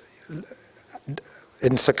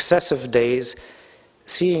 in successive days,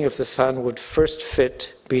 seeing if the sun would first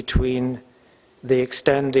fit between the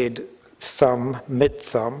extended thumb,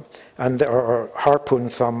 mid-thumb, and or harpoon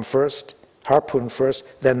first,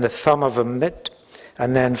 then the thumb of a mitt,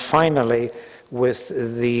 and then finally with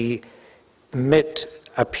the mitt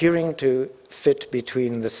appearing to fit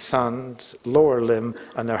between the sun's lower limb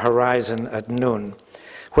and the horizon at noon.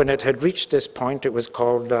 When it had reached this point, it was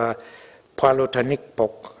called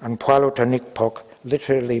Pualotanikpok, and Pualotanikpok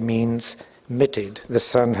literally means mitted. The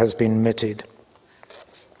sun has been mitted.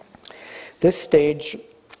 This stage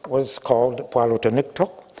was called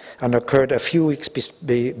Pualotaniktok and occurred a few weeks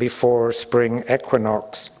before spring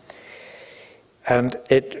equinox. And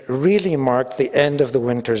it really marked the end of the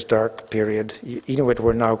winter's dark period. Inuit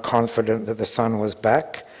were now confident that the sun was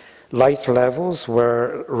back. Light levels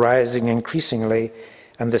were rising increasingly,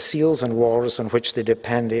 and the seals and walrus on which they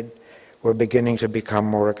depended were beginning to become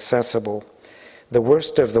more accessible. The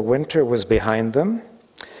worst of the winter was behind them,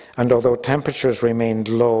 and although temperatures remained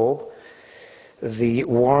low, the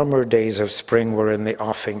warmer days of spring were in the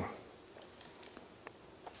offing.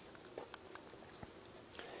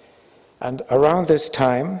 And around this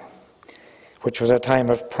time, which was a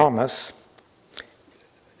time of promise,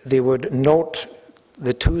 they would note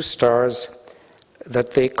the two stars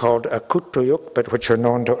that they called Akutuyuk, but which are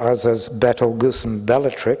known to us as Betelgeuse and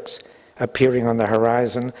Bellatrix, appearing on the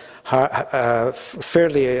horizon,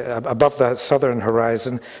 fairly above the southern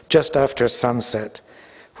horizon, just after sunset,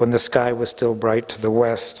 when the sky was still bright to the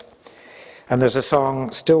west. And there's a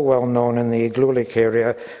song still well known in the Igloolik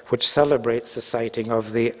area, which celebrates the sighting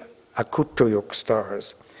of the Akutuyuk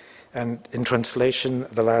stars. And in translation,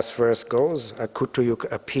 the last verse goes, Akutuyuk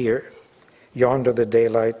appear, yonder the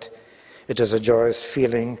daylight. It is a joyous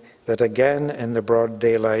feeling that again in the broad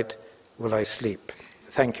daylight will I sleep.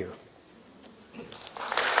 Thank you.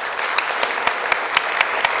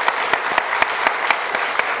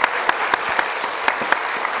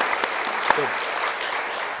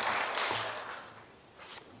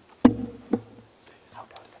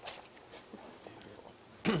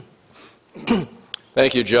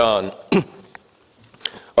 Thank you, John.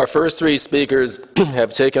 Our first three speakers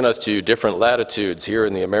have taken us to different latitudes here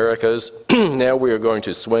in the Americas. Now we are going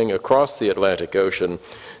to swing across the Atlantic Ocean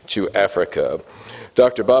to Africa.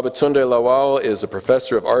 Dr. Babatunde Lawal is a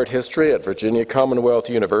professor of art history at Virginia Commonwealth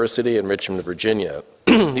University in Richmond, Virginia.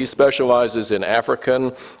 He specializes in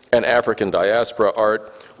African and African diaspora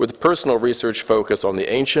art with personal research focus on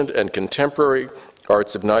the ancient and contemporary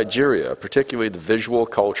arts of Nigeria, particularly the visual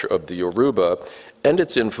culture of the Yoruba and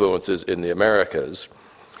its influences in the Americas.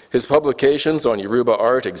 His publications on Yoruba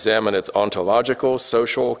art examine its ontological,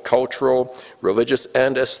 social, cultural, religious,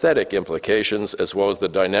 and aesthetic implications, as well as the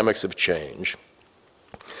dynamics of change.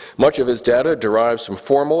 Much of his data derives from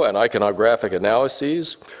formal and iconographic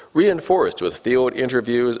analyses, reinforced with field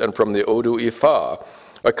interviews and from the Odu Ifa,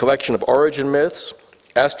 a collection of origin myths,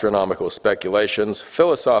 astronomical speculations,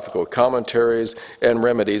 philosophical commentaries, and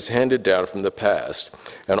remedies handed down from the past,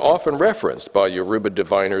 and often referenced by Yoruba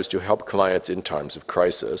diviners to help clients in times of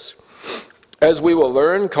crisis. As we will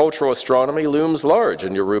learn, cultural astronomy looms large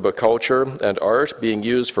in Yoruba culture and art, being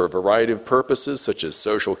used for a variety of purposes such as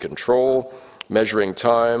social control, measuring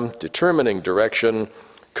time, determining direction,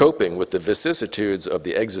 coping with the vicissitudes of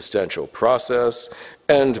the existential process,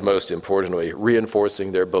 and most importantly,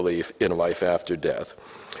 reinforcing their belief in life after death.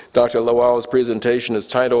 Dr. Lawal's presentation is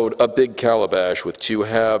titled A Big Calabash with Two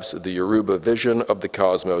Halves, the Yoruba Vision of the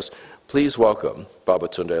Cosmos. Please welcome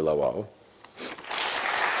Babatunde Lawal.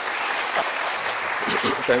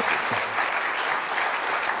 Thank you.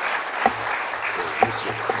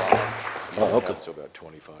 Okay. So about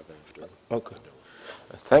 25 after. Okay.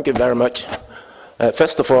 Thank you very much.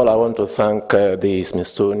 First of all, I want to thank the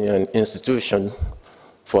Smithsonian Institution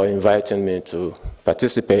for inviting me to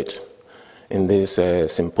participate in this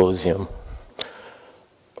symposium.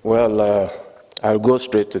 Well, I'll go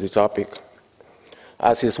straight to the topic.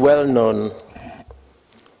 As is well known,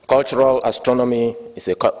 cultural astronomy is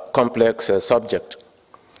a complex subject.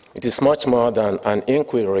 It is much more than an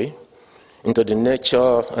inquiry into the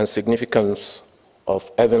nature and significance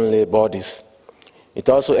of heavenly bodies. It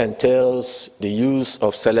also entails the use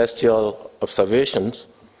of celestial observations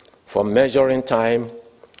for measuring time,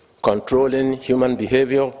 controlling human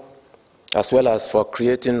behavior, as well as for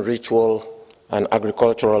creating ritual and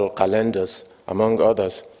agricultural calendars, among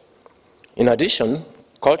others. In addition,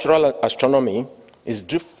 cultural astronomy is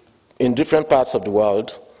in different parts of the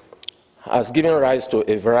world has given rise to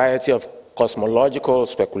a variety of cosmological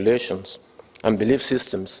speculations and belief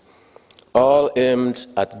systems, all aimed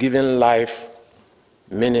at giving life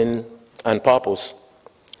meaning and purpose.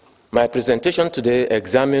 My presentation today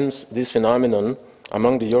examines this phenomenon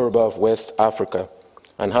among the Yoruba of West Africa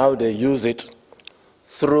and how they use it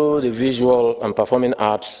through the visual and performing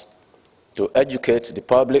arts to educate the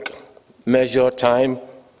public, measure time,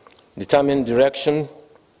 determine direction,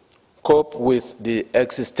 cope with the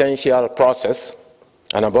existential process,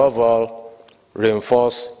 and above all,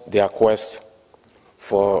 reinforce their quest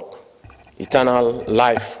for eternal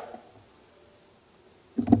life.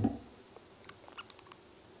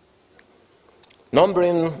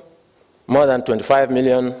 Numbering more than 25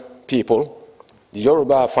 million people, the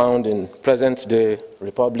Yoruba are found in present-day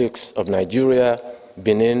republics of Nigeria,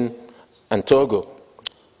 Benin, and Togo.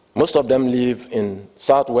 Most of them live in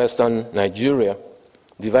southwestern Nigeria,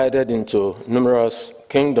 divided into numerous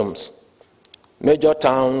kingdoms. Major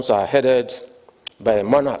towns are headed by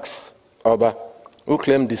monarchs, Oba, who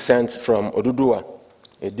claim descent from Oduduwa,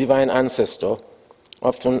 a divine ancestor,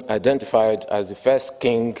 often identified as the first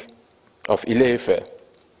king of Ile-Ife.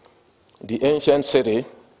 The ancient city,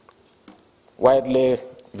 widely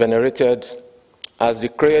venerated as the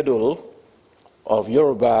cradle of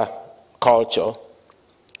Yoruba culture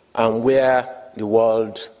and where the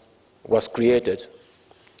world was created.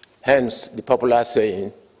 Hence the popular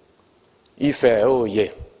saying, Ife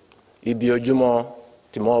oye, Ibi ojumo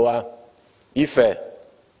timowa, Ife,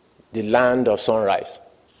 the land of sunrise.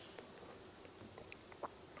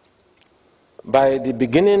 By the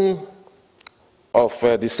beginning of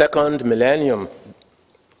the second millennium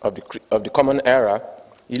of the Common Era,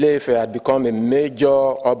 Ile-Ife had become a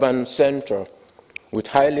major urban center with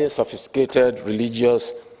highly sophisticated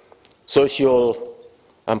religious, social,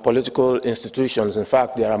 and political institutions. In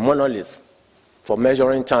fact, there are monoliths for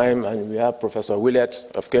measuring time, and we have Professor Willett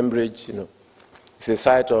of Cambridge. It's a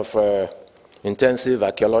site of intensive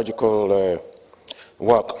archaeological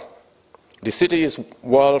work. The city is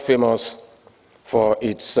world famous for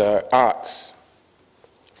its arts,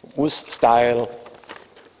 whose style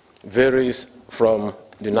varies from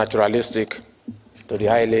the naturalistic to the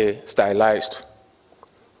highly stylized,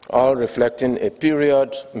 all reflecting a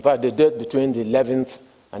period, in fact, they date between the 11th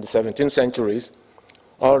and the 17th centuries,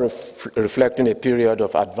 all reflecting a period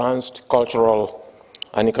of advanced cultural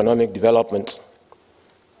and economic development.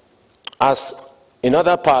 As in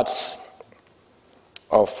other parts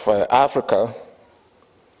of Africa,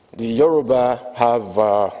 the Yoruba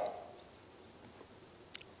have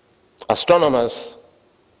astronomers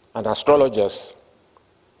and astrologers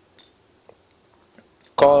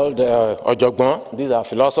called Ojibwe. These are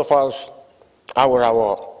philosophers,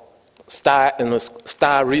 our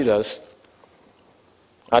star readers,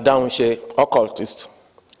 Adamshe, occultists.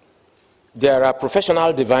 There are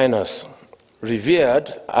professional diviners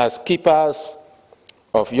revered as keepers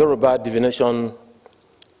of Yoruba divination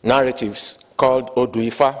narratives called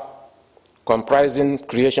Oduifa, comprising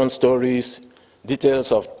creation stories,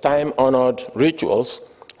 details of time-honored rituals,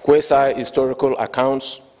 quasi-historical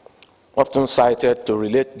accounts, often cited to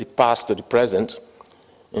relate the past to the present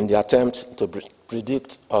in the attempt to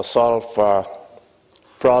predict or solve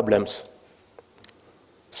problems.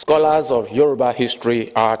 Scholars of Yoruba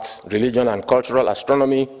history, art, religion, and cultural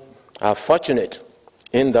astronomy are fortunate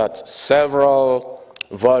in that several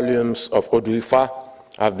volumes of Oduifa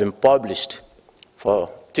have been published for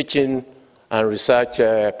teaching and research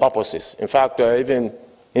purposes. In fact, even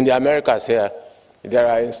in the Americas here, there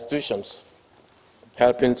are institutions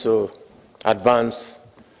helping to advance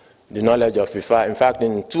the knowledge of Ifa. In fact,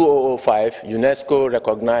 in 2005, UNESCO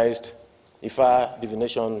recognized Ifa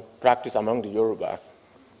divination practice among the Yoruba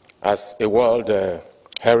as a world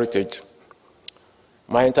heritage.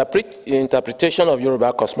 My interpretation of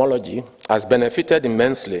Yoruba cosmology has benefited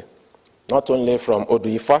immensely, not only from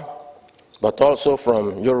Oduifa, but also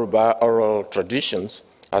from Yoruba oral traditions,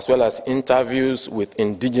 as well as interviews with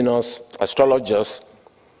indigenous astrologers,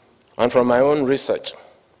 and from my own research.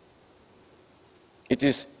 It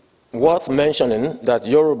is worth mentioning that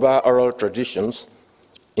Yoruba oral traditions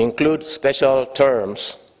include special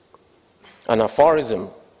terms and aphorism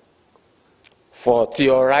for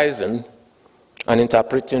theorizing and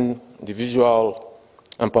interpreting the visual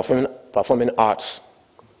and performing arts.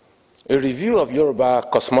 A review of Yoruba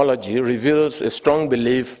cosmology reveals a strong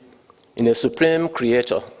belief in a supreme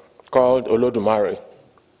creator called Olodumare,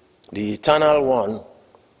 the eternal one,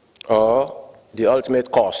 or the ultimate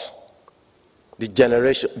cause, the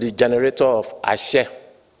generator of Ashe.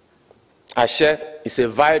 Ashe is a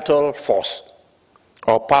vital force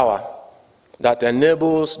or power that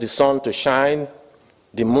enables the sun to shine,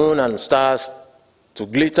 the moon and stars to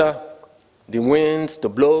glitter, the winds to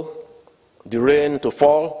blow, the rain to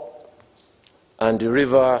fall, and the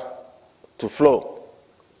river to flow.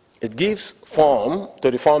 It gives form to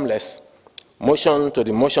the formless, motion to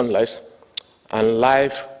the motionless, and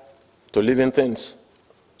life to living things.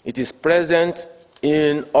 It is present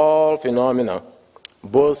in all phenomena,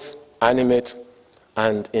 both animate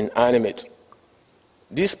and inanimate.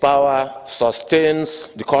 This power sustains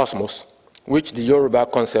the cosmos, which the Yoruba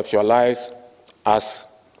conceptualize as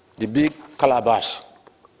the big calabash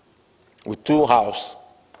with two halves,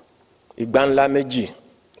 Igbanla Meji,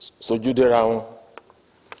 Sojuderaun,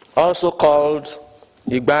 also called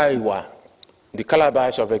Igbaiwa, the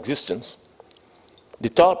calabash of existence. The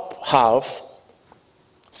top half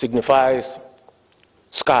signifies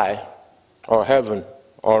sky or heaven,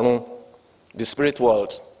 Orun, the spirit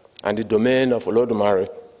world, and the domain of Olodumare,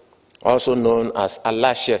 also known as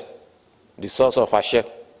Alashe, the source of Ashe.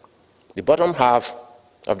 The bottom half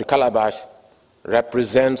of the calabash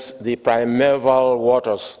represents the primeval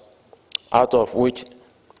waters out of which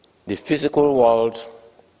the physical world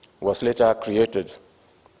was later created.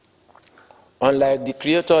 Unlike the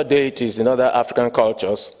creator deities in other African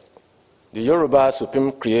cultures, the Yoruba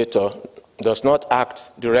supreme creator does not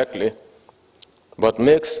act directly, but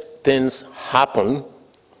makes things happen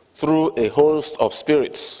through a host of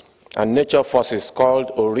spirits and nature forces called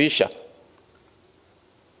Orisha.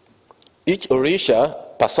 Each Orisha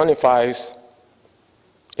personifies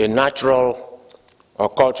a natural or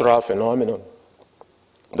cultural phenomenon.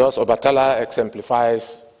 Thus, Obatala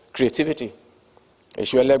exemplifies creativity,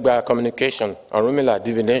 Eshuelegba communication, Orunmila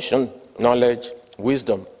divination, knowledge,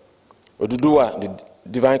 wisdom, Oduduwa the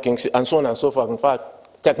divine kingship, and so on and so forth. In fact,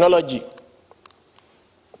 technology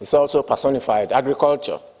is also personified,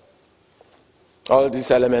 agriculture. All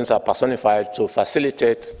these elements are personified to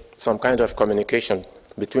facilitate some kind of communication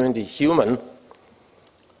between the human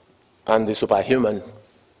and the superhuman,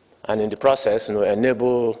 and in the process,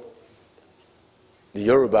 enable the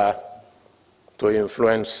Yoruba to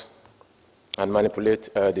influence and manipulate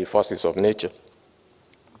the forces of nature.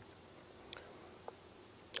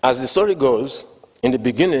 As the story goes, in the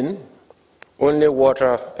beginning, only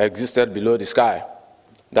water existed below the sky,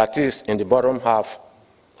 that is, in the bottom half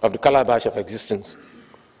of the calabash of existence.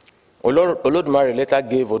 Olodumare later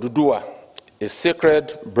gave Oduduwa a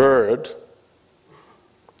sacred bird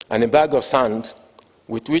and a bag of sand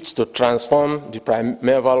with which to transform the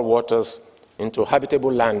primeval waters into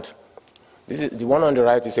habitable land. The one on the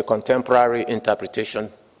right is a contemporary interpretation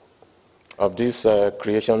of this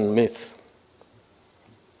creation myth.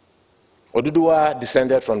 Oduduwa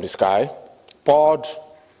descended from the sky, poured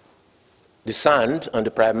the sand on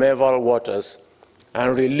the primeval waters,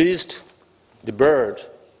 and released the bird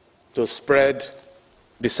to spread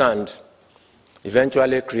the sand,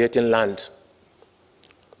 eventually creating land.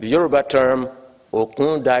 The Yoruba term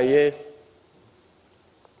Okun Daye,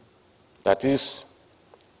 that is,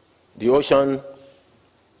 the ocean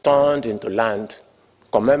turned into land,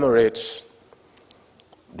 commemorates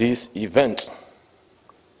this event.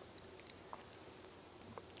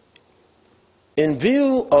 In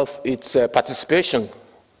view of its participation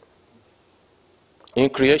in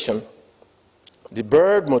creation, the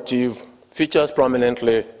bird motif features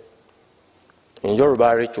prominently in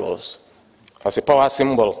Yoruba rituals as a power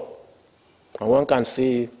symbol. And one can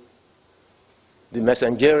see the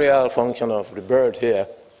messengerial function of the bird here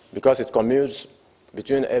because it commutes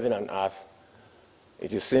between heaven and earth.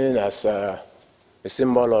 It is seen as a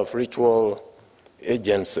symbol of ritual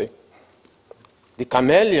agency. The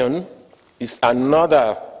chameleon is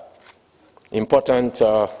another important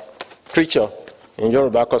creature in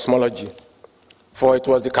Yoruba cosmology, for it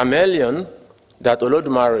was the chameleon that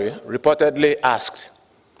Olodumare reportedly asked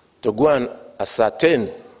to go and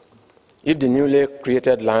ascertain if the newly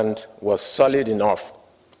created land was solid enough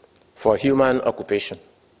for human occupation.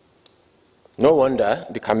 No wonder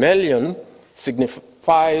the chameleon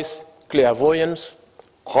signifies clairvoyance,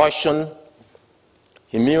 caution,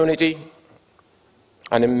 immunity,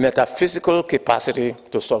 and a metaphysical capacity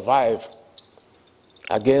to survive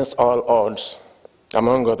against all odds,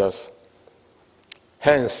 among others.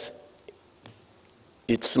 Hence,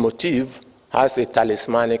 its motif has a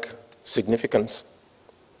talismanic significance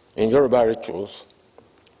in Yoruba rituals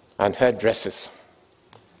and headdresses.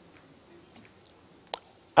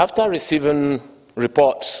 After receiving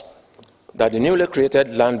reports that the newly created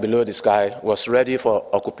land below the sky was ready for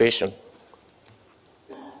occupation,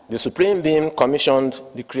 the Supreme Being commissioned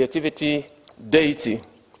the creativity deity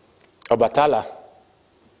Obatala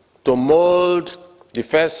to mold the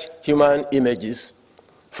first human images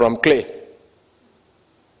from clay.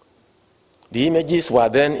 The images were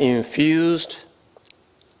then infused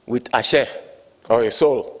with ashe, or a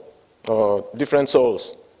soul, or different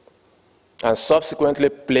souls, and subsequently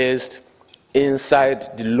placed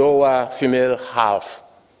inside the lower female half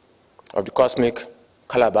of the cosmic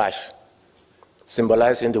calabash,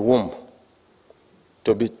 symbolizing the womb,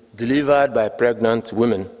 to be delivered by pregnant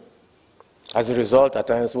women. As a result, at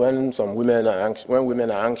times when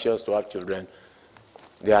women are anxious to have children,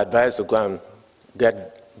 they are advised to go and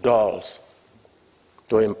get dolls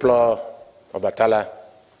to implore Obatala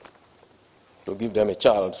to give them a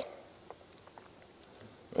child.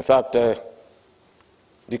 In fact,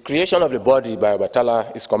 the creation of the body by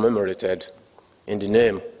Obatala is commemorated in the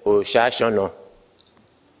name Oshashono.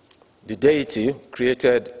 The deity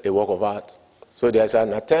created a work of art. So there's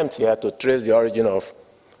an attempt here to trace the origin of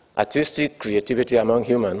artistic creativity among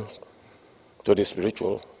humans to the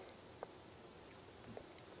spiritual.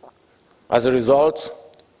 As a result,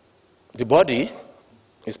 the body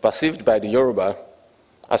is perceived by the Yoruba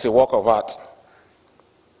as a work of art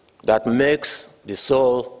that makes the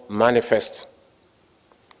soul manifest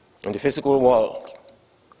in the physical world,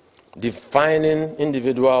 defining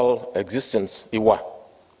individual existence, Iwa.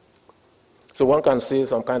 So one can see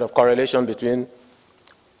some kind of correlation between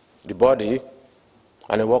the body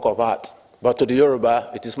and a work of art. But to the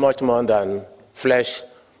Yoruba, it is much more than flesh,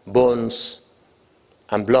 bones,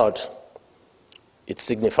 and blood. It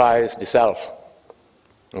signifies the self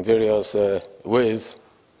in various ways.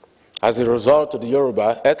 As a result, to the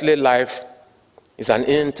Yoruba, earthly life is an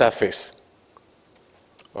interface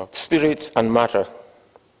of spirit and matter,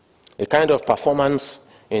 a kind of performance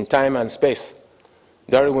in time and space,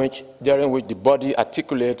 during which the body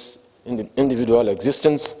articulates in the individual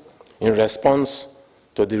existence in response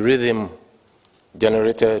to the rhythm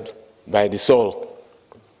generated by the soul.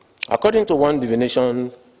 According to one divination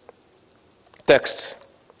text,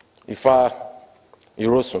 Ifa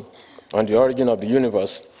Irosun, on the origin of the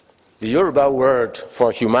universe, the Yoruba word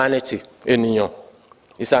for humanity, eniyan,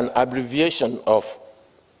 is an abbreviation of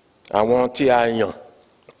àwọn tí a yàn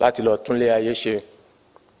láti lọ túnlé ayé ṣe,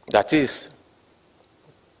 that is,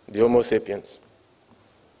 the Homo sapiens.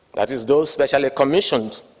 That is, those specially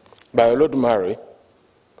commissioned by Olodumare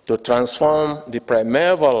to transform the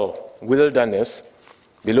primeval wilderness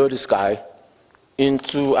below the sky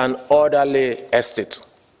into an orderly estate.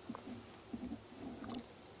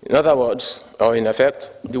 In other words, or in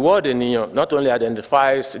effect, the word eniyan not only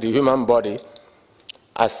identifies the human body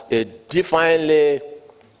as a divinely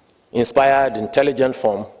inspired, intelligent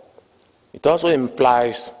form, it also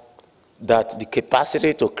implies that the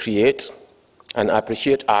capacity to create and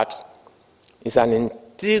appreciate art is an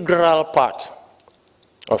integral part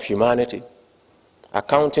of humanity,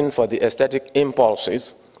 accounting for the aesthetic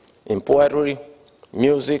impulses in poetry,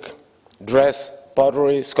 music, dress,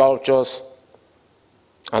 pottery, sculptures,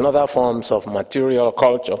 and other forms of material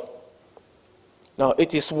culture. Now,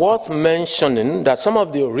 it is worth mentioning that some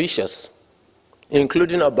of the Orishas,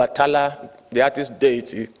 including Obatala, the artist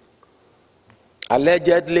deity,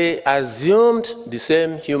 allegedly assumed the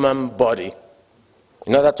same human body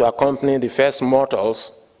in order to accompany the first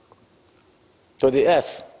mortals to the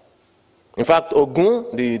earth. In fact,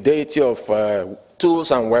 Ogun, the deity of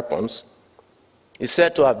tools and weapons, is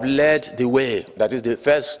said to have led the way, that is, the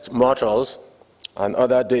first mortals and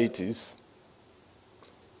other deities,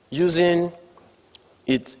 using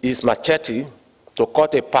his machete to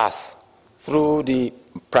cut a path through the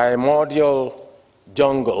primordial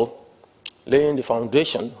jungle, laying the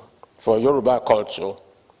foundation for Yoruba culture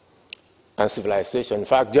and civilization. In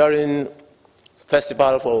fact, during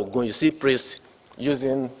festival for Ogun, you see priests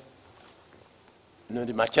using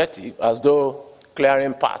the machete as though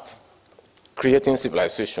clearing path, creating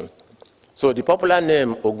civilization. So the popular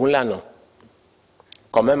name Ogunlana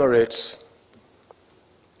commemorates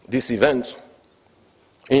this event.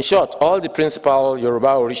 In short, all the principal Yoruba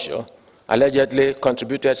Orisha allegedly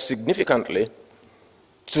contributed significantly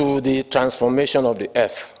to the transformation of the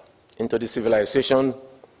earth into the civilization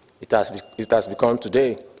it has become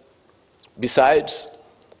today. Besides,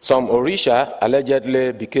 some Orisha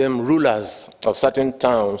allegedly became rulers of certain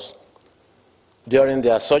towns during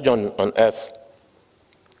their sojourn on earth,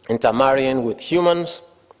 intermarrying with humans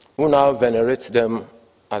who now venerate them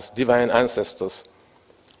as divine ancestors.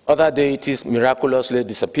 Other deities miraculously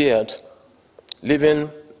disappeared, leaving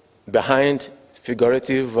behind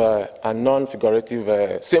figurative and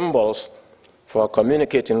non-figurative symbols for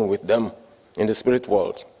communicating with them in the spirit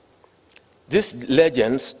world. These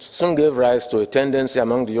legends soon gave rise to a tendency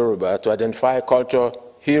among the Yoruba to identify culture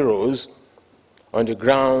heroes on the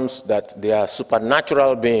grounds that they are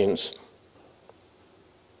supernatural beings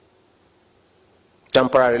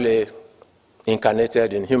temporarily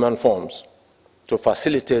incarnated in human forms to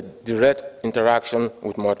facilitate direct interaction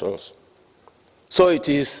with mortals. So it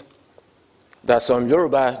is that some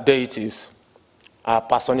Yoruba deities are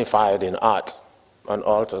personified in art on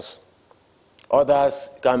altars.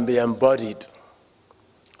 Others can be embodied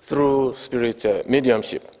through spirit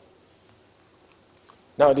mediumship.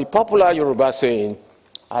 Now, the popular Yoruba saying,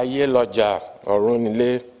 Aye Loja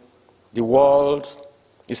Orunile, the world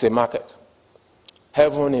is a market,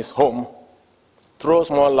 heaven is home, throws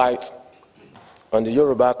more light on the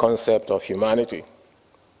Yoruba concept of humanity.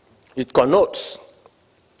 It connotes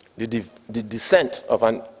the descent of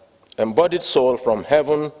an embodied soul from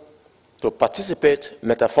heaven to participate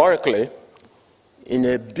metaphorically in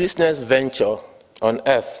a business venture on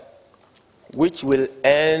earth, which will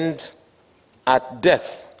end at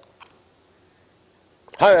death.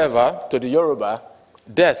 However, to the Yoruba,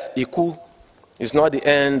 death, iku, is not the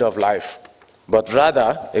end of life, but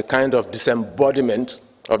rather a kind of disembodiment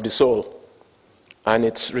of the soul and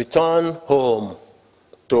its return home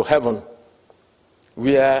to heaven,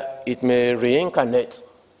 where it may reincarnate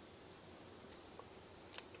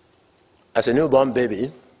as a newborn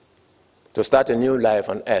baby to start a new life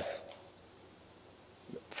on earth.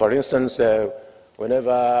 For instance,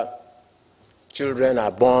 whenever children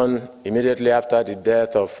are born immediately after the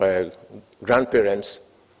death of grandparents,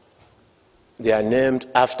 they are named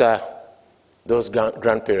after those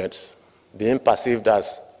grandparents, being perceived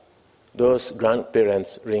as those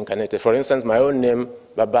grandparents reincarnated. For instance, my own name,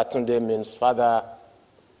 Babatunde, means father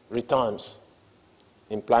returns,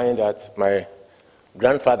 implying that my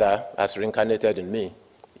grandfather has reincarnated in me.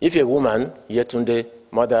 If a woman, Yetunde,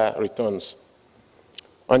 mother returns.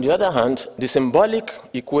 On the other hand, the symbolic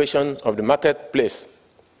equation of the marketplace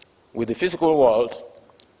with the physical world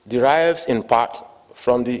derives in part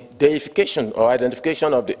from the deification or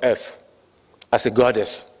identification of the earth as a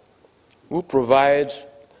goddess who provides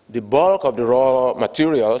the bulk of the raw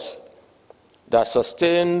materials that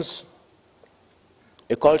sustains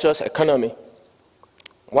a culture's economy.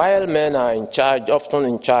 While men are in charge, often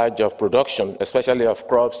in charge of production, especially of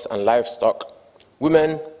crops and livestock,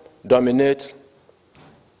 women dominate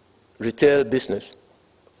retail business.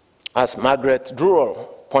 As Margaret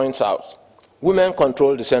Durrell points out, women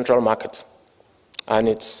control the central market, and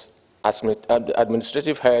its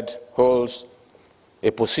administrative head holds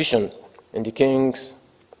a position in the King's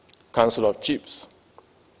Council of Chiefs.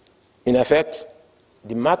 In effect,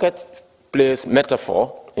 the marketplace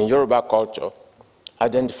metaphor in Yoruba culture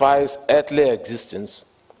identifies earthly existence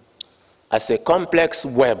as a complex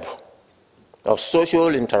web of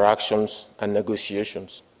social interactions and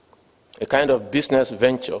negotiations, a kind of business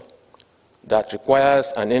venture that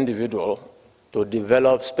requires an individual to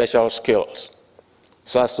develop special skills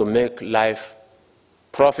so as to make life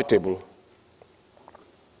profitable.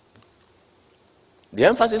 The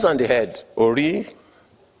emphasis on the head, Ori,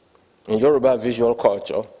 in Yoruba visual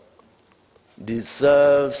culture,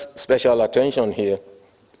 deserves special attention here.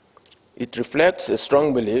 It reflects a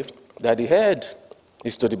strong belief that the head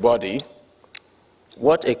is to the body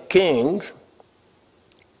what a king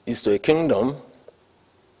is to a kingdom,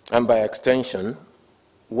 and by extension,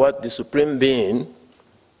 what the supreme being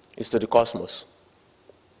is to the cosmos,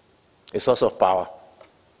 a source of power.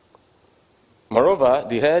 Moreover,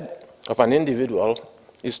 the head of an individual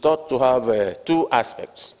is thought to have two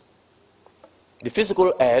aspects. The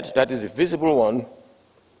physical head, that is the visible one,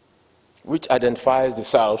 which identifies the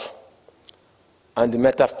self, and the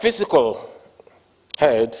metaphysical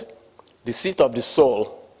head, the seat of the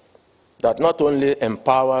soul, that not only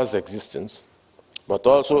empowers existence, but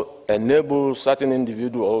also enables certain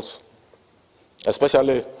individuals,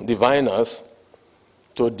 especially diviners,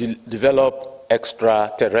 to develop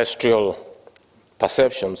extraterrestrial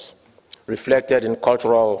perceptions reflected in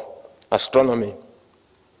cultural astronomy.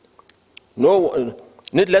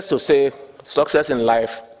 Needless to say, success in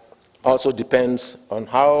life also depends on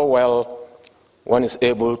how well one is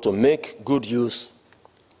able to make good use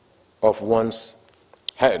of one's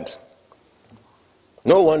head.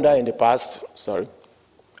 No wonder in the past,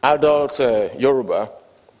 adult Yoruba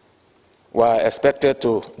were expected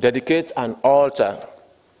to dedicate an altar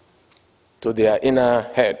to their inner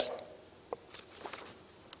head,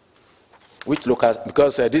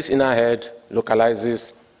 because this inner head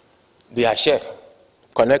localizes the ashe,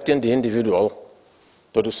 connecting the individual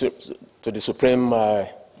to the supreme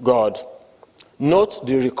God. Note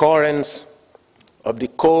the recurrence of the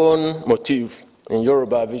cone motif in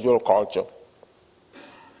Yoruba visual culture,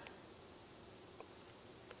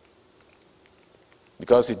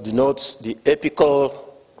 because it denotes the apical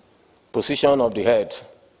position of the head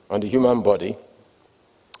on the human body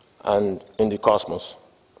and in the cosmos.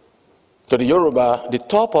 To the Yoruba, the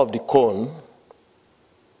top of the cone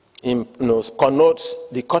connotes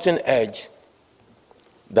the cutting edge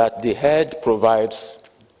that the head provides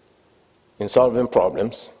in solving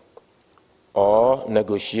problems or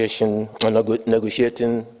negotiating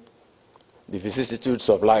the vicissitudes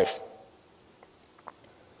of life.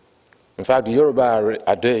 In fact, the Yoruba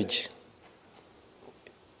adage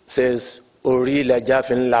says, Ori leja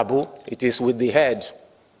fin labu, it is with the head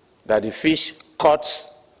that the fish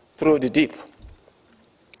cuts through the deep.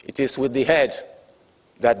 It is with the head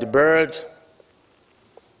that the bird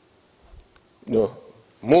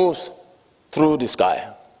moves through the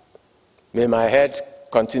sky. May my head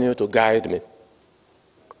continue to guide me.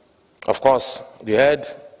 Of course, the head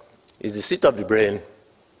is the seat of the brain,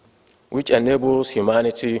 which enables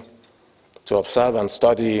humanity to observe and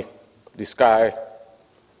study the sky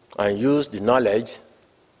and use the knowledge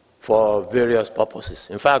for various purposes.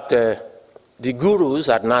 In fact, the gurus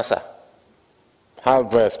at NASA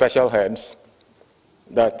have special heads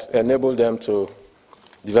that enable them to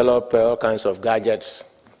develop all kinds of gadgets.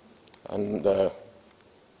 And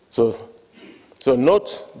so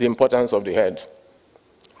note the importance of the head.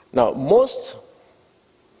 Now,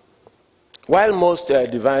 while most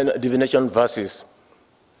divination verses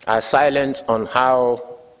are silent on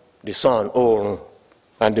how the sun, Urton,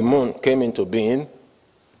 and the moon came into being,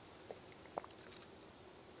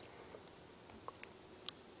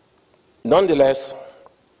 nonetheless,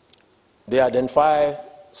 they identify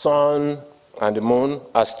sun and the moon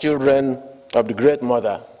as children of the great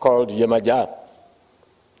mother called Yemaja.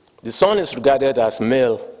 The sun is regarded as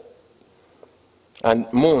male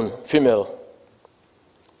and moon female,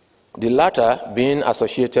 the latter being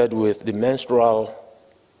associated with the menstrual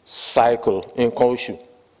cycle in Koshu.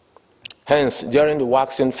 Hence, during the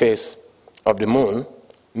waxing phase of the moon,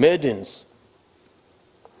 maidens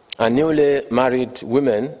and newly married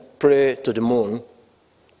women pray to the moon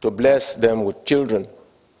to bless them with children.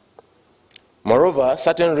 Moreover,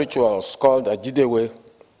 certain rituals called Ajidewe,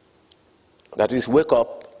 that is, wake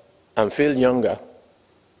up and feel younger,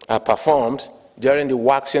 are performed during the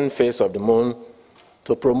waxing phase of the moon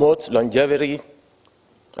to promote longevity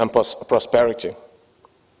and prosperity.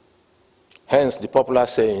 Hence the popular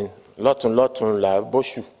saying, Lotun Lotun La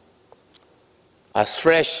Boshu, as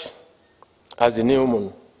fresh as the new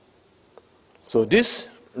moon. So these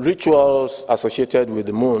rituals associated with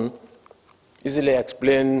the moon easily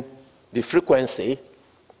explain the frequency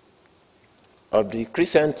of the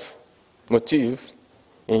crescent motif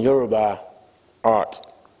in Yoruba art,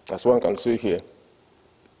 as one can see here.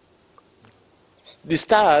 The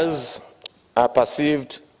stars are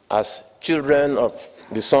perceived as children of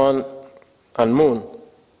the sun and moon.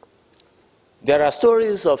 There are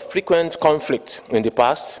stories of frequent conflict in the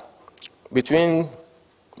past between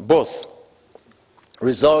both,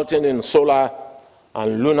 resulting in solar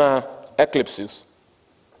and lunar eclipses.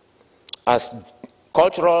 As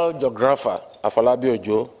cultural geographer Afolabi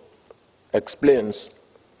Ojo explains,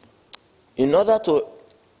 in order to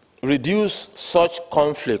reduce such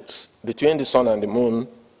conflicts between the sun and the moon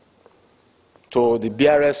to the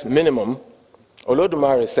barest minimum,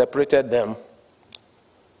 Olodumare separated them,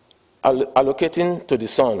 allocating to the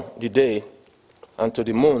sun the day and to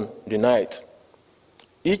the moon the night.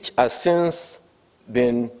 Each has since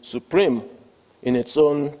been supreme in its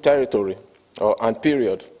own territory and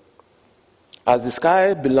period. As the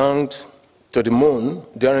sky belonged to the moon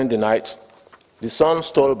during the night, the sun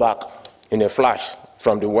stole back in a flash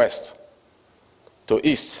from the west to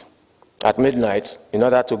east at midnight in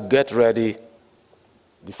order to get ready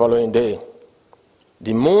the following day.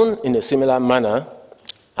 The moon, in a similar manner,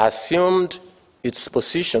 assumed its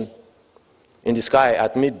position in the sky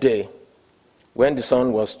at midday when the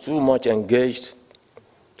sun was too much engaged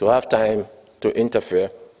to have time to interfere.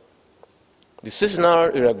 The seasonal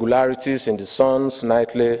irregularities in the sun's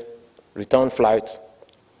nightly return flight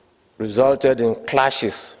resulted in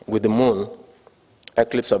clashes with the moon,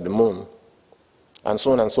 eclipse of the moon, and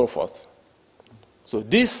so on and so forth. So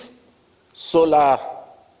these solar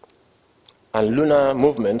and lunar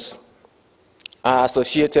movements are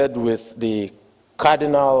associated with the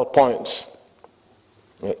cardinal points.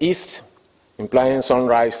 East implying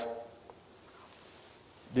sunrise,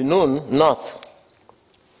 the noon, north,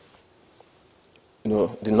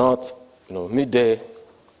 the north, midday,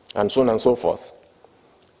 and so on and so forth.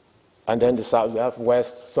 And then the south, we have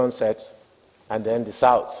west, sunset, and then the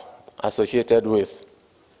south, associated with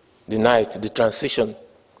the night, the transition,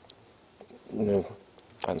 and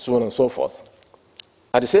so on and so forth.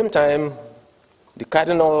 At the same time, the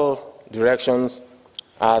cardinal directions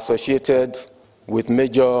are associated with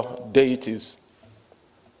major deities.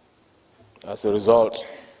 As a result,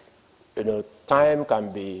 time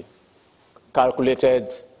can be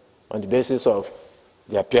calculated on the basis of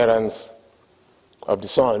the appearance of the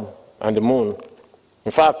sun and the moon.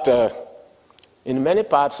 In fact, in many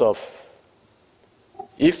parts of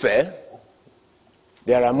Ife,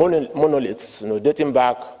 there are monoliths dating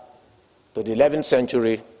back to the 11th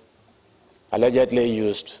century, allegedly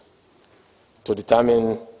used to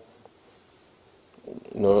determine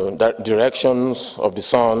directions of the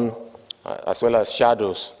sun as well as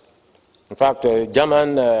shadows. In fact, a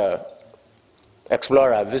German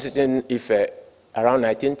explorer visiting Ife around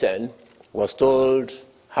 1910 was told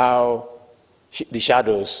how the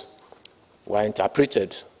shadows were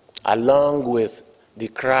interpreted along with the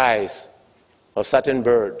cries of certain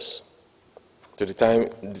birds to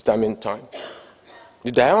determine time.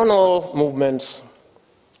 The diurnal movements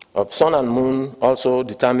of sun and moon also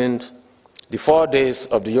determined the 4 days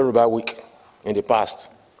of the Yoruba week in the past.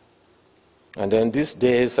 And then these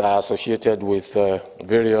days are associated with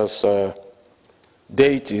various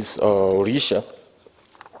deities or Orisha,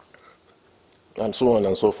 and so on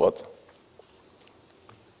and so forth.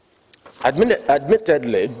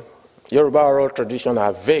 Admittedly, Yoruba oral traditions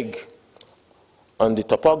are vague on the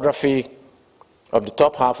topography of the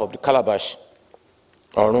top half of the calabash,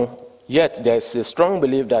 yet there is a strong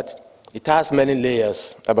belief that it has many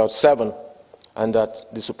layers, about 7, and that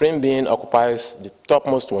the Supreme Being occupies the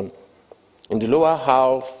topmost one. In the lower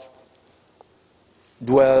half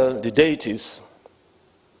dwell the deities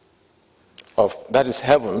of, that is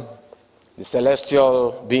heaven, the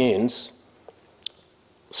celestial beings,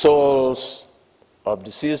 souls of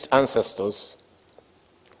deceased ancestors,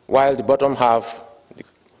 while the bottom half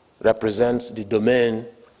represents the domain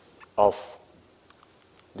of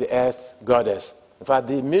the earth goddess, In fact,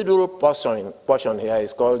 the middle portion here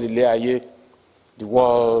is called the Leaye, the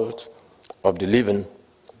world of the living.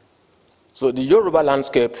 So the Yoruba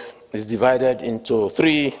landscape is divided into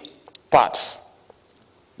 3 parts.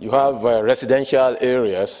 You have residential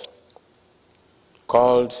areas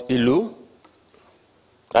called Ilu,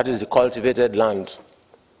 that is the cultivated land.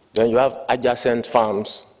 Then you have adjacent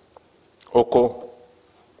farms, Oko,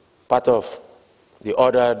 part of the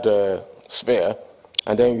ordered sphere.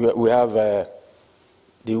 And then we have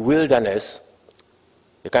the wilderness,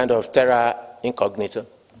 a kind of terra incognita,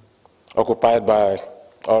 occupied by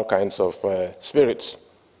all kinds of spirits.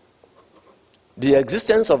 The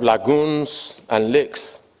existence of lagoons and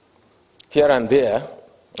lakes here and there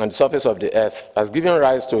on the surface of the earth has given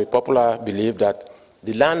rise to a popular belief that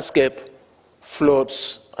the landscape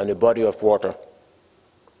floats on a body of water,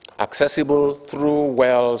 accessible through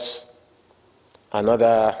wells and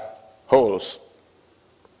other holes.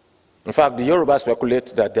 In fact, the Yoruba speculate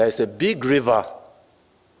that there is a big river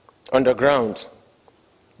underground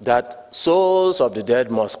that souls of the dead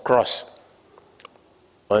must cross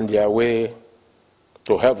on their way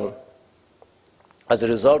to heaven. As a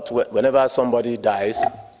result, whenever somebody dies,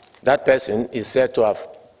 that person is said to have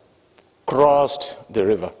crossed the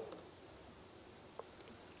river.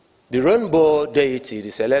 The rainbow deity, the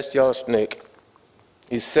celestial snake,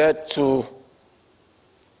 is said to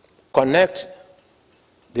connect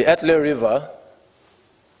the earthly river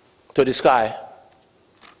to the sky,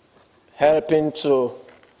 helping to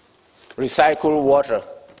recycle water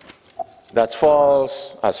that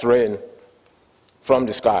falls as rain from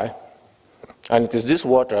the sky. And it is this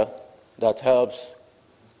water that helps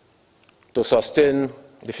to sustain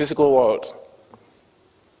the physical world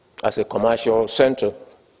as a commercial center.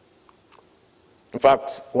 In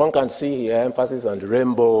fact, one can see here emphasis on the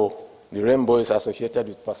rainbow. The rainbow is associated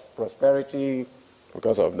with prosperity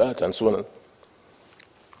because of that and so on.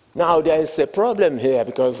 Now, there is a problem here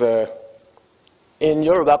because in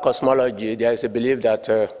Yoruba cosmology, there is a belief that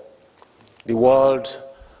the world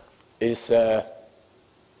is a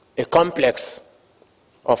complex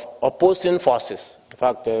of opposing forces. In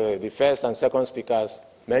fact, the first and second speakers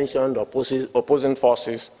mentioned opposing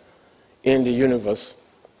forces in the universe.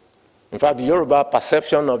 In fact, the Yoruba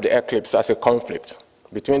perception of the eclipse as a conflict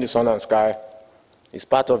between the sun and sky is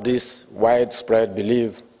part of this widespread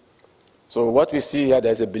belief. So what we see here,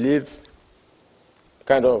 there's a belief,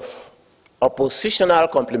 kind of oppositional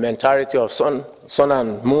complementarity of sun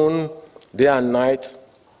and moon, day and night,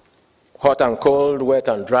 hot and cold, wet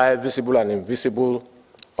and dry, visible and invisible,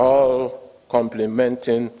 all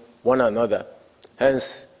complementing one another.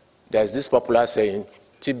 Hence, there's this popular saying,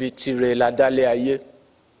 Tibitire la dale aye,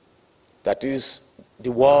 that is,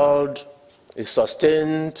 the world is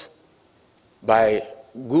sustained by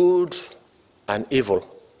good and evil.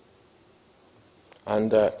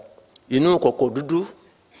 And inu koko dudu,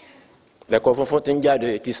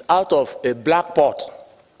 it is out of a black pot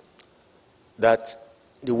that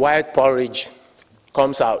the white porridge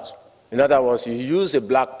comes out. In other words, you use a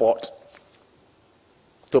black pot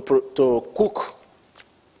to cook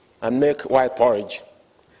and make white porridge.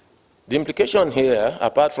 The implication here,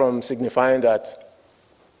 apart from signifying that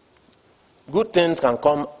good things can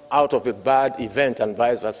come out of a bad event and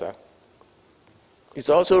vice versa, it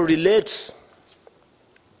also relates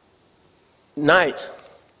night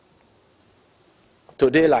to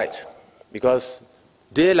daylight, because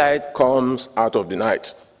daylight comes out of the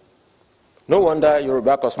night. No wonder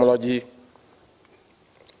Yoruba cosmology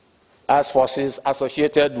has forces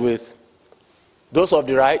associated with those of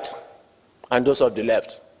the right and those of the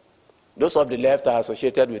left. Those of the left are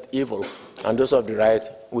associated with evil, and those of the right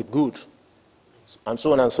with good, and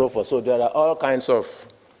so on and so forth. So there are all kinds of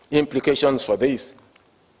implications for this.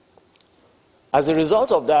 As a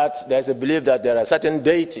result of that, there's a belief that there are certain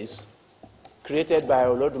deities created by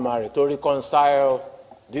Olodumare to reconcile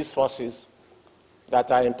these forces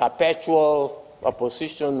that are in perpetual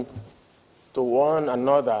opposition to one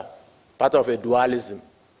another, part of a dualism.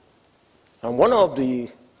 And one of the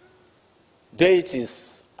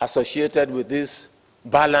deities associated with this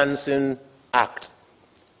balancing act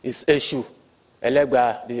is Eshu,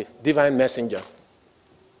 Elegba, the divine messenger,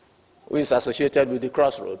 who is associated with the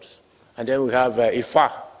crossroads. And then we have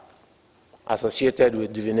Ifa, associated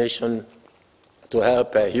with divination to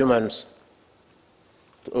help humans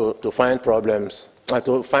to find problems,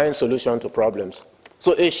 to find solutions to problems.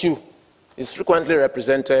 So Eshu is frequently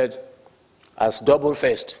represented as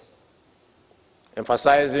double-faced,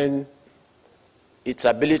 emphasizing its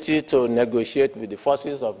ability to negotiate with the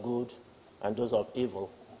forces of good and those of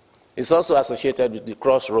evil. It's also associated with the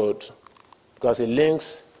crossroad because it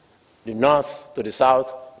links the north to the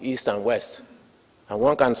south, east and west. And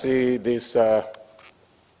one can see this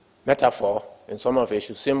metaphor in some of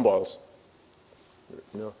Eshu's symbols,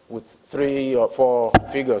 with 3 or 4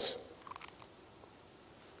 figures.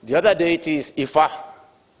 The other deity is Ifa,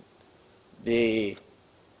 the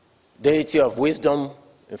deity of wisdom.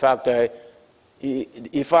 In fact,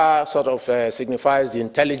 Ifa sort of signifies the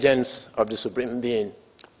intelligence of the Supreme Being.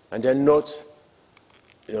 And then note,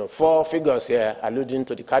 4 figures here alluding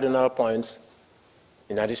to the cardinal points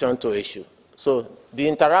in addition to Eshu. So the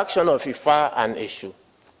interaction of Ifa and Eshu,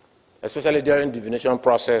 especially during the divination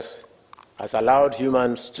process, has allowed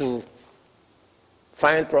humans to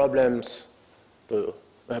find problems, to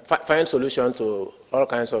find solutions to all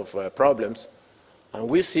kinds of problems. And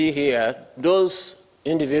we see here those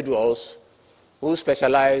individuals who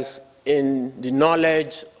specialize in the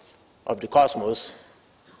knowledge of the cosmos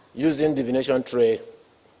using divination trade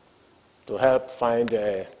to help find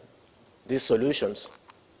these solutions.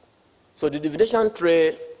 So the divination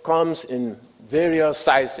tray comes in various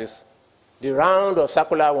sizes. The round or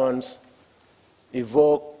circular ones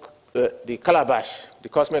evoke the calabash, the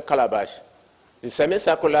cosmic calabash. The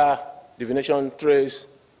semicircular divination trays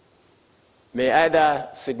may either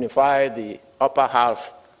signify the upper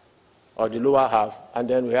half or the lower half, and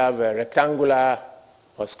then we have a rectangular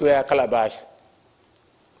or square calabash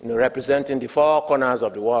representing the 4 corners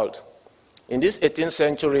of the world. In this 18th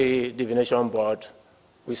century divination board,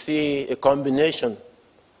 we see a combination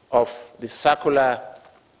of the circular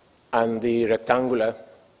and the rectangular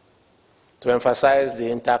to emphasize the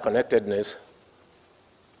interconnectedness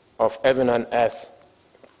of heaven and earth.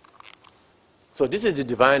 So this is the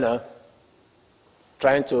diviner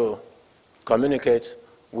trying to communicate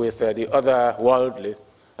with the other worldly.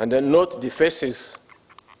 And then note the faces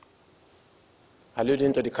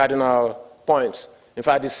alluding to the cardinal points. In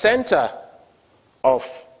fact, the center of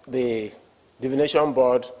the divination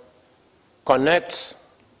board connects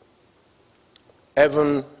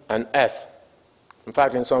heaven and earth. In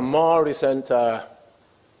fact, in some more recent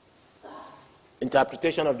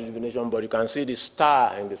interpretation of the divination board, you can see the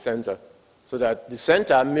star in the center, so that the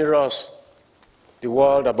center mirrors the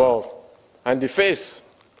world above. And the face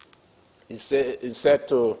is said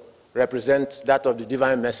to represent that of the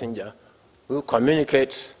divine messenger who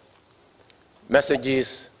communicates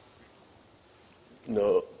messages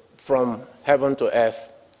from heaven to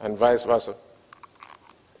earth and vice versa.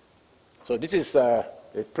 So this is a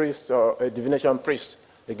priest or a divination priest.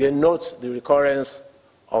 Again, note the recurrence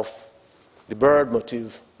of the bird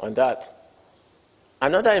motif on that.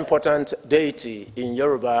 Another important deity in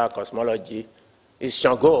Yoruba cosmology is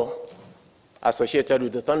Shango, associated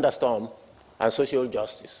with the thunderstorm and social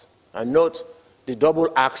justice. And note the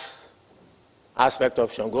double axe aspect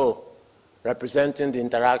of Shango, representing the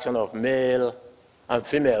interaction of male and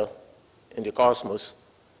female in the cosmos,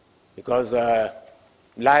 because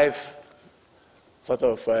life sort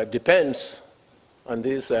of depends on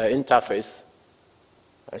this interface.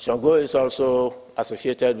 And Shango is also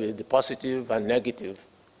associated with the positive and negative.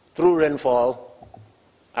 Through rainfall,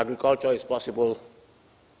 agriculture is possible,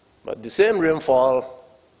 but the same rainfall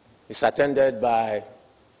is attended by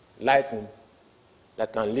lightning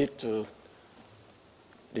that can lead to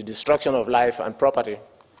the destruction of life and property.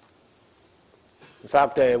 In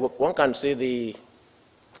fact, one can see the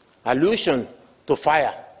allusion to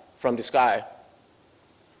fire from the sky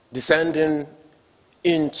descending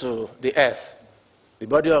into the earth, the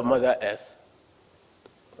body of Mother Earth,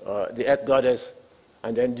 the earth goddess.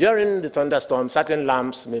 And then during the thunderstorm, certain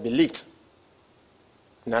lamps may be lit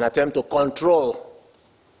in an attempt to control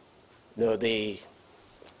the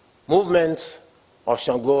movement of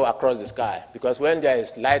Shango across the sky. Because when there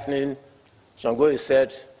is lightning, Shango is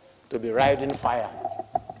said to be riding fire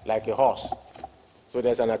like a horse. So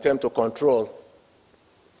there's an attempt to control.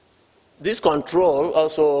 This control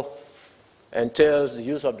also entails the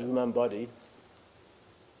use of the human body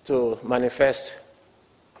to manifest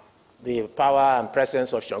the power and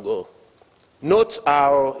presence of Shango. Note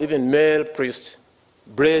how even male priests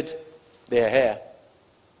braid their hair.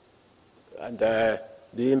 And the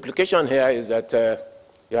implication here is that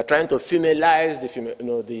you are trying to femalize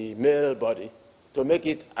the male body to make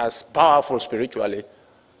it as powerful spiritually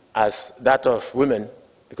as that of women,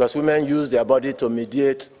 because women use their body to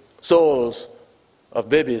mediate souls of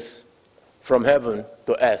babies from heaven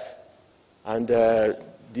to earth. And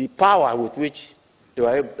the power with which they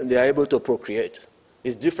are able to procreate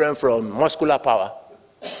is different from muscular power,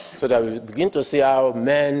 so that we begin to see how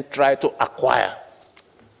men try to acquire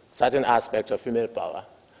certain aspects of female power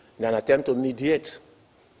in an attempt to mediate,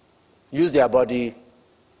 use their body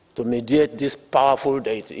to mediate this powerful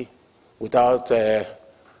deity without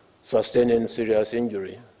sustaining serious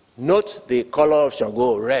injury. Note the color of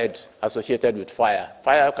Shango, red, associated with fire.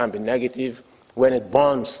 Fire can be negative when it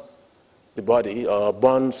burns the body or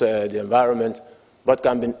burns the environment, but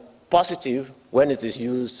can be positive when it is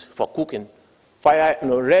used for cooking. Fire,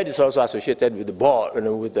 red is also associated with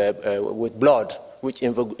the with blood, which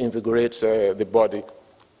invigorates the body.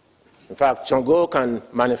 In fact, Shango can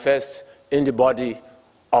manifest in the body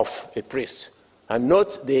of a priest. And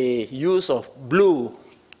note the use of blue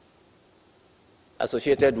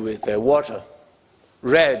associated with water,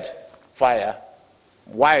 red, fire,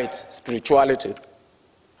 white, spirituality.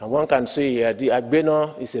 And one can see the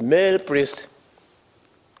Agbeno is a male priest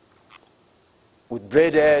with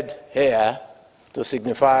braided hair to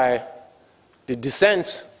signify the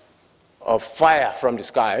descent of fire from the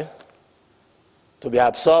sky to be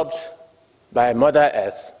absorbed by Mother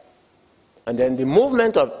Earth. And then the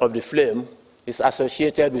movement of the flame is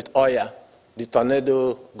associated with Oya, the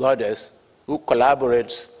tornado goddess, who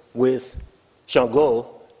collaborates with Shango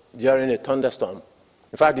during a thunderstorm.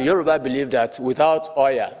 In fact, the Yoruba believe that without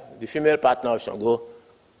Oya, the female partner of Shango,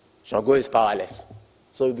 Shango is powerless.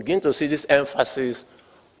 So we begin to see this emphasis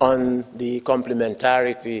on the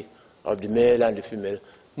complementarity of the male and the female.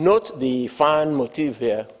 Note the fan motif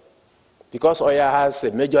here. Because Oya has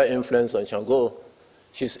a major influence on Shango,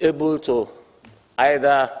 she's able to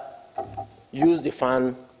either use the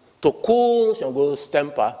fan to cool Shango's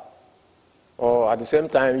temper, or at the same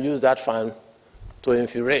time use that fan to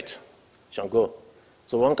infuriate Shango.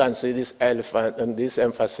 So one can see this elephant and this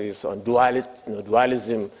emphasis on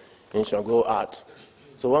dualism in Shango art.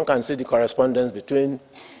 So one can see the correspondence between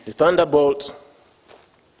the thunderbolt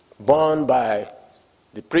born by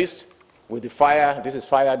the priest with the fire. This is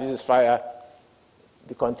fire, this is fire.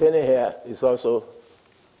 The container here is also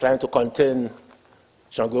trying to contain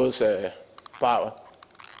Shango's power.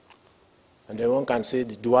 And then one can see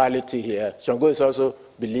the duality here. Shango is also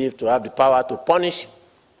believed to have the power to punish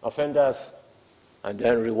offenders and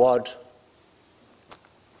then reward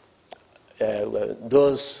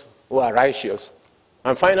those who are righteous.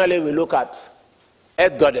 And finally, we look at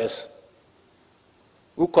Earth Goddess,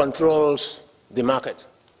 who controls the market.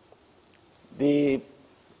 There's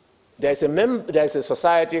a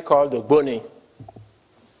society called the Ogboni.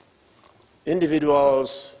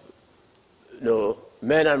 Individuals,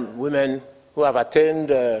 men and women who have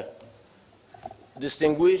attained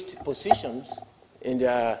distinguished positions in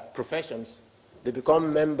their professions, they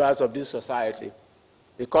become members of this society.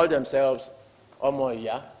 They call themselves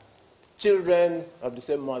Omoya, children of the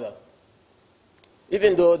same mother.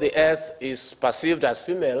 Even though the earth is perceived as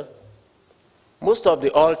female, most of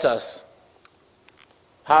the altars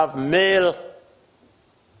have male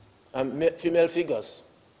and female figures,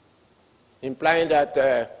 implying that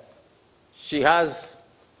the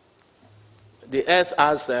earth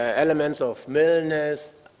has elements of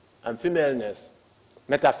maleness and femaleness,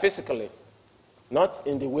 metaphysically, not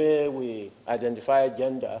in the way we identify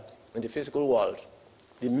gender in the physical world.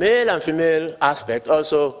 The male and female aspect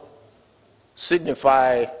also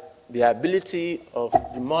signify the ability of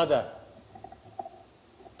the mother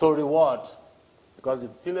to reward, because the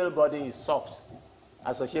female body is soft,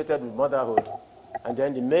 associated with motherhood, and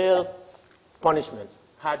then the male punishment,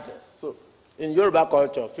 hardness. So in Yoruba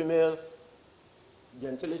culture, female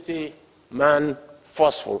gentility, man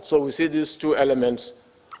forceful. So we see these two elements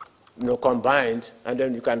combined, and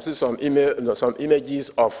then you can see some images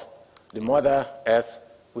of the Mother Earth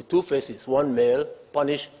with two faces, one male,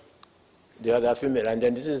 punish the other female. And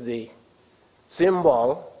then this is the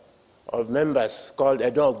symbol of members called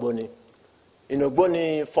Edon Ogboni. In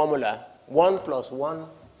Ogboni formula, 1 + 1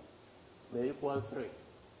 may equal 3.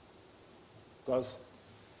 Because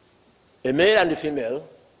a male and a female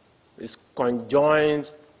is conjoined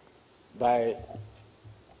by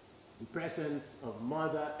the presence of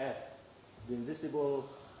Mother Earth, the invisible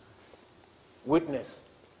witness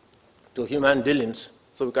to human dealings.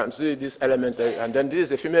 So we can see these elements, and then this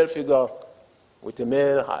is a female figure with a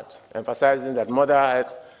male heart, emphasizing that Mother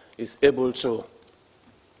Earth is able to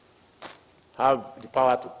have the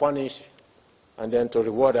power to punish and then to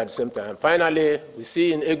reward at the same time. Finally, we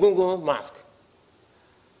see in Egungun mask,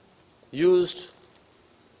 used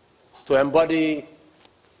to embody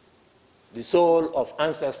the soul of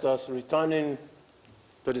ancestors returning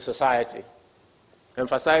to the society,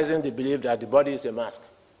 emphasizing the belief that the body is a mask,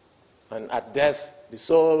 and at death, the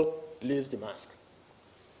soul leaves the mask.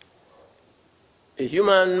 A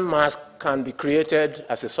human mask can be created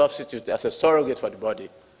as a substitute, as a surrogate for the body,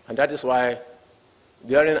 and that is why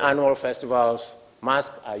during annual festivals,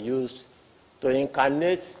 masks are used to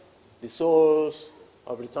incarnate the souls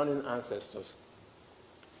of returning ancestors.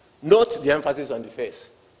 Note the emphasis on the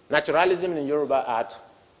face. Naturalism in Yoruba art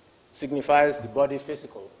signifies the body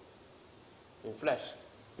physical, in flesh,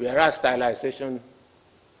 whereas stylization,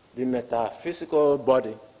 the metaphysical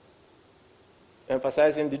body,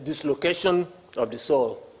 emphasizing the dislocation of the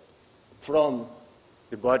soul from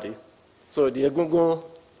the body. So the Egungun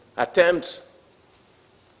attempts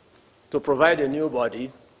to provide a new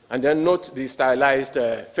body, and then note the stylized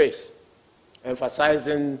face,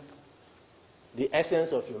 emphasizing the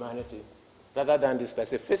essence of humanity, rather than the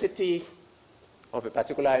specificity of a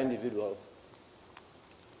particular individual.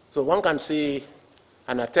 So one can see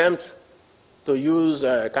an attempt to use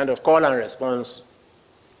a kind of call and response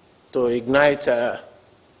to ignite the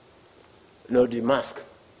mask.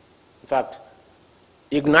 In fact,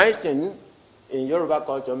 igniting in Yoruba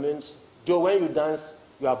culture means, though when you dance,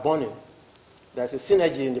 you are burning. There's a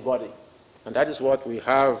synergy in the body. And that is what we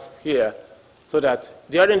have here, so that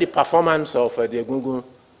during the performance of the Egungun,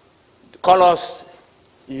 the colors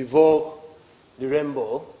evoke the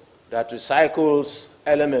rainbow that recycles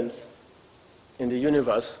elements in the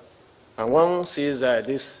universe. And one sees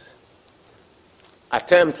this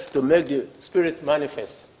attempt to make the spirit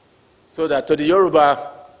manifest, so that to the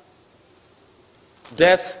Yoruba,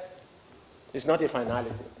 death is not a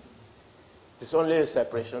finality. It's only a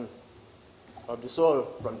separation of the soul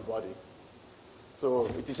from the body. So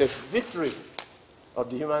it is a victory of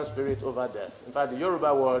the human spirit over death. In fact, the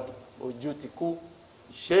Yoruba word, Ojutiku,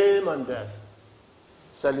 shame on death,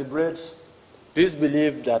 celebrates this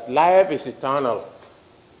belief that life is eternal.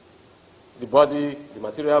 The body, the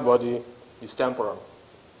material body, is temporal.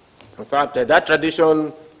 In fact, that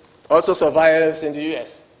tradition also survives in the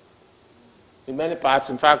US. In many parts,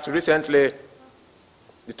 in fact, recently,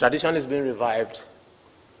 the tradition is being revived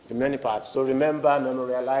in many parts to remember,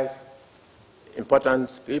 memorialize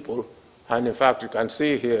important people. And in fact, you can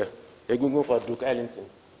see here, Egungun for Duke Ellington.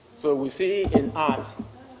 So we see in art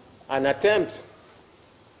an attempt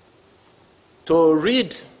to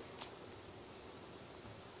read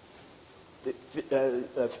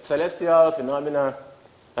the celestial phenomena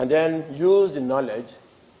and then use the knowledge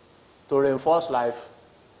to reinforce life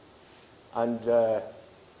and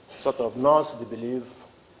sort of nurse the belief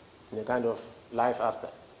in a kind of life after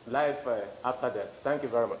death. Thank you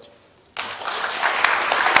very much.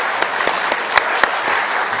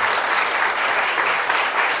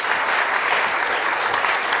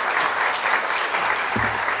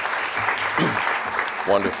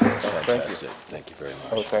 Wonderful. Fantastic. Thank you very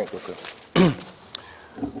much. Oh, thank you.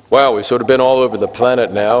 Wow, we've sort of been all over the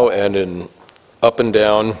planet now and in up and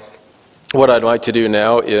down. What I'd like to do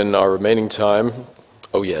now in our remaining time,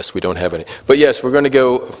 oh yes, we don't have any, but yes, we're going to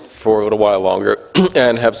go for a little while longer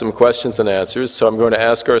and have some questions and answers. So I'm going to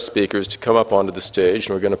ask our speakers to come up onto the stage,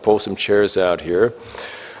 and we're going to pull some chairs out here.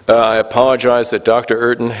 I apologize that Dr.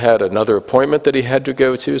 Urton had another appointment that he had to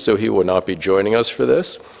go to, so he will not be joining us for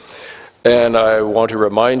this. And I want to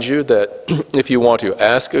remind you that if you want to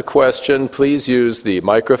ask a question, please use the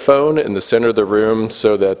microphone in the center of the room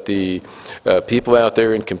so that the people out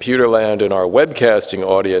there in computer land and our webcasting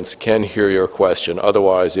audience can hear your question.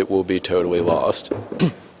 Otherwise, it will be totally lost.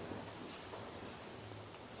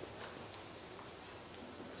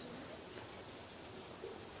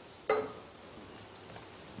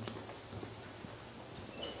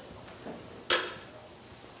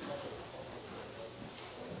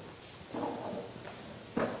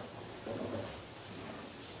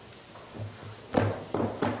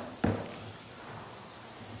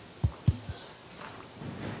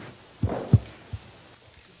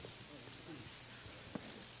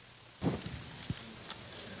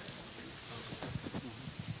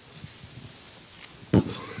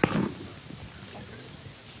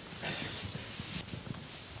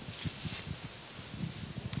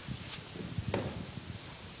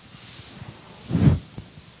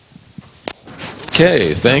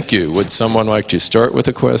 Okay, thank you. Would someone like to start with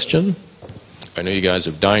a question? I know you guys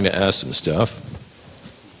are dying to ask some stuff.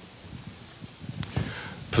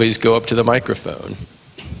 Please go up to the microphone.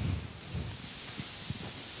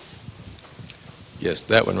 Yes,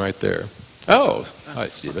 that one right there. Oh, hi,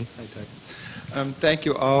 Stephen. Hi, Doug. Thank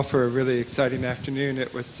you all for a really exciting afternoon.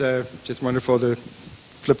 It was just wonderful to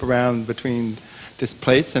flip around between this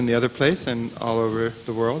place and the other place and all over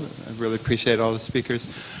the world. I really appreciate all the speakers.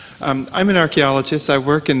 I'm an archaeologist. I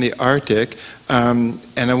work in the Arctic, and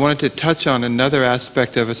I wanted to touch on another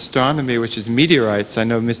aspect of astronomy, which is meteorites. I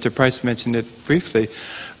know Mr. Price mentioned it briefly.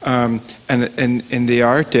 And in the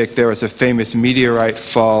Arctic, there was a famous meteorite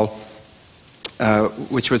fall,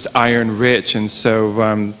 which was iron-rich, and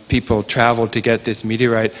so people traveled to get this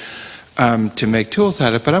meteorite to make tools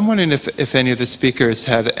out of it. But I'm wondering if any of the speakers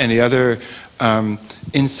had any other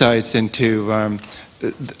insights into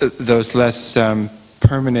those less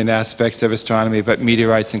permanent aspects of astronomy, but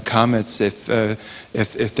meteorites and comets, if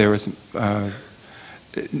there was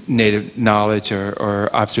native knowledge or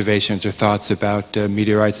observations or thoughts about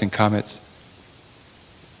meteorites and comets.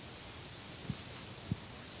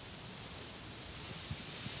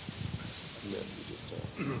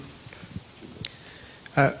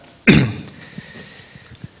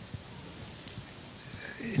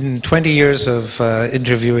 In 20 years of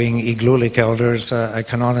interviewing Igloolik elders, I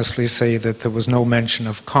can honestly say that there was no mention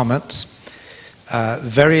of comets,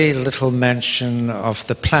 very little mention of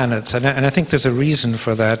the planets, and I think there's a reason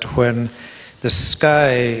for that. When the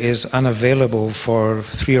sky is unavailable for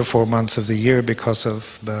 3 or 4 months of the year because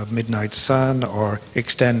of the midnight sun or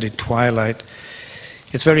extended twilight,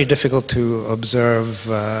 it's very difficult to observe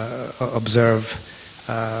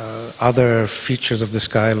other features of the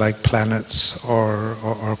sky like planets or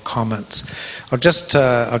comets. I'll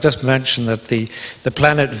just mention that the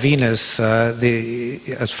planet Venus,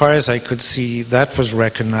 as far as I could see, that was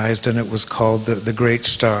recognized, and it was called the Great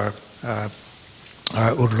Star,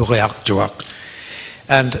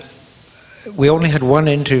 and we only had one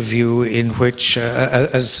interview in which,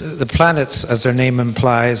 as the planets, as their name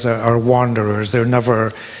implies, are wanderers. They're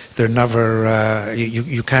never.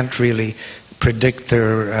 You can't really predict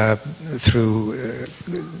their through,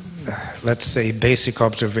 let's say, basic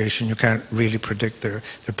observation. You can't really predict their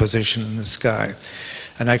position in the sky.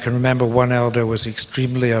 And I can remember one elder was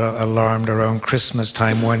extremely alarmed around Christmas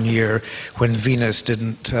time one year when Venus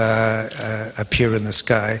didn't appear in the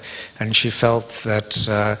sky, and she felt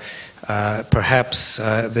that perhaps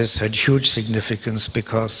this had huge significance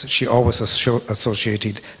because she always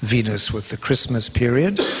associated Venus with the Christmas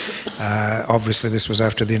period. Obviously, this was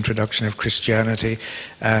after the introduction of Christianity,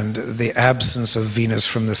 and the absence of Venus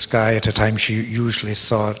from the sky at a time she usually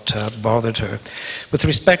saw it bothered her. With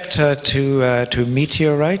respect to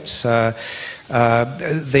meteorites,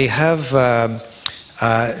 they have.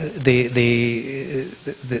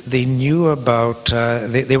 They knew about,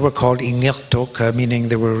 they were called ingirtok, meaning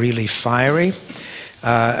they were really fiery,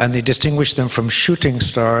 and they distinguished them from shooting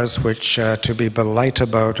stars, which, to be polite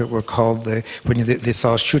about it, were called, when they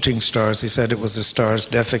saw shooting stars, they said it was the stars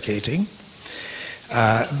defecating.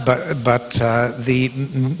 But the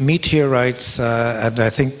meteorites, and I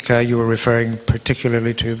think you were referring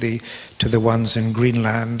particularly to the ones in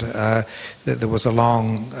Greenland. There was a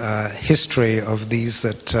long history of these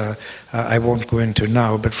that I won't go into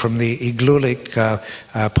now. But from the Igloolik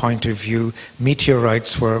point of view,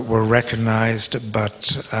 meteorites were recognized,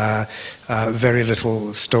 but very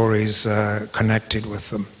little stories connected with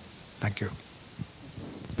them. Thank you.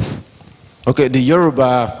 Okay, the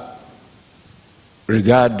Yoruba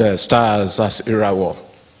regard stars as Irawo.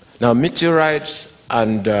 Now, meteorites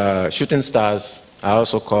and shooting stars are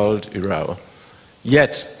also called Irawo.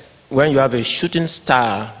 Yet, when you have a shooting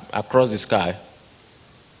star across the sky,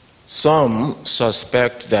 some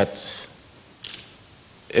suspect that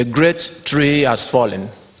a great tree has fallen,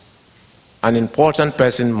 an important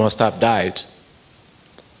person must have died.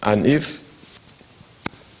 And if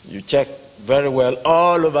you check very well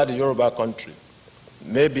all over the Yoruba country,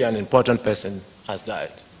 maybe an important person has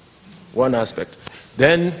died. One aspect.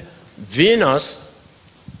 Then Venus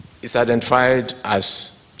is identified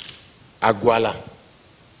as Agwala,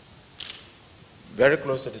 very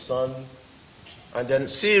close to the sun. And then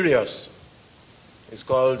Sirius is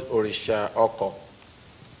called Orisha Oko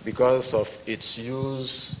because of its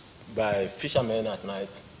use by fishermen at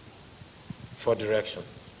night for direction.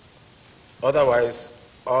 Otherwise,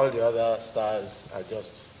 all the other stars are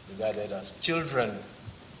just regarded as children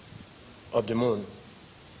of the moon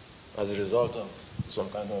as a result of some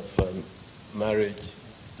kind of marriage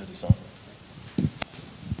to the sun.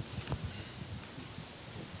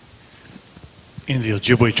 In the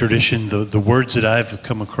Ojibwe tradition, the words that I've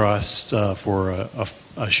come across for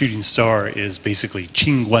a shooting star is basically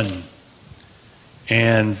chingwan.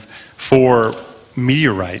 And for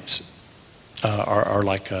meteorites, are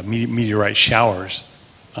like meteorite showers.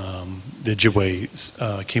 The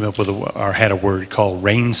Ojibwe came up with or had a word called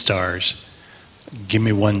rain stars. Give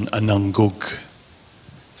me one anangug.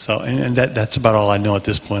 So, and that's about all I know at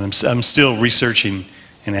this point. I'm still researching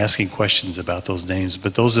and asking questions about those names,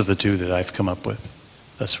 but those are the two that I've come up with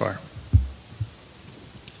thus far.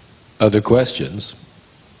 Other questions?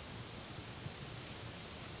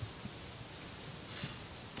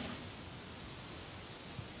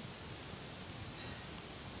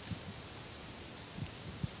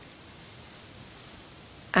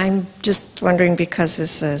 I'm just wondering, because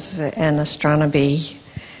this is an astronomy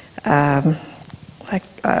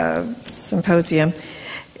symposium,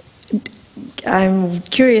 I'm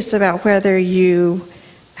curious about whether you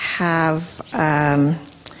have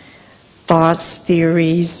thoughts,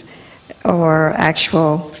 theories, or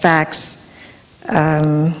actual facts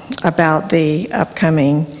about the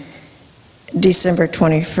upcoming December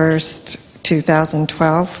 21st,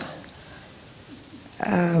 2012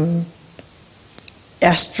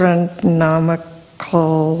 astronomical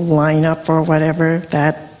lineup or whatever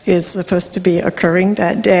that is supposed to be occurring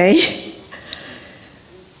that day.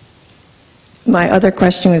 My other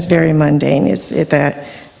question was very mundane. Is it that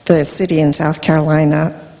the city in South Carolina,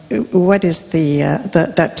 what is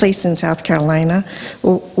that place in South Carolina,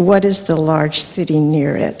 what is the large city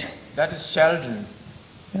near it? That is Sheldon.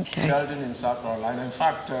 Okay. Sheldon in South Carolina. In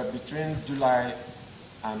fact, between July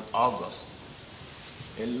and August,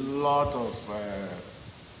 a lot of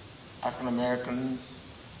African Americans,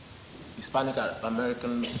 Hispanic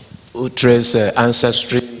Americans who trace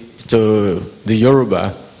ancestry to the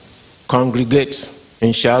Yoruba congregate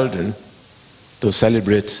in Sheldon to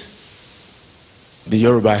celebrate the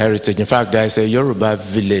Yoruba heritage. In fact, there is a Yoruba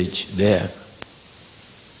village there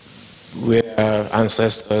where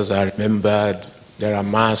ancestors are remembered, there are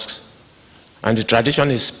masks, and the tradition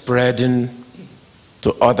is spreading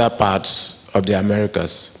to other parts of the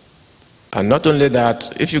Americas. And not only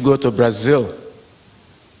that, if you go to Brazil,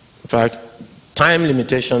 in fact, time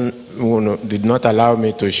limitation did not allow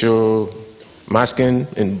me to show masking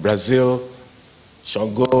in Brazil,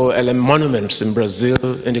 Shango, monuments in Brazil,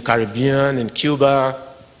 in the Caribbean, in Cuba,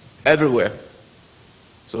 everywhere.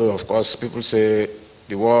 So, of course, people say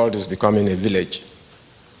the world is becoming a village.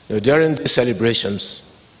 During these celebrations,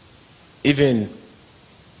 even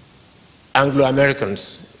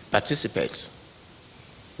Anglo-Americans participate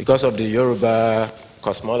because of the Yoruba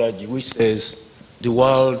cosmology, which says the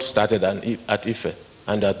world started at Ife,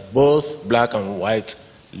 and that both black and white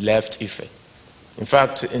left Ife. In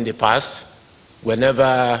fact, in the past,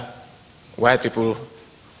 whenever white people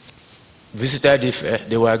visited Ife,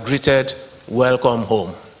 they were greeted, "Welcome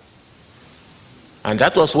home." And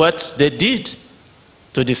that was what they did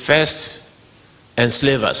to the first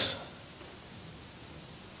enslavers,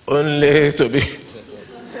 only to be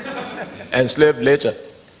enslaved later.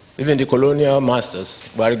 Even the colonial masters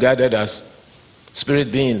were regarded as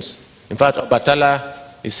spirit beings. In fact, Obatala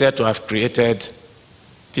is said to have created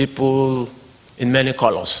people in many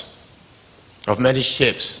colors, of many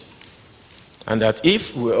shapes, and that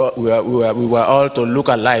if we were all to look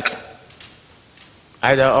alike,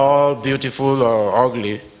 either all beautiful or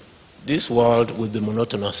ugly, this world would be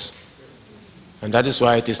monotonous. And that is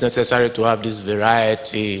why it is necessary to have this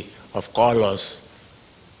variety of colors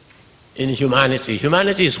in humanity.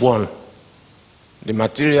 Humanity is one. The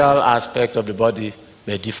material aspect of the body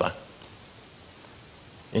may differ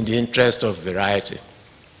in the interest of variety.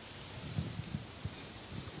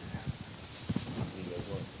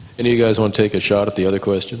 Any of you guys want to take a shot at the other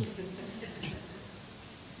question?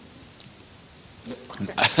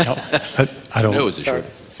 No, I don't. No, it was a short.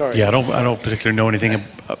 Sorry. Yeah, I don't particularly know anything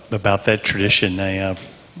about that tradition. Yeah.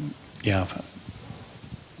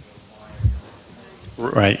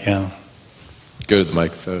 Right. Yeah. Go to the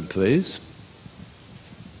microphone, please.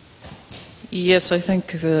 Yes, I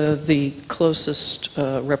think the closest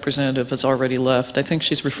representative has already left. I think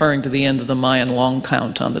she's referring to the end of the Mayan long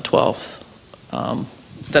count on the 12th.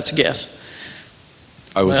 That's a guess.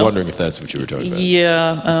 I was wondering if that's what you were talking about.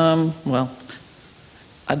 Yeah,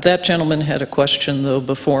 that gentleman had a question, though,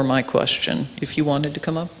 before my question, if you wanted to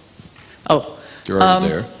come up. Oh. You're already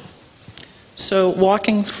there. So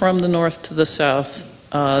walking from the north to the south,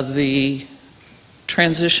 the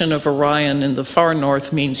transition of Orion in the far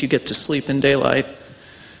north means you get to sleep in daylight.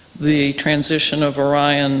 The transition of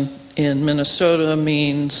Orion in Minnesota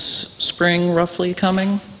means spring roughly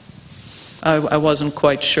coming. I wasn't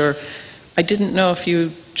quite sure. I didn't know if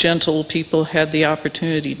you gentle people had the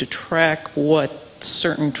opportunity to track what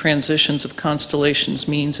certain transitions of constellations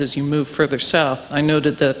means as you move further south. I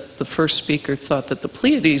noted that the first speaker thought that the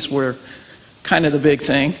Pleiades were kind of the big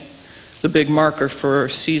thing, the big marker for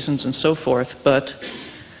seasons and so forth, but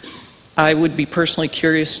I would be personally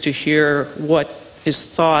curious to hear what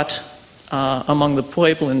is thought among the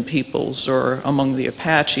Puebloan peoples or among the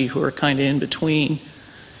Apache, who are kind of in between,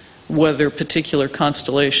 whether particular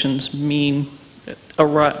constellations mean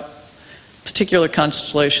particular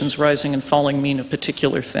constellations rising and falling mean a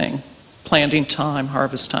particular thing, planting time,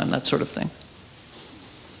 harvest time, that sort of thing.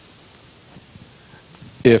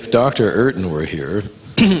 If Dr. Urton were here,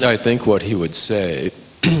 I think what he would say,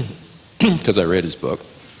 because I read his book,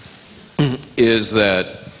 is that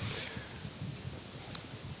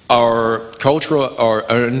our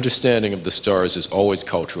understanding of the stars is always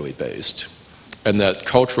culturally based, and that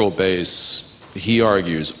cultural base he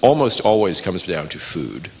argues, almost always comes down to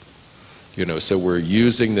food. You know, so we're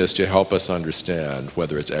using this to help us understand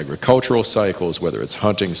whether it's agricultural cycles, whether it's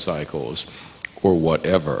hunting cycles, or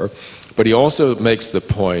whatever. But he also makes the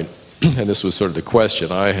point, and this was sort of the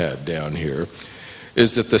question I had down here,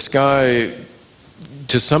 is that the sky,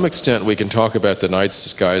 to some extent we can talk about the night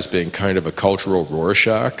sky as being kind of a cultural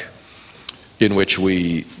Rorschach, in which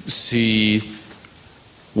we see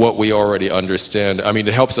what we already understand. I mean,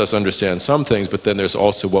 it helps us understand some things, but then there's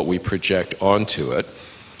also what we project onto it.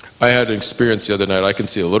 I had an experience the other night. I can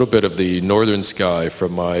see a little bit of the northern sky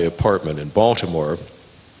from my apartment in Baltimore,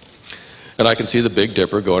 and I can see the Big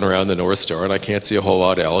Dipper going around the North Star, and I can't see a whole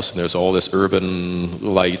lot else, and there's all this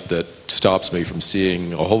urban light that stops me from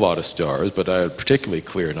seeing a whole lot of stars, but I had particularly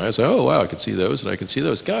clear nights. Oh, wow, I can see those, and I can see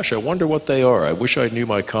those. Gosh, I wonder what they are. I wish I knew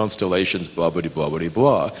my constellations,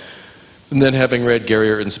 blah-blah-blah-blah-blah. And then having read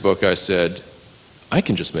Gary Urton's book, I said, I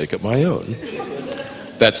can just make up my own.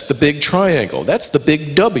 That's the big triangle. That's the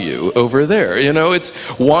big W over there. You know, it's,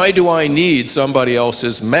 why do I need somebody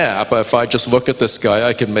else's map? If I just look at the sky,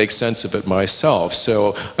 I can make sense of it myself.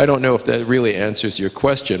 So I don't know if that really answers your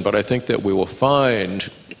question, but I think that we will find,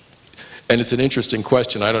 and it's an interesting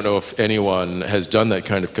question, I don't know if anyone has done that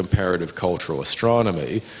kind of comparative cultural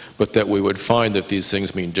astronomy, but that we would find that these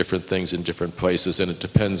things mean different things in different places, and it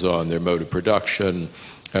depends on their mode of production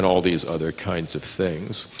and all these other kinds of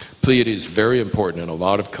things. Pleiades, very important in a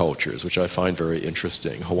lot of cultures, which I find very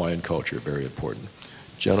interesting. Hawaiian culture, very important.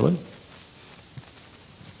 Gentlemen?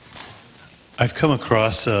 I've come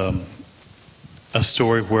across a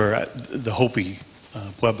story where the Hopi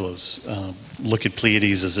Pueblos look at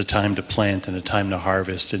Pleiades as a time to plant and a time to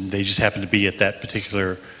harvest, and they just happen to be at that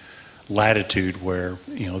particular latitude where,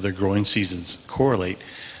 you know, their growing seasons correlate.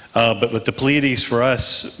 But with the Pleiades, for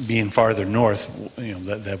us being farther north, you know,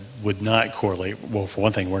 that would not correlate. Well, for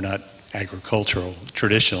one thing, we're not agricultural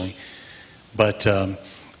traditionally, but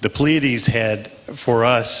the Pleiades had, for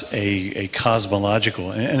us, a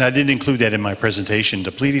cosmological, and I didn't include that in my presentation.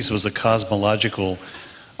 The Pleiades was a cosmological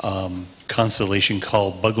constellation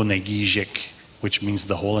called Babatunde, which means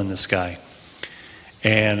the hole in the sky.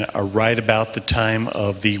 And right about the time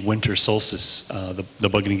of the winter solstice, the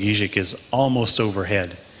Babatunde is almost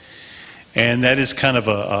overhead. And that is kind of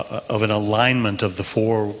an alignment of the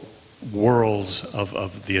four worlds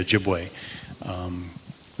of the Ojibwe,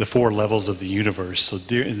 the four levels of the universe. So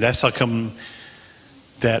that's how come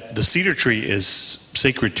that the cedar tree is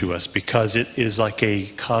sacred to us, because it is like a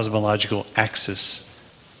cosmological axis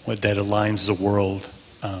that aligns the world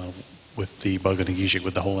with the Babatunde,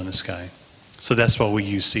 with the hole in the sky. So that's why we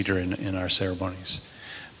use cedar in our ceremonies.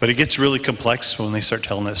 But it gets really complex when they start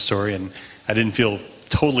telling that story, and I didn't feel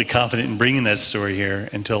totally confident in bringing that story here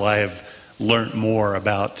until I have learned more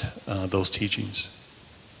about those teachings.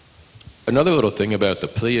 Another little thing about the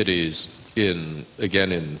Pleiades,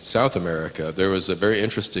 again in South America, there was a very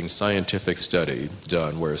interesting scientific study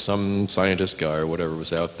done where some scientist guy or whatever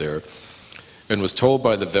was out there and was told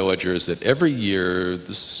by the villagers that every year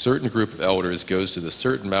this certain group of elders goes to the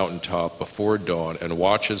certain mountaintop before dawn and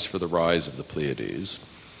watches for the rise of the Pleiades.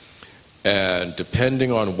 And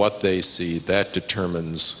depending on what they see, that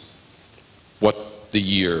determines what the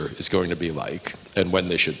year is going to be like and when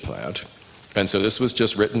they should plant. And so this was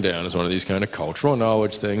just written down as one of these kind of cultural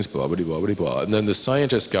knowledge things, blah, blah, blah, blah, blah. And then the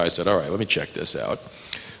scientist guy said, all right, let me check this out.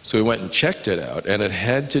 So we went and checked it out, and it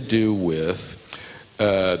had to do with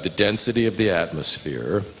the density of the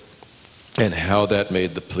atmosphere and how that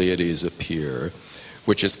made the Pleiades appear,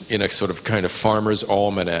 which is in a sort of kind of farmer's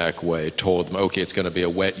almanac way told them, okay, it's going to be a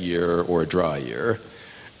wet year or a dry year.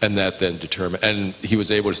 And that then determined, and he was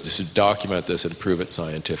able to document this and prove it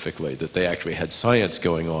scientifically, that they actually had science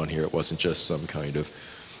going on here. It wasn't just some kind of,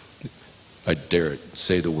 I dare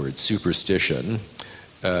say the word, superstition.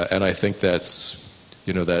 And I think that's,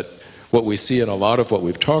 you know, that what we see in a lot of what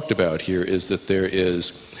we've talked about here is that there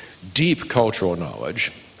is deep cultural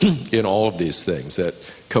knowledge in all of these things that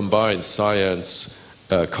combines science,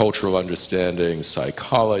 cultural understanding,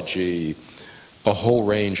 psychology, a whole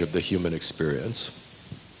range of the human experience.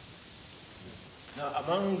 Now,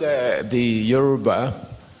 among the Yoruba,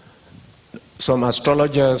 some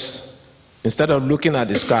astrologers, instead of looking at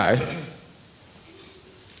the sky,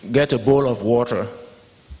 get a bowl of water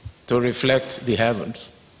to reflect the heavens.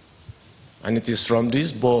 And it is from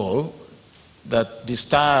this bowl that the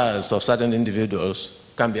stars of certain individuals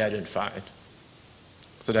can be identified.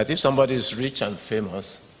 So that if somebody is rich and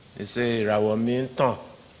famous, they say, Rawaminton,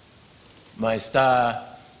 my star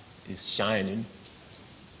is shining.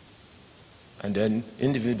 And then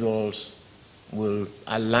individuals will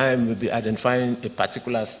align, will be identifying a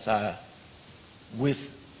particular star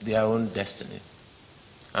with their own destiny.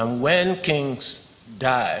 And when kings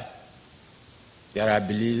die, there are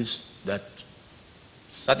beliefs that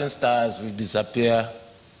certain stars will disappear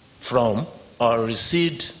from or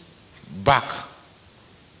recede back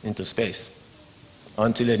into space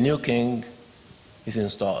until a new king is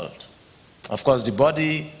installed. Of course, the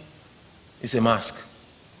body is a mask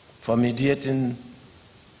for mediating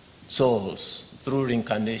souls through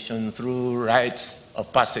reincarnation, through rites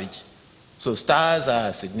of passage. So stars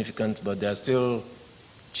are significant, but there are still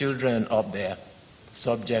children up there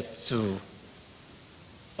subject to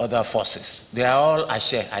other forces. They are all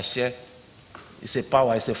Ashe. Ashe is a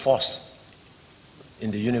power, it's a force in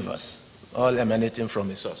the universe, all emanating from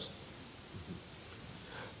a source.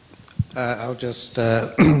 I'll just,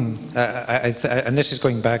 and this is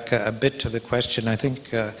going back a bit to the question. I think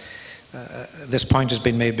this point has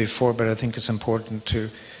been made before, but I think it's important to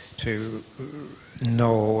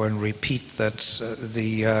know and repeat that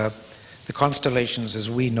the constellations as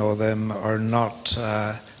we know them are not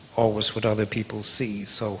always what other people see.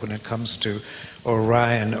 So when it comes to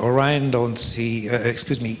Orion don't see,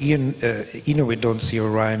 Inuit don't see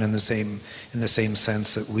Orion in the same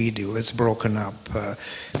sense that we do. It's broken up.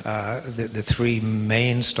 The three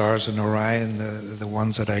main stars in Orion, the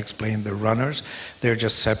ones that I explained, the runners, they're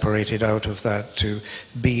just separated out of that to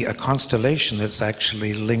be a constellation that's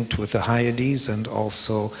actually linked with the Hyades and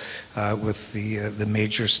also with the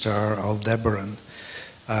major star Aldebaran.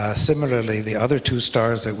 Similarly, the other two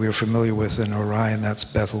stars that we're familiar with in Orion, that's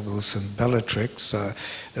Betelgeuse and Bellatrix,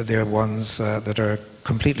 they're ones that are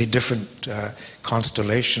completely different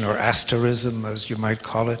constellation, or asterism, as you might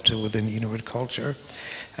call it within Inuit culture.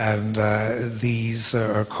 And these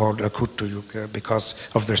are called Akutuyuk because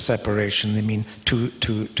of their separation. They mean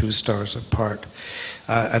two stars apart.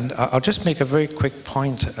 And I'll just make a very quick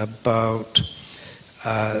point about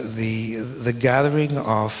the gathering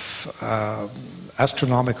of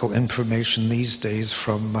astronomical information these days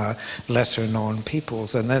from lesser known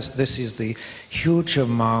peoples, and this is the huge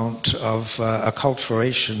amount of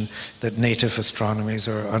acculturation that native astronomers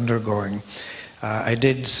are undergoing. I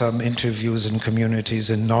did some interviews in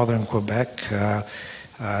communities in northern Quebec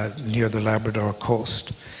near the Labrador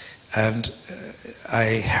coast, and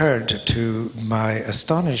I heard to my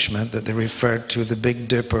astonishment that they referred to the Big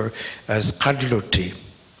Dipper as Kadluti,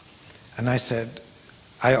 and I said,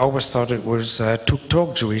 I always thought it was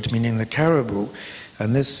Tuktogjuit, meaning the caribou.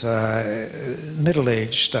 And this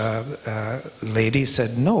middle-aged lady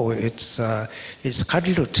said, no, it's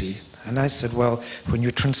Kadluti. And I said, well, when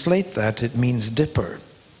you translate that, it means dipper.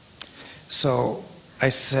 So I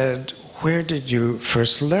said, where did you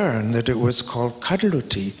first learn that it was called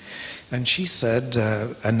Kadluti? And she said,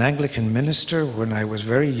 an Anglican minister, when I was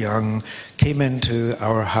very young, came into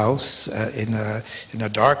our house in a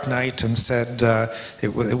dark night and said,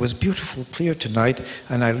 it was beautiful, clear tonight,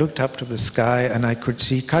 and I looked up to the sky and I could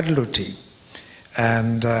see Kadluti.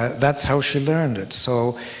 And that's how she learned it.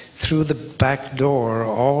 So through the back door,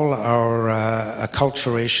 all our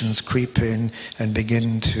acculturations creep in and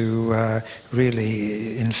begin to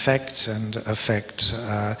really infect and affect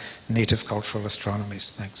native cultural astronomies.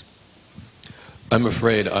 Thanks. I'm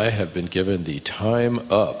afraid I have been given the time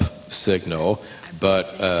up signal,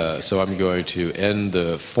 but so I'm going to end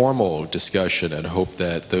the formal discussion and hope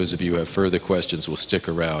that those of you who have further questions will stick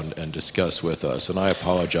around and discuss with us, and I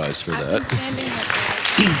apologize for that.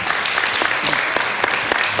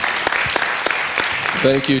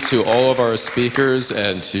 Thank you to all of our speakers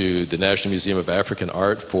and to the National Museum of African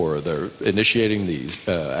Art for initiating the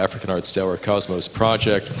African Art Stellar Cosmos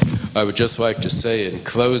project. I would just like to say in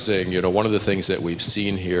closing, one of the things that we've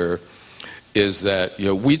seen here is that,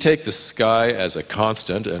 we take the sky as a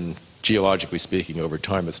constant, and geologically speaking over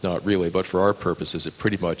time it's not really, but for our purposes it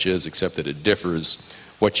pretty much is, except that it differs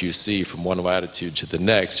what you see from one latitude to the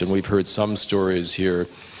next. And we've heard some stories here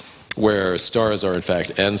where stars are in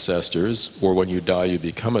fact ancestors, or when you die you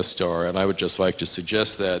become a star. And I would just like to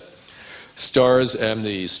suggest that stars and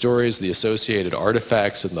the stories, the associated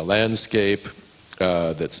artifacts in the landscape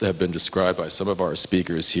that have been described by some of our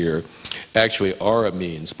speakers here actually are a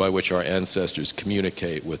means by which our ancestors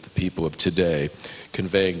communicate with the people of today,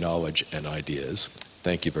 conveying knowledge and ideas.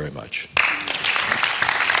 Thank you very much.